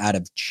lawyer out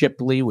of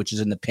Chipley, which is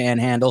in the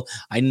Panhandle.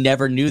 I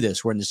never knew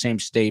this. We're in the same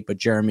state, but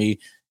Jeremy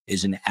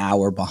is an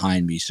hour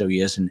behind me. So he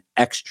has an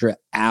extra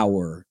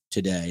hour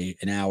today,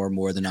 an hour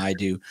more than I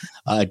do.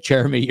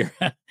 Jeremy,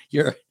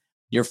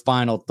 your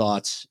final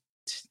thoughts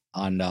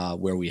on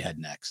where we head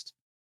next.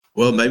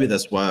 Well, maybe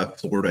that's why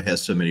Florida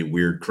has so many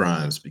weird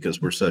crimes,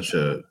 because we're such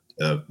a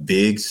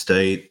big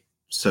state,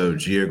 so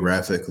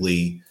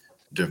geographically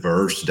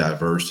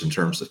diverse in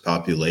terms of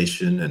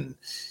population and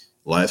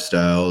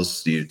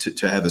lifestyles.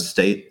 To have a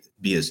state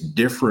be as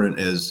different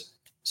as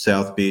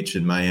South Beach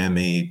and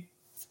Miami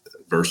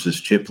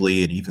versus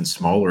Chipley and even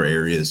smaller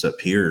areas up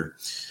here.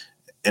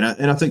 And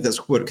I think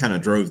that's what kind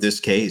of drove this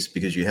case,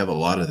 because you have a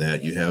lot of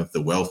that. You have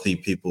the wealthy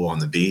people on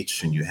the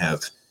beach, and you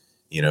have,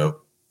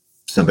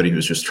 somebody who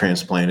was just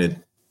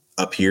transplanted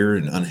up here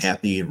and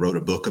unhappy and wrote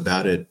a book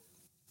about it.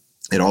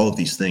 And all of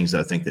these things,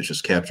 I think, that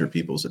just capture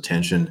people's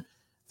attention.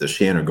 The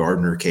Shanna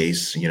Gardner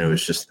case,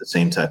 is just the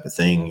same type of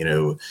thing,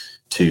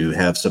 to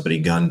have somebody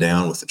gunned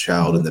down with a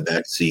child in the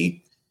back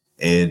seat.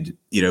 And,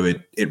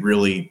 it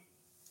really,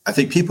 I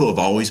think people have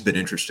always been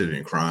interested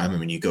in crime. I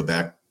mean, you go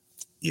back,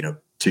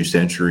 2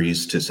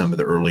 centuries to some of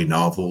the early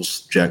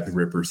novels, Jack the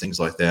Ripper, things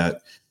like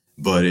that.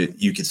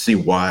 But you can see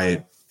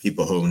why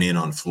people hone in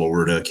on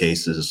Florida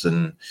cases,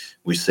 and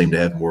we seem to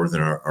have more than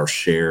our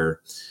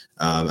share.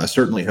 I'm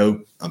certainly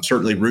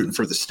rooting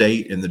for the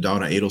state and the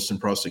Donna Adelson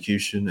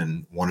prosecution,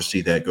 and want to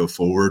see that go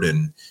forward.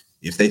 And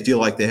if they feel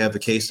like they have a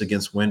case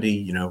against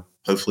Wendy,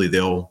 hopefully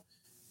they'll,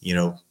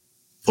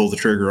 pull the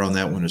trigger on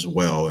that one as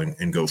well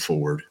and go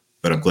forward.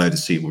 But I'm glad to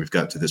see we've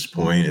got to this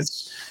point.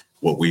 It's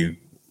what we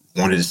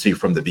wanted to see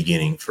from the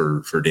beginning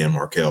for Dan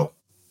Markel.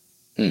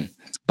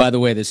 By the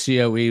way, the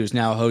COE is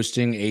now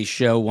hosting a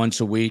show once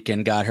a week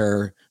and got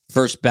her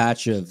first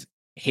batch of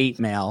hate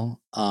mail,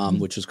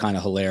 which was kind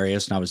of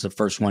hilarious. And I was the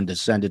first one to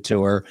send it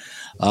to her.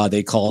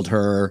 They called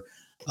her,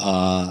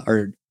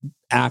 or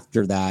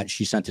after that,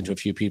 she sent it to a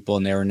few people,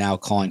 and they are now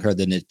calling her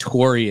the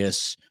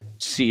notorious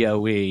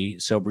COE.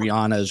 So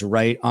Brianna is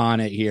right on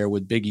it here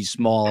with Biggie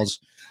Smalls.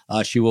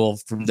 She will,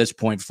 from this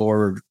point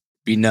forward,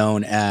 be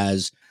known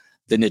as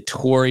the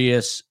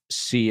notorious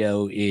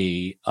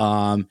COE.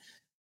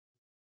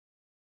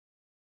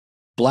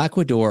 Black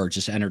Widow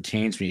just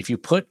entertains me. If you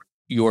put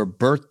your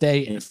birthday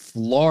in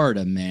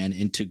Florida, man,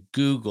 into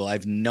Google, I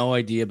have no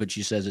idea, but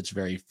she says it's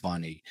very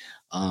funny.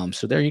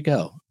 So there you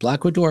go.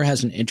 Black Widow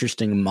has an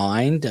interesting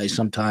mind. I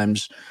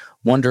sometimes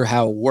wonder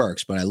how it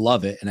works, but I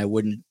love it, and I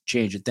wouldn't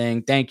change a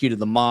thing. Thank you to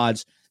the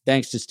mods.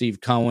 Thanks to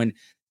Steve Cohen.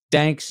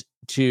 Thanks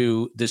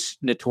to this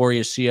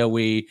notorious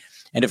COE.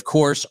 And of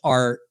course,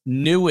 our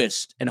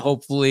newest and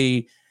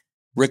hopefully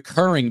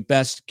recurring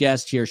best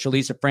guest here,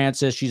 Shalisa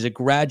Francis. She's a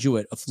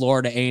graduate of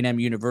Florida A&M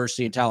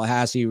University in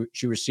Tallahassee.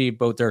 She received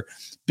both her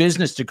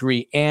business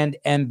degree and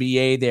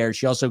MBA there.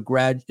 She also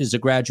is a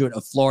graduate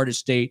of Florida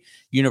State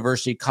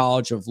University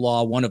College of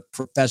Law, one of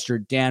Professor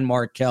Dan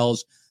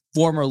Markel's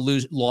former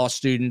law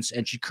students,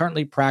 and she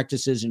currently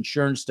practices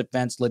insurance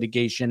defense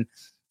litigation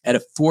at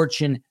a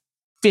Fortune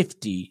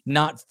 50,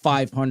 not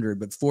 500,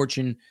 but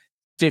Fortune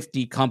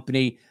 50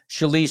 company.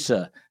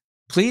 Shalisa,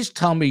 please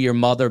tell me your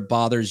mother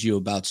bothers you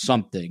about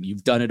something.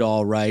 You've done it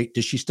all right.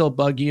 Does she still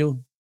bug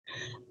you?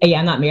 Yeah,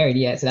 I'm not married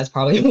yet, so that's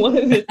probably one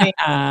of the things.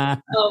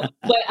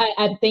 But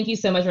I thank you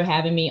so much for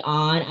having me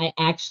on. I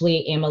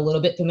actually am a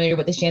little bit familiar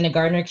with the Shanna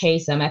Gardner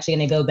case. I'm actually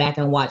going to go back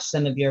and watch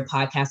some of your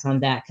podcasts on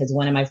that, because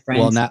one of my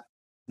friends. Well,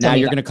 now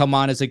you're going to come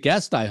on as a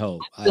guest, I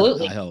hope.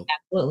 Absolutely. I hope.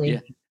 Absolutely. Yeah.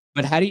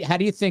 But how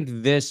do you think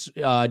this?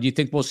 Do you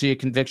think we'll see a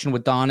conviction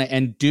with Donna?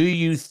 And do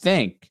you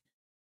think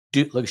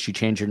Look, she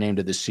changed her name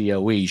to the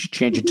COE. She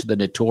changed it to the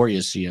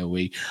notorious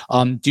COE.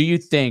 Do you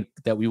think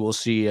that we will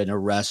see an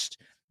arrest?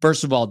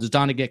 First of all, does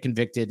Donna get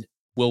convicted?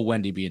 Will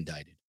Wendy be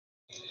indicted?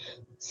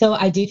 So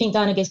I do think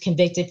Donna gets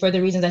convicted for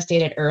the reasons I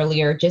stated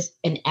earlier. Just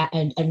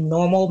a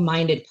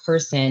normal-minded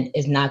person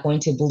is not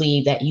going to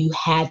believe that you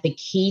had the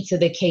key to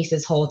the case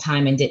this whole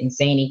time and didn't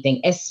say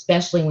anything,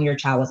 especially when your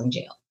child was in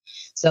jail.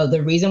 So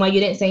the reason why you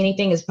didn't say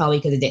anything is probably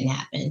because it didn't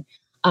happen.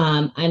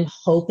 I'm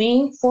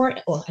hoping for,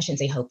 well, I shouldn't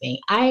say hoping.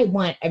 I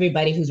want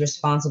everybody who's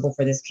responsible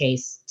for this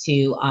case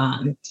to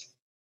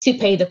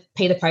pay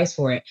the price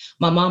for it.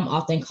 My mom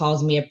often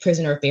calls me a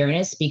prisoner of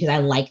fairness because I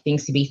like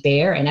things to be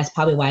fair, and that's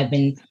probably why I've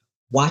been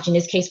watching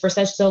this case for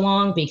so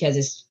long, because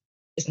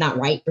it's not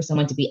right for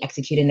someone to be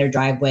executed in their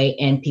driveway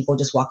and people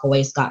just walk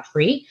away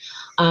scot-free.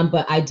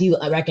 But I do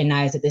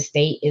recognize that the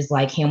state is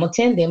like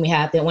Hamilton. They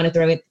want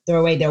to throw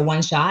away their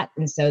one shot,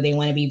 and so they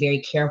want to be very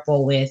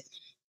careful with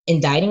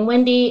indicting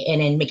Wendy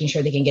and then making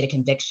sure they can get a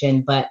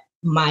conviction. But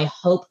my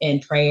hope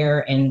and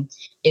prayer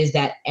is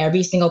that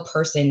every single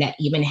person that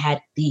even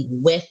had the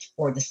whiff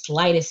or the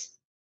slightest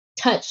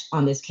touch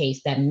on this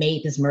case that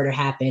made this murder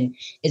happen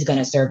is going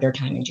to serve their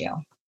time in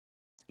jail.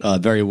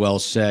 Very well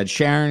said.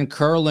 Sharon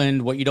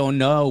Kurland, what you don't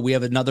know, we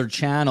have another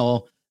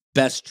channel,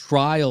 Best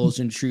Trials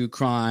in True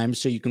Crime,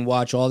 so you can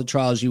watch all the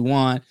trials you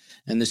want.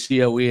 And the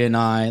COE and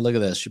I, look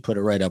at this, you put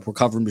it right up. We're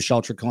covering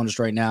Michelle Troconis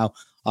right now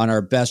on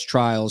our Best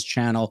Trials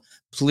channel.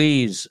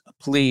 Please,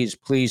 please,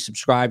 please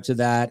subscribe to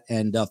that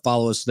and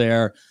follow us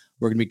there.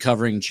 We're going to be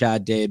covering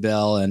Chad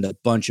Daybell and a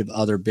bunch of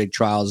other big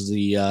trials,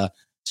 the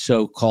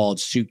so-called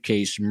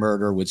suitcase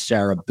murder with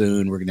Sarah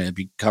Boone. We're going to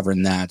be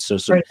covering that. So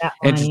some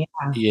going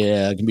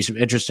to be some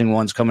interesting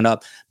ones coming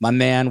up. My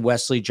man,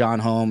 Wesley John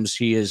Holmes,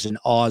 he is an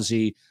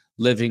Aussie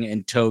living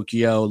in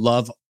Tokyo.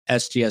 Love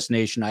STS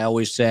Nation. I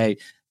always say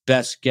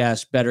best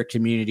guest, better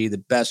community, the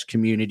best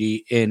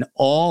community in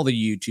all the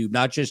YouTube,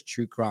 not just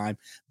true crime,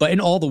 but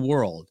in all the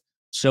world.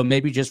 So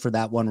maybe just for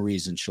that one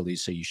reason,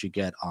 Shalisa, you should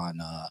get on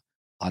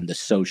the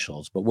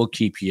socials, but we'll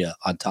keep you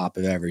on top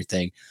of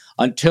everything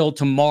until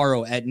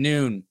tomorrow at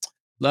noon.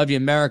 Love you,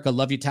 America.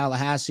 Love you,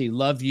 Tallahassee.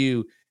 Love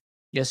you.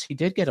 Yes, he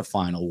did get a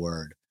final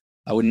word.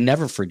 I would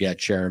never forget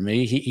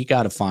Jeremy. He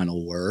got a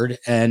final word,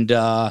 and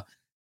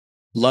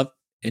love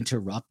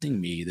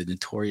interrupting me, the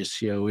notorious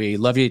COE.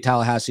 Love you,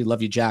 Tallahassee.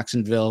 Love you,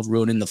 Jacksonville,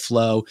 ruining the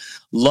flow.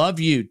 Love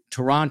you,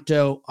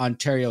 Toronto,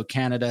 Ontario,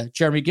 Canada.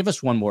 Jeremy, give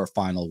us one more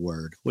final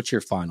word. What's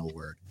your final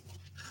word?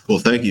 Well,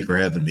 thank you for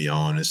having me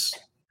on.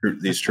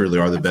 These truly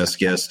are the best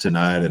guests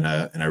tonight, and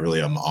I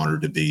really am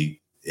honored to be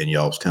in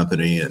y'all's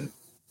company and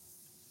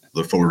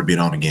look forward to being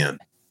on again.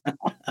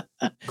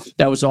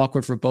 That was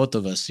awkward for both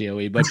of us,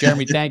 COE. But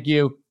Jeremy, thank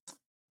you.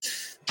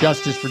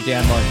 Justice for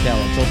Dan Markel.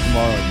 Until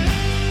tomorrow at noon.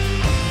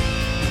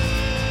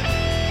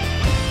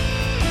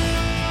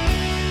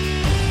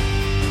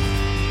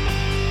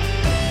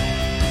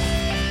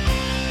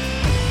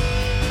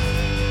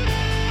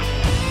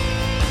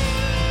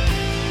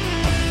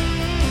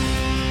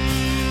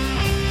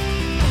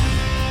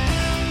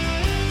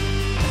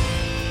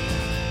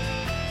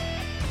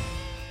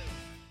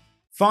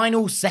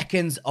 Final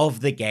seconds of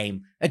the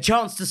game, a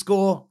chance to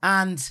score,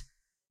 and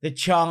the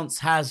chance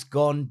has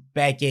gone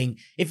begging.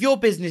 If your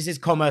business's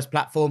commerce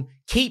platform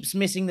keeps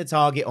missing the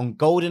target on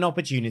golden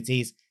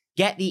opportunities,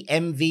 get the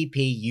MVP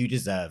you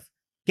deserve.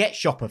 Get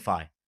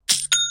Shopify.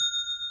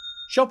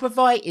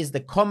 Shopify is the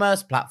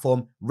commerce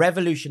platform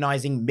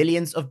revolutionizing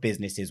millions of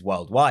businesses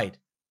worldwide.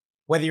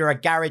 Whether you're a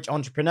garage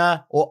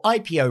entrepreneur or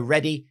IPO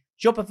ready,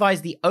 Shopify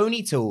is the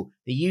only tool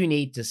that you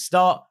need to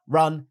start,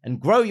 run, and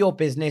grow your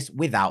business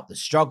without the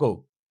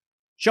struggle.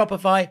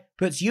 Shopify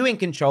puts you in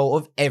control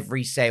of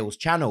every sales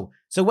channel.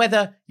 So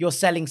whether you're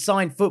selling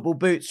signed football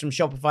boots from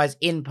Shopify's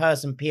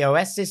in-person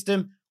POS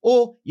system,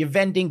 or you're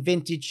vending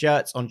vintage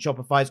shirts on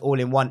Shopify's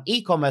all-in-one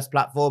e-commerce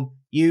platform,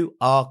 you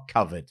are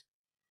covered.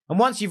 And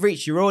once you've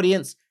reached your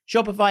audience,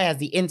 Shopify has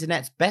the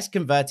internet's best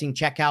converting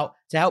checkout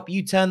to help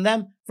you turn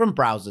them from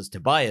browsers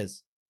to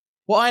buyers.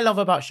 What I love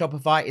about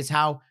Shopify is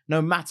how,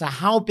 no matter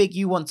how big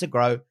you want to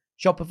grow,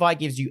 Shopify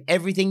gives you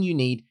everything you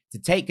need to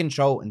take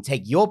control and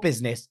take your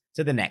business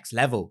to the next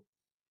level.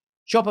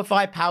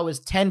 Shopify powers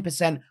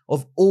 10%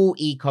 of all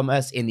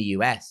e-commerce in the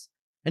US.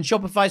 And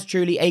Shopify is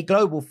truly a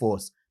global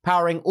force,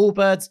 powering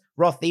Allbirds,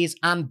 Rothy's,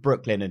 and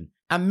Brooklinen,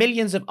 and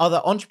millions of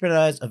other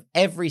entrepreneurs of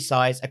every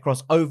size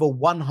across over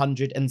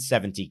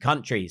 170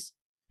 countries.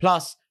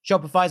 Plus,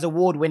 Shopify's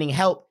award-winning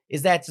help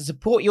is there to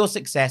support your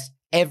success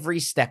every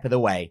step of the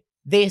way.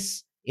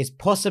 This is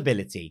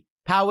Possibility,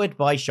 powered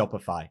by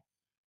Shopify.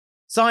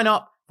 Sign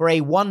up for a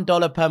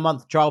 $1 per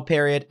month trial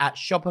period at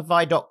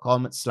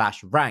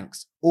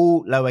shopify.com/ranks,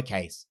 all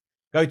lowercase.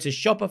 Go to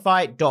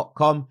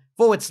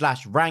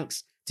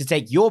shopify.com/ranks to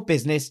take your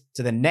business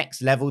to the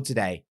next level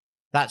today.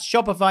 That's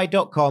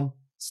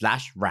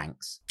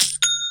shopify.com/ranks.